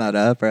come sun's back. not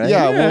up, right?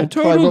 Yeah, Yeah, we'll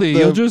climb up totally. the-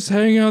 You'll just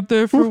hang out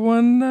there for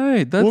one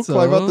night. That's we'll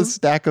climb all. up the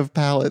stack of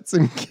pallets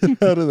and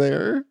get out of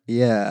there.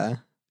 Yeah.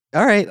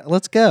 All right,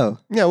 let's go.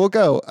 Yeah, we'll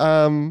go.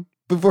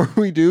 Before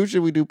we do,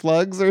 should we do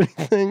plugs or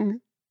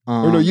anything?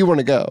 Or no, you want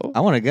to go?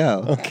 I want to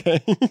go.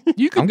 Okay.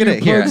 You could I'm do gonna-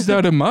 here. plugs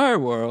down in my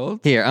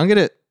world. Here, I'm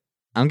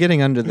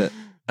getting under the.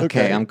 Okay,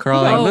 Okay. I'm Come on,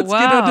 crawling. Oh, let's get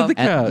wow. under the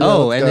And- couch.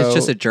 oh, let's and it's go.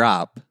 just a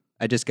drop.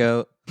 I just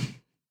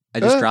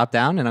drop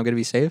down, and I'm gonna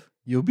be safe.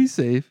 You'll be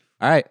safe.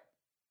 All right.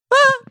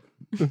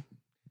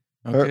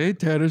 Okay,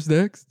 Tanner's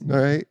next. All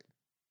right.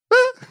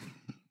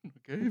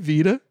 Okay,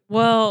 Vida.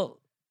 Well,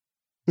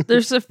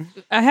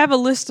 I have a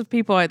list of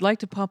people I'd like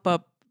to pump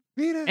up,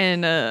 Vida,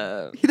 and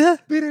Vida,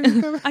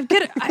 you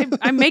coming?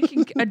 I'm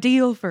making a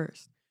deal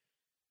first.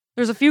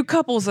 There's a few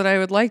couples that I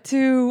would like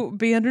to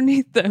be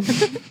underneath them,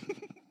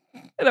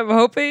 and I'm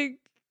hoping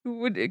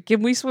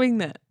can we swing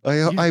that?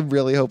 I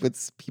really hope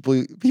it's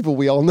people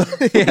we all know.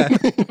 Yeah.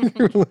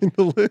 You're willing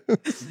to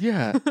lose.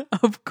 Yeah.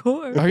 Of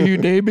course. Are you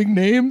naming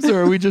names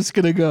or are we just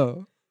going to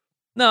go?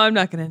 No, I'm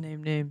not gonna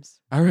name names,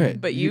 All right.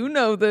 but you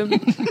know them.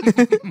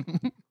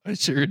 I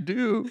sure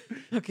do.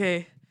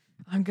 Okay,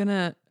 I'm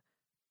gonna.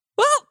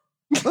 Well,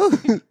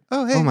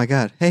 Oh, hey. Oh my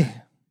God. Hey,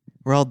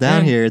 we're all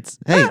down Yeah. here. It's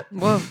hey.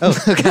 whoa.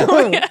 Oh,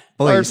 okay. Yeah.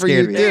 Boy, you Hard for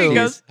you scared to me. do. There he Jeez.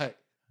 goes.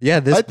 Yeah,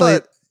 this I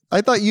place.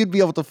 thought you'd be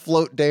able to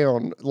float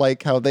down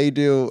like how they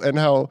do, and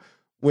how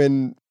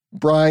when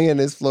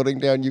Brian is floating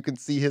down, you can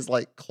see his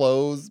like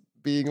clothes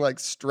being like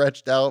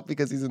stretched out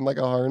because he's in like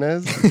a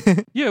harness.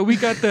 Yeah, we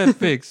got that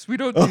fixed. We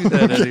don't do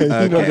that Okay,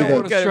 anymore. you don't I do don't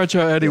want that. to stretch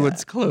out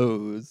anyone's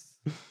clothes.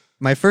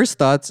 My first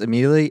thoughts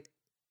immediately,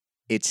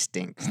 it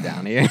stinks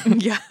down here.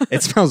 Yeah,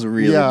 It smells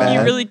really Yeah. bad.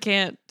 you really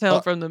can't tell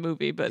Uh, from the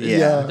movie, but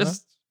Yeah. it's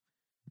just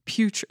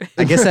putrid.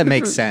 I guess that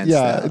makes sense.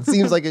 Yeah, though. it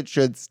seems like it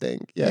should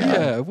stink. Yeah.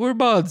 Yeah, We're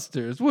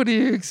monsters. What do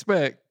you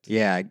expect?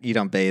 Yeah, you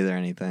don't bathe or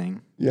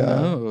anything. yeah.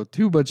 No,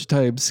 too much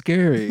time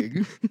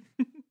scaring.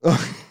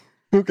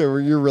 Okay, well,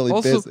 you're really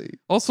Also- busy.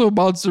 Also,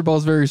 Monster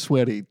Ball's very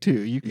sweaty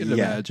too. You can Yeah.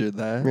 imagine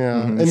that. Yeah,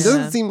 Mhm. and it Yeah.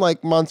 doesn't seem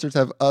like monsters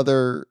have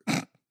other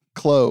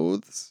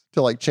clothes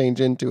to like change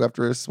into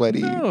after a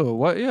sweaty. No,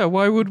 why? Yeah,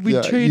 why would we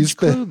Yeah, you change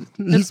spend- clothes?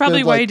 That's probably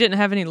spend, why he like- didn't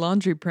have any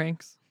laundry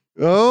pranks.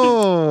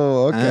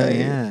 Oh, okay.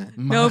 Yeah.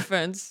 No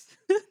offense.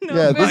 No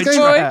Yeah, offense, this My guy-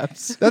 boy.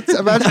 traps. That's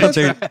imagine Traps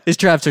that's, are- his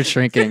traps are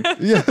shrinking.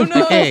 yeah. Oh,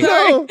 no, Hey.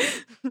 sorry.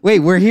 Wait,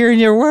 we're here in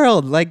your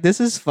world. Like, this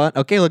is fun.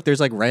 Okay, look, there's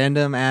like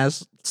random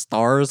ass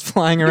stars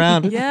flying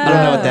around. I don't know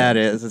Yeah. what that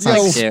is. It's Yeah,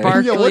 like well, scary.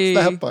 spark- yeah, what's Sparkly.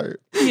 that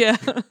part? Yeah.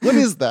 What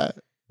is that?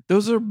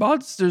 Those are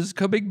monsters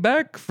coming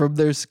back from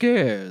their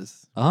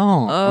scares.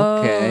 Oh,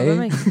 Oh, that okay.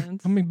 makes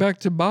sense. Coming back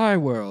to my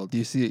world,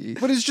 you see.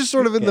 But it's just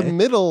sort of in the Okay.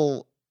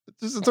 middle.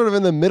 It's just sort of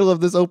in the middle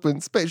of this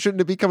open space. Shouldn't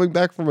it be coming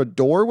back from a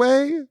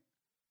doorway?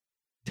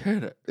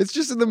 Tanner, It's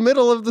just in the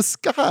middle of the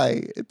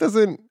sky. It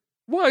doesn't.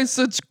 why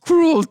such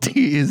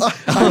cruelties? I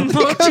I'm think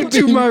I'm walking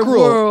to being my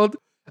cruel. world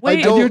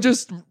Wait, don't- and you're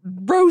just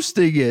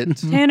roasting it.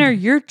 Tanner,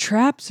 your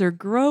traps are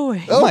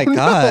growing. Oh my no.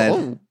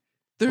 God.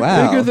 They're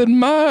Wow. bigger than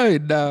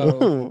mine now.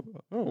 Oh,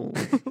 oh.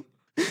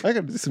 I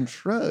gotta do some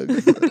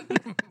shrugs.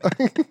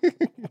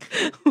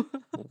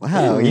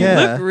 Wow, You yeah.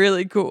 look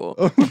really cool.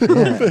 Oh,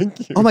 Yeah. thank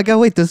you. Oh my God,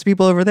 wait, those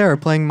people over there are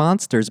playing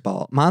Monsters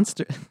Ball.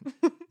 Monster.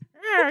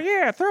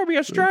 Yeah, throw me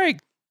a strike.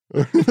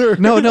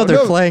 No,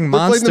 they're playing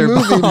Monster the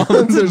movie, Ball.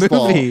 Monsters the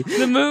Ball. movie.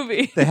 The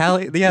movie. The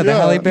Halle Yeah.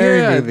 Halle Berry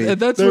Yeah, movie. and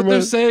that's They what they're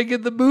must- saying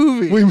in the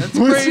movie. We That's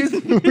crazy.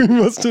 we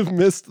must have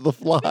missed the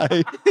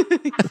fly.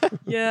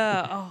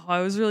 Yeah. Oh,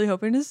 I was really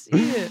hoping to see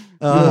it.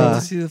 Uh,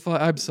 To see the fly.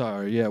 I'm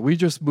sorry. Yeah, we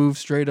just moved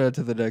straight on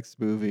to the next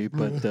movie.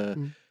 But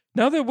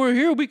now that we're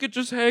here, we could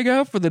just hang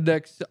out for the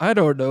next, I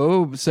don't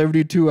know,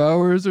 72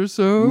 hours or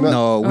so.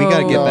 no, we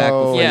gotta get back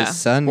No. before Yeah. the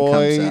sun Boy,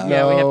 comes up.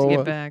 Yeah, we have to No.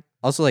 get back.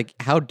 Also, like,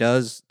 how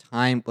does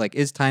time, like,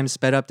 is time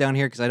sped up down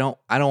here? Because I don't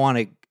want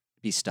to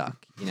be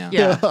stuck, you know?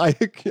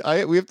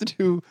 Yeah. We have to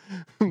do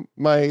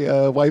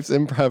my wife's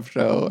improv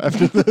show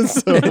after this.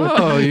 So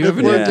Oh, you have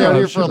an we're down improv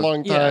here for a show.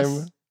 long Yes.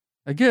 time.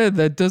 Again,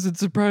 that doesn't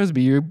surprise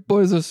me. You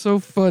boys are so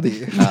funny.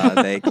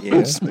 Thank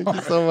you. Thank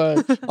you so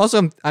much.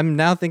 Also, I'm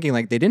now thinking,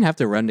 like, they didn't have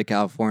to run to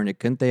California.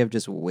 Couldn't they have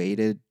just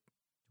waited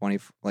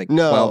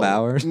 12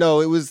 hours?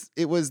 No, it was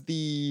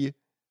the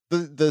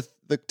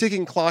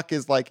ticking clock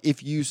is like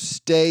if you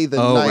stay the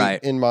Oh, night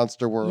right. in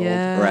Monster World,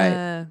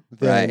 Yeah.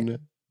 then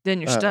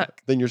Then you're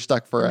stuck. Then you're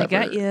stuck forever. They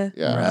got you.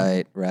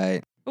 Yeah.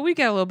 Right. But we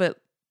got a little bit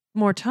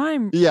more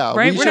time. Yeah.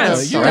 Right? we We're should not have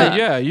stuck. started-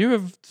 Yeah, you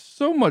have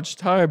so much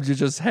time to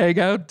just hang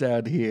out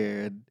down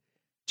here and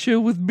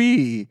chill with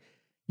me.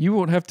 You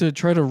won't have to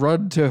try to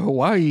run to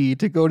Hawaii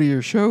to go to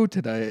your show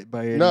tonight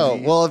by any No,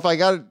 means. well, if I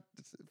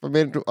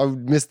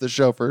would miss the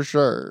show for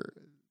sure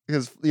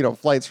because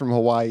flights from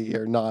Hawaii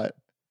are not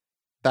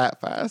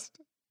that fast,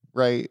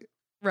 right?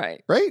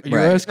 Right. Right? You're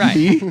Right.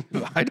 asking me?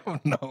 I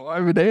don't know.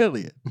 I'm an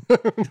alien.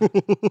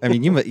 I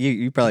mean,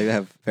 you probably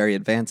have very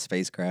advanced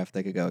spacecraft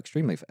that could go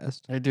extremely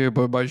fast. I do,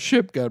 but my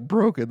ship got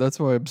broken. That's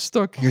why I'm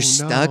stuck here. You're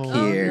stuck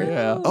no. here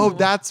Yeah. Oh,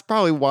 that's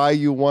probably why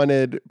you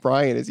wanted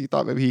Brian, is you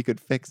thought maybe he could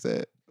fix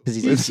it. because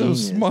he's You're a so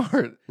genius.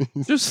 smart.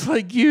 Just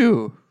like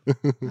you.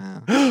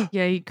 Wow.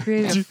 Yeah, he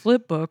created a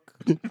flip book.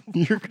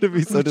 You're gonna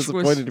be so Which was-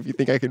 disappointed if you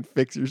think I can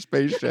fix your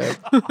spaceship.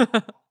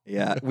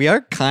 Yeah, we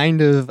are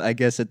kind of, I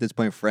guess, at this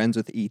point, friends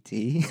with ET.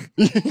 Yeah,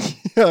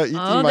 E.T.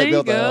 Oh, might there be you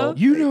able to go. help.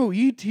 You know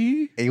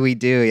E.T.? We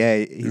do, yeah.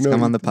 He's know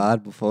come on the ET.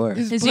 pod before.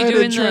 His Is he planet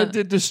doing tried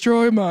the- to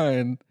destroy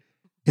mine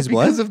His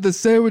because what? of the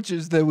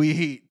sandwiches that we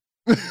eat.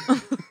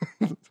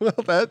 Well,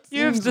 that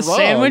You have seems the wrong.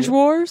 sandwich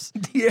wars?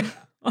 Yeah.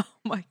 Oh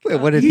my god.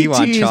 Wait, what did he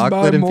want? E.T. is Chocolate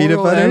my and peanut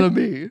mortal butter?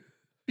 enemy.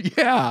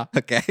 Yeah.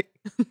 Okay.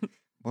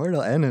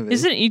 Mortal enemy.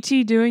 Isn't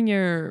E.T. doing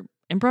your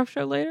improv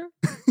show later?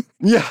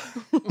 Yeah,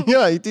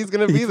 yeah, E.T.'s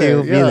gonna be E.T. there.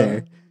 will be yeah.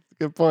 there.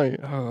 Good point.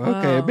 Oh,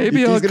 okay. Wow.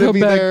 Maybe E.T.'s I'll gonna come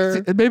be back.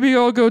 there. Maybe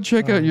I'll go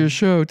check out your Oh.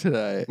 show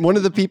tonight. One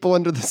of the people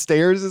under the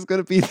stairs is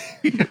gonna be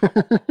there.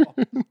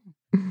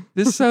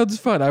 This sounds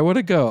fun. I want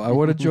to go. I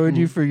want to join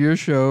you for your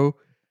show.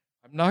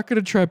 I'm not going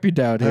to trap you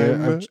down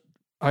here.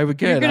 I'm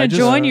again. You're gonna I just,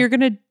 join. You're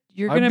gonna.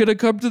 I'm gonna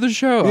come to the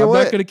show. You know I'm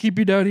what? not gonna keep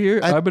you down here.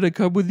 I- I'm gonna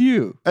come with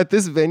you. At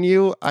this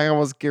venue, I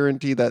almost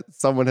guarantee that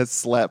someone has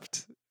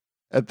slept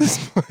at this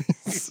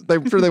place.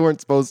 I'm sure they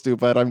weren't supposed to,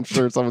 but I'm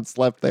sure someone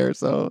slept there.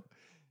 So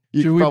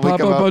you Should could we probably pop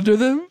come up out. under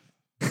them?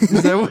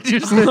 Is that what you're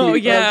saying? Oh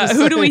yeah. just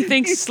Who do we saying.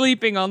 think's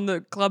sleeping on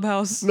the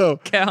clubhouse No,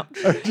 couch?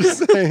 I'm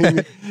just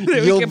saying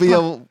we you'll can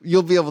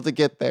be able to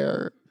get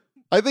there.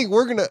 I think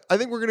we're gonna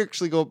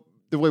actually go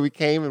the way we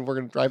came, and we're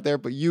gonna drive there.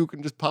 But you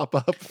can just pop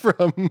up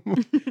from.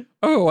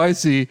 Oh, I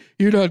see.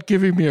 You're not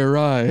giving me a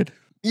ride.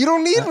 You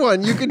don't need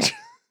one. You can.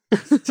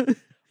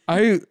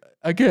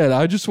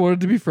 I just wanted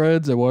to be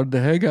friends. I wanted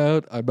to hang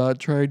out. I'm not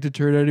trying to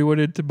turn anyone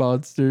into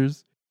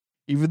monsters.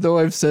 Even though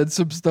I've said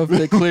some stuff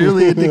that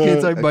clearly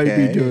indicates I might be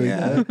Okay, doing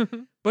yeah.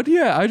 that. But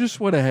yeah, I just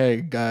want to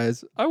hang,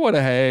 guys. I want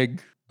to hang.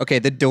 Okay,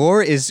 the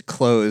door is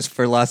closed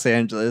for Los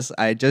Angeles.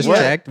 I just What?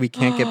 checked. We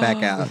can't get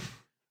back out.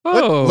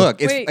 Oh, Look,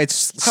 Wait.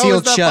 it's How is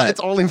sealed that shut. It's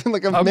only been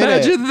like a minute.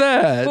 imagine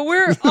that. But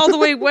we're all the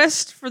way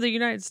west for the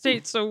United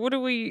States. So what do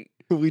we?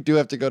 We do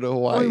have to go to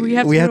Hawaii. we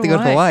have we to have go to to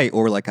go to Hawaii,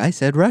 or like I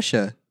said,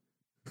 Russia.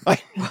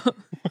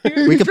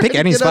 We We could pick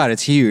any spot.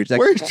 It's huge. Like,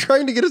 Where are you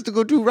trying to get us to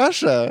go to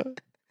Russia?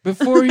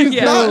 Before you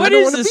Yeah, go, what I don't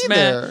is wanna this, be Matt?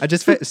 there. I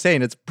just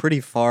saying it's pretty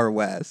far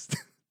west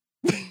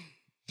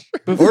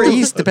before, or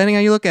east, depending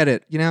how you look at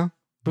it. You know.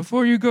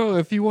 before you go,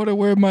 if you want to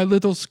wear my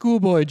little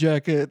schoolboy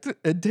jacket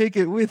and take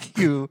it with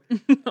you,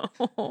 No.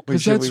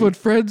 because should that's we- what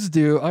friends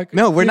do. I could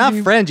No, we're give not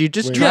you- friends. You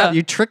just Wait. Yeah.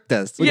 you tricked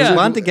us. We Yeah. just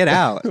wanted to get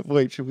out.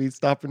 Wait, should we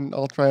stop and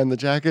I'll try on the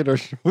jacket,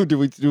 or do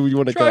we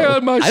want to Try go?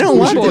 on my I don't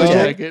want schoolboy the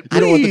jacket. jacket. You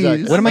don't want the jacket.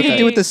 please. What am I gonna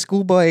do with Wait. the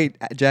schoolboy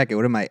jacket?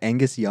 What am I,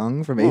 Angus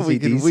Young from Well, we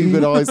ACDC?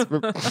 could always.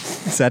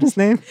 Is that his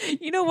name?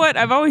 You know what?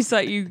 I've always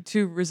thought you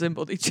two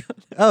resembled each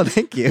other. Oh,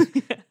 thank you.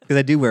 Because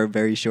I do wear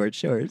very short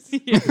shorts.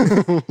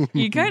 Yeah.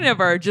 You kind of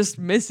are just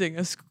missing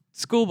a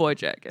schoolboy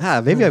jacket.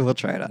 Maybe I will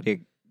try it on. Here,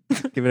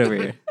 give it over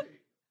here.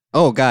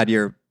 Oh God,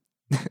 your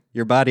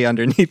body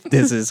underneath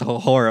this is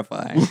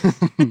horrifying.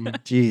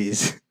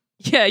 Jeez.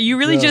 Yeah, you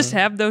really Yeah. just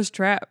have those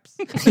traps.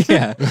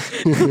 Yeah.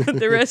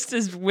 The rest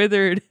is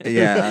withered.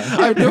 Yeah.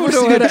 I I've never don't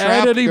know seen how a to trap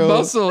add any go-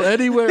 muscle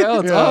anywhere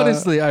else. Yeah.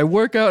 Honestly, I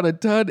work out a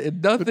ton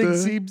and nothing the-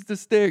 seems to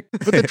stick.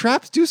 But the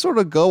traps do sort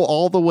of go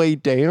all the way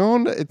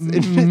down. It's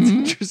Mhm.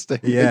 interesting.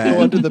 They Yeah.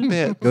 go under the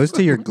pit. Goes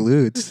to your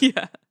glutes.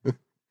 Yeah.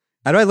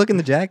 How do I look in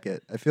the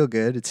jacket? I feel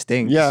good. It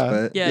stinks. Yeah.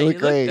 But Yeah, You you look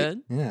look great.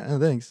 good. yeah. Oh,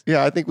 thanks.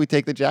 Yeah, I think we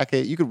take the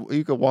jacket. You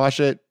could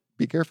wash it.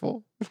 Be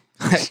careful.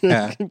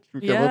 Yeah. Be careful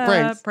with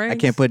Yeah, pranks. I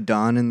can't put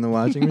Dawn in the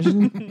washing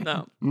machine.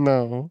 No.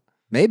 No,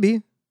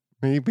 Maybe.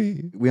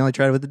 maybe. We only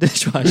tried it with the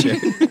dishwasher.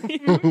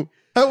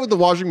 How would the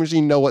washing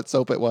machine know what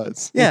soap it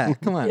was? Yeah.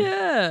 Come on.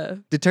 Yeah.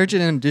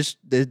 Detergent and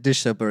dish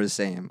soap are the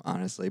same,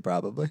 honestly,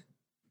 probably.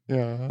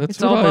 Yeah. That's It's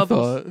what all I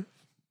bubbles. thought.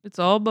 It's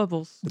all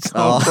bubbles. It's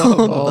all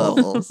all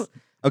bubbles.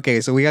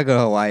 Okay, so we gotta go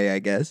to Hawaii, I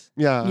guess.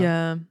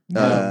 Yeah.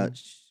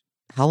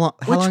 How long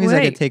Which is that way?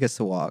 gonna take us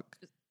to walk?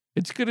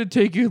 It's gonna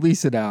take you at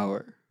least an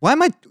hour. Why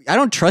am I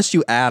don't trust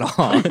you at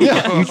all.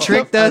 Yeah. You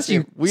tricked us,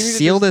 you We need to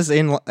sealed us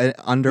in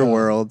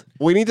underworld.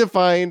 We need to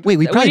find Wait,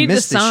 we probably need the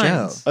missed the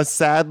show. signs. a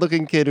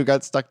sad-looking kid who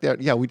got stuck down.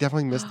 Yeah, we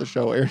definitely missed the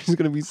show. Aaron's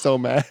going to be so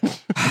mad.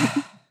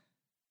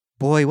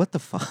 Boy, what the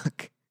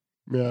fuck?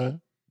 Yeah.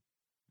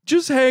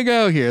 Just hang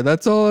out here.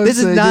 That's all I'm This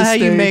is saying. not Just how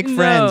you stay- make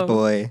friends, No.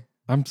 boy.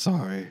 I'm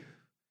sorry.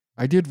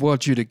 I did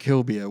want you to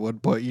kill me at one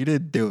point. You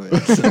didn't do it.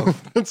 So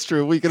That's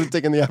true. We could have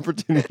taken the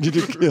opportunity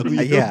to kill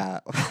you. Yeah.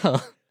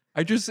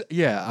 I'm just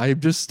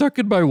stuck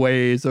in my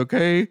ways,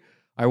 okay?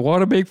 I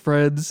want to make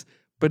friends,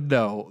 but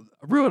no.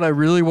 What I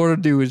really want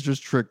to do is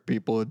just trick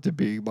people into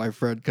being my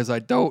friend because I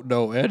don't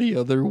know any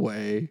other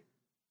way.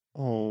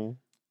 Oh.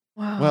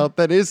 Wow. Well,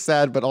 that is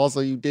sad, but also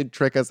you did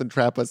trick us and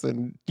trap us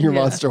in your Yeah.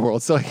 monster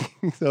world. So,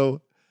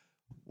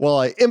 while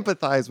I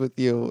empathize with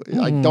you,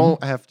 I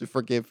don't have to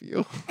forgive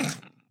you.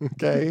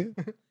 Okay?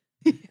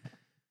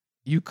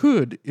 You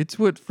could. It's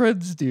what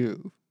friends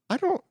do. I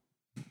don't.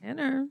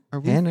 Tanner, Are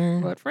we? Tanner.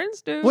 what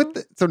friends do? What?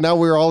 So now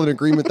we're all in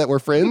agreement that we're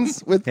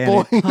friends with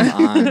Tanner, boy.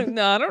 come on.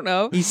 No, I don't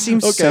know. He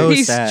seems Okay. so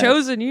He's sad.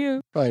 chosen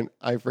you. Fine.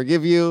 I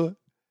forgive you.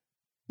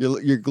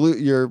 Your glue.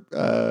 Your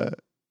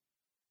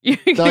You're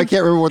No, I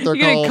can't remember what they're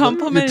You're gonna called.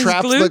 compliment Your his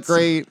traps look glutes?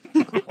 great.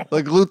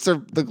 The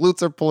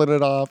glutes are pulling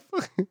it off.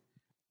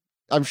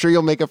 I'm sure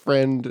you'll make a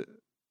friend.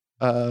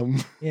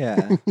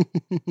 Yeah.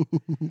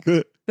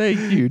 Good. Thank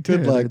you,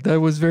 Good Tanner. luck.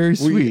 That was very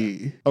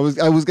sweet. I was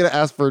gonna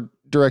ask for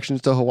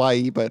directions to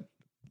Hawaii, but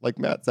like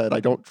Matt said, I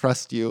don't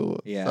trust you.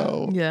 Yeah.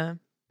 So. Yeah.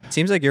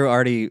 Seems like you're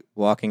already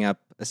walking up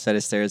a set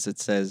of stairs that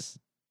says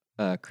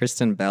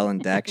Kristen Bell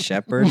and Dax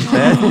Shepard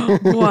bed.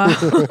 Wow.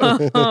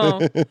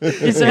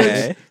 Is that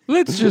Okay.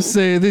 Let's just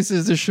say this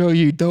is a show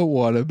you don't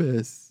want to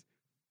miss.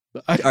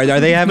 Are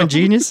they having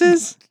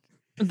geniuses?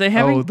 they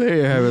having? Oh,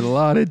 they are having a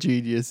lot of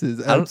geniuses.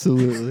 don't-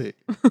 Absolutely.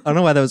 I don't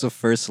know why that was a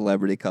first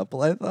celebrity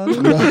couple, I thought.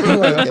 No, I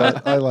like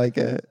it. I like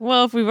it.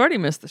 Well, if we've already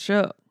missed the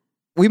show,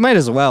 We might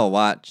as well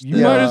watch. You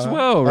the- might as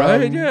well,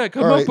 right? Um, Yeah,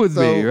 come all up right, with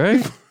me, so-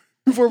 right?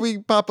 Before we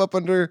pop up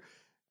under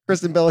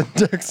Kristen Bell and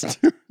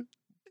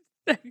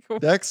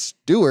Dex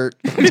Stewart,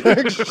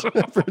 Dex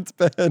Shepard's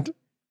bed.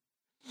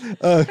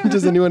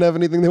 Does anyone have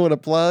anything they want to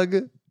plug?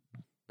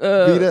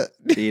 Vida,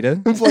 Vida?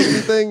 plug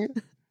anything?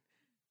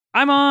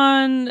 I'm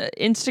on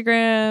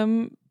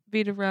Instagram,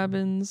 Vida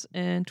Robbins,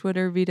 and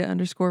Twitter,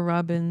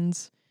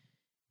 Vida_Robbins.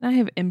 And I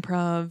have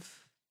improv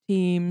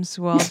teams,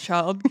 wild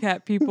child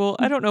cat people.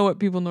 I don't know what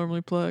people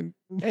normally plug.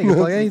 Hey, you can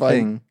plug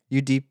Fine. anything.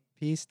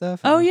 UDP stuff?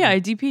 Oh yeah, I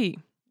DP.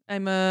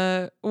 I'm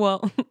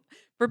well,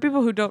 for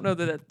people who don't know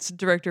that that's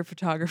director of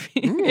photography,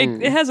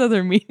 it has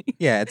other meanings.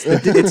 Yeah,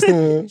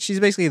 it's she's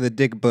basically the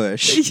Dick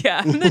Bush.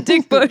 Yeah, I'm the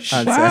Dick Bush.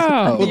 On set.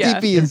 Wow. Well, Yeah.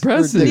 DP is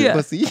Impressive. for Dick Yeah.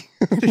 Pussy.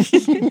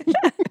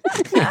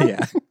 Yeah.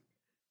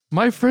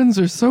 My friends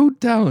are so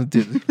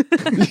talented.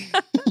 Do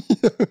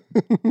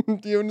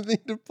you have anything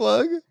to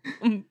plug?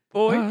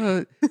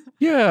 Boy.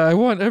 Yeah, I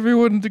want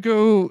everyone to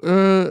go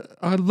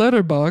on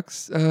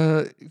Letterbox,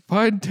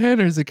 find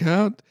Tanner's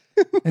account,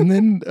 and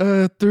then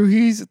through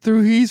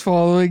he's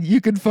following, you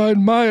can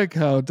find my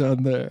account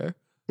on there.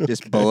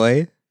 Just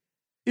boy.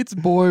 It's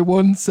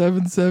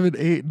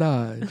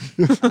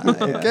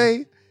boy17789.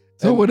 Okay.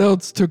 Someone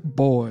else took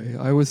boy.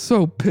 I was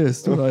so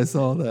pissed when I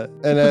saw that.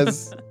 And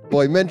as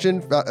Boy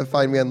mentioned,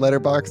 find me on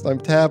Letterboxd. I'm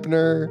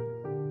Tabner.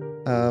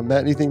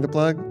 Matt, anything to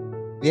plug?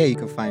 Yeah, you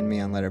can find me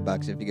on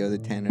Letterboxd if you go to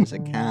Tanner's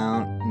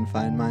account and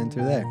find mine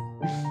through there.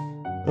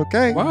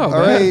 Okay. Wow,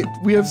 All right.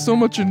 we have so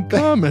much in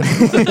common.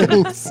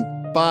 Thanks.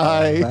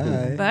 Bye.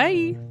 Bye.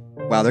 Bye.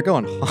 Wow, they're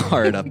going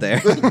hard up there.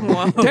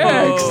 Whoa.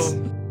 Text.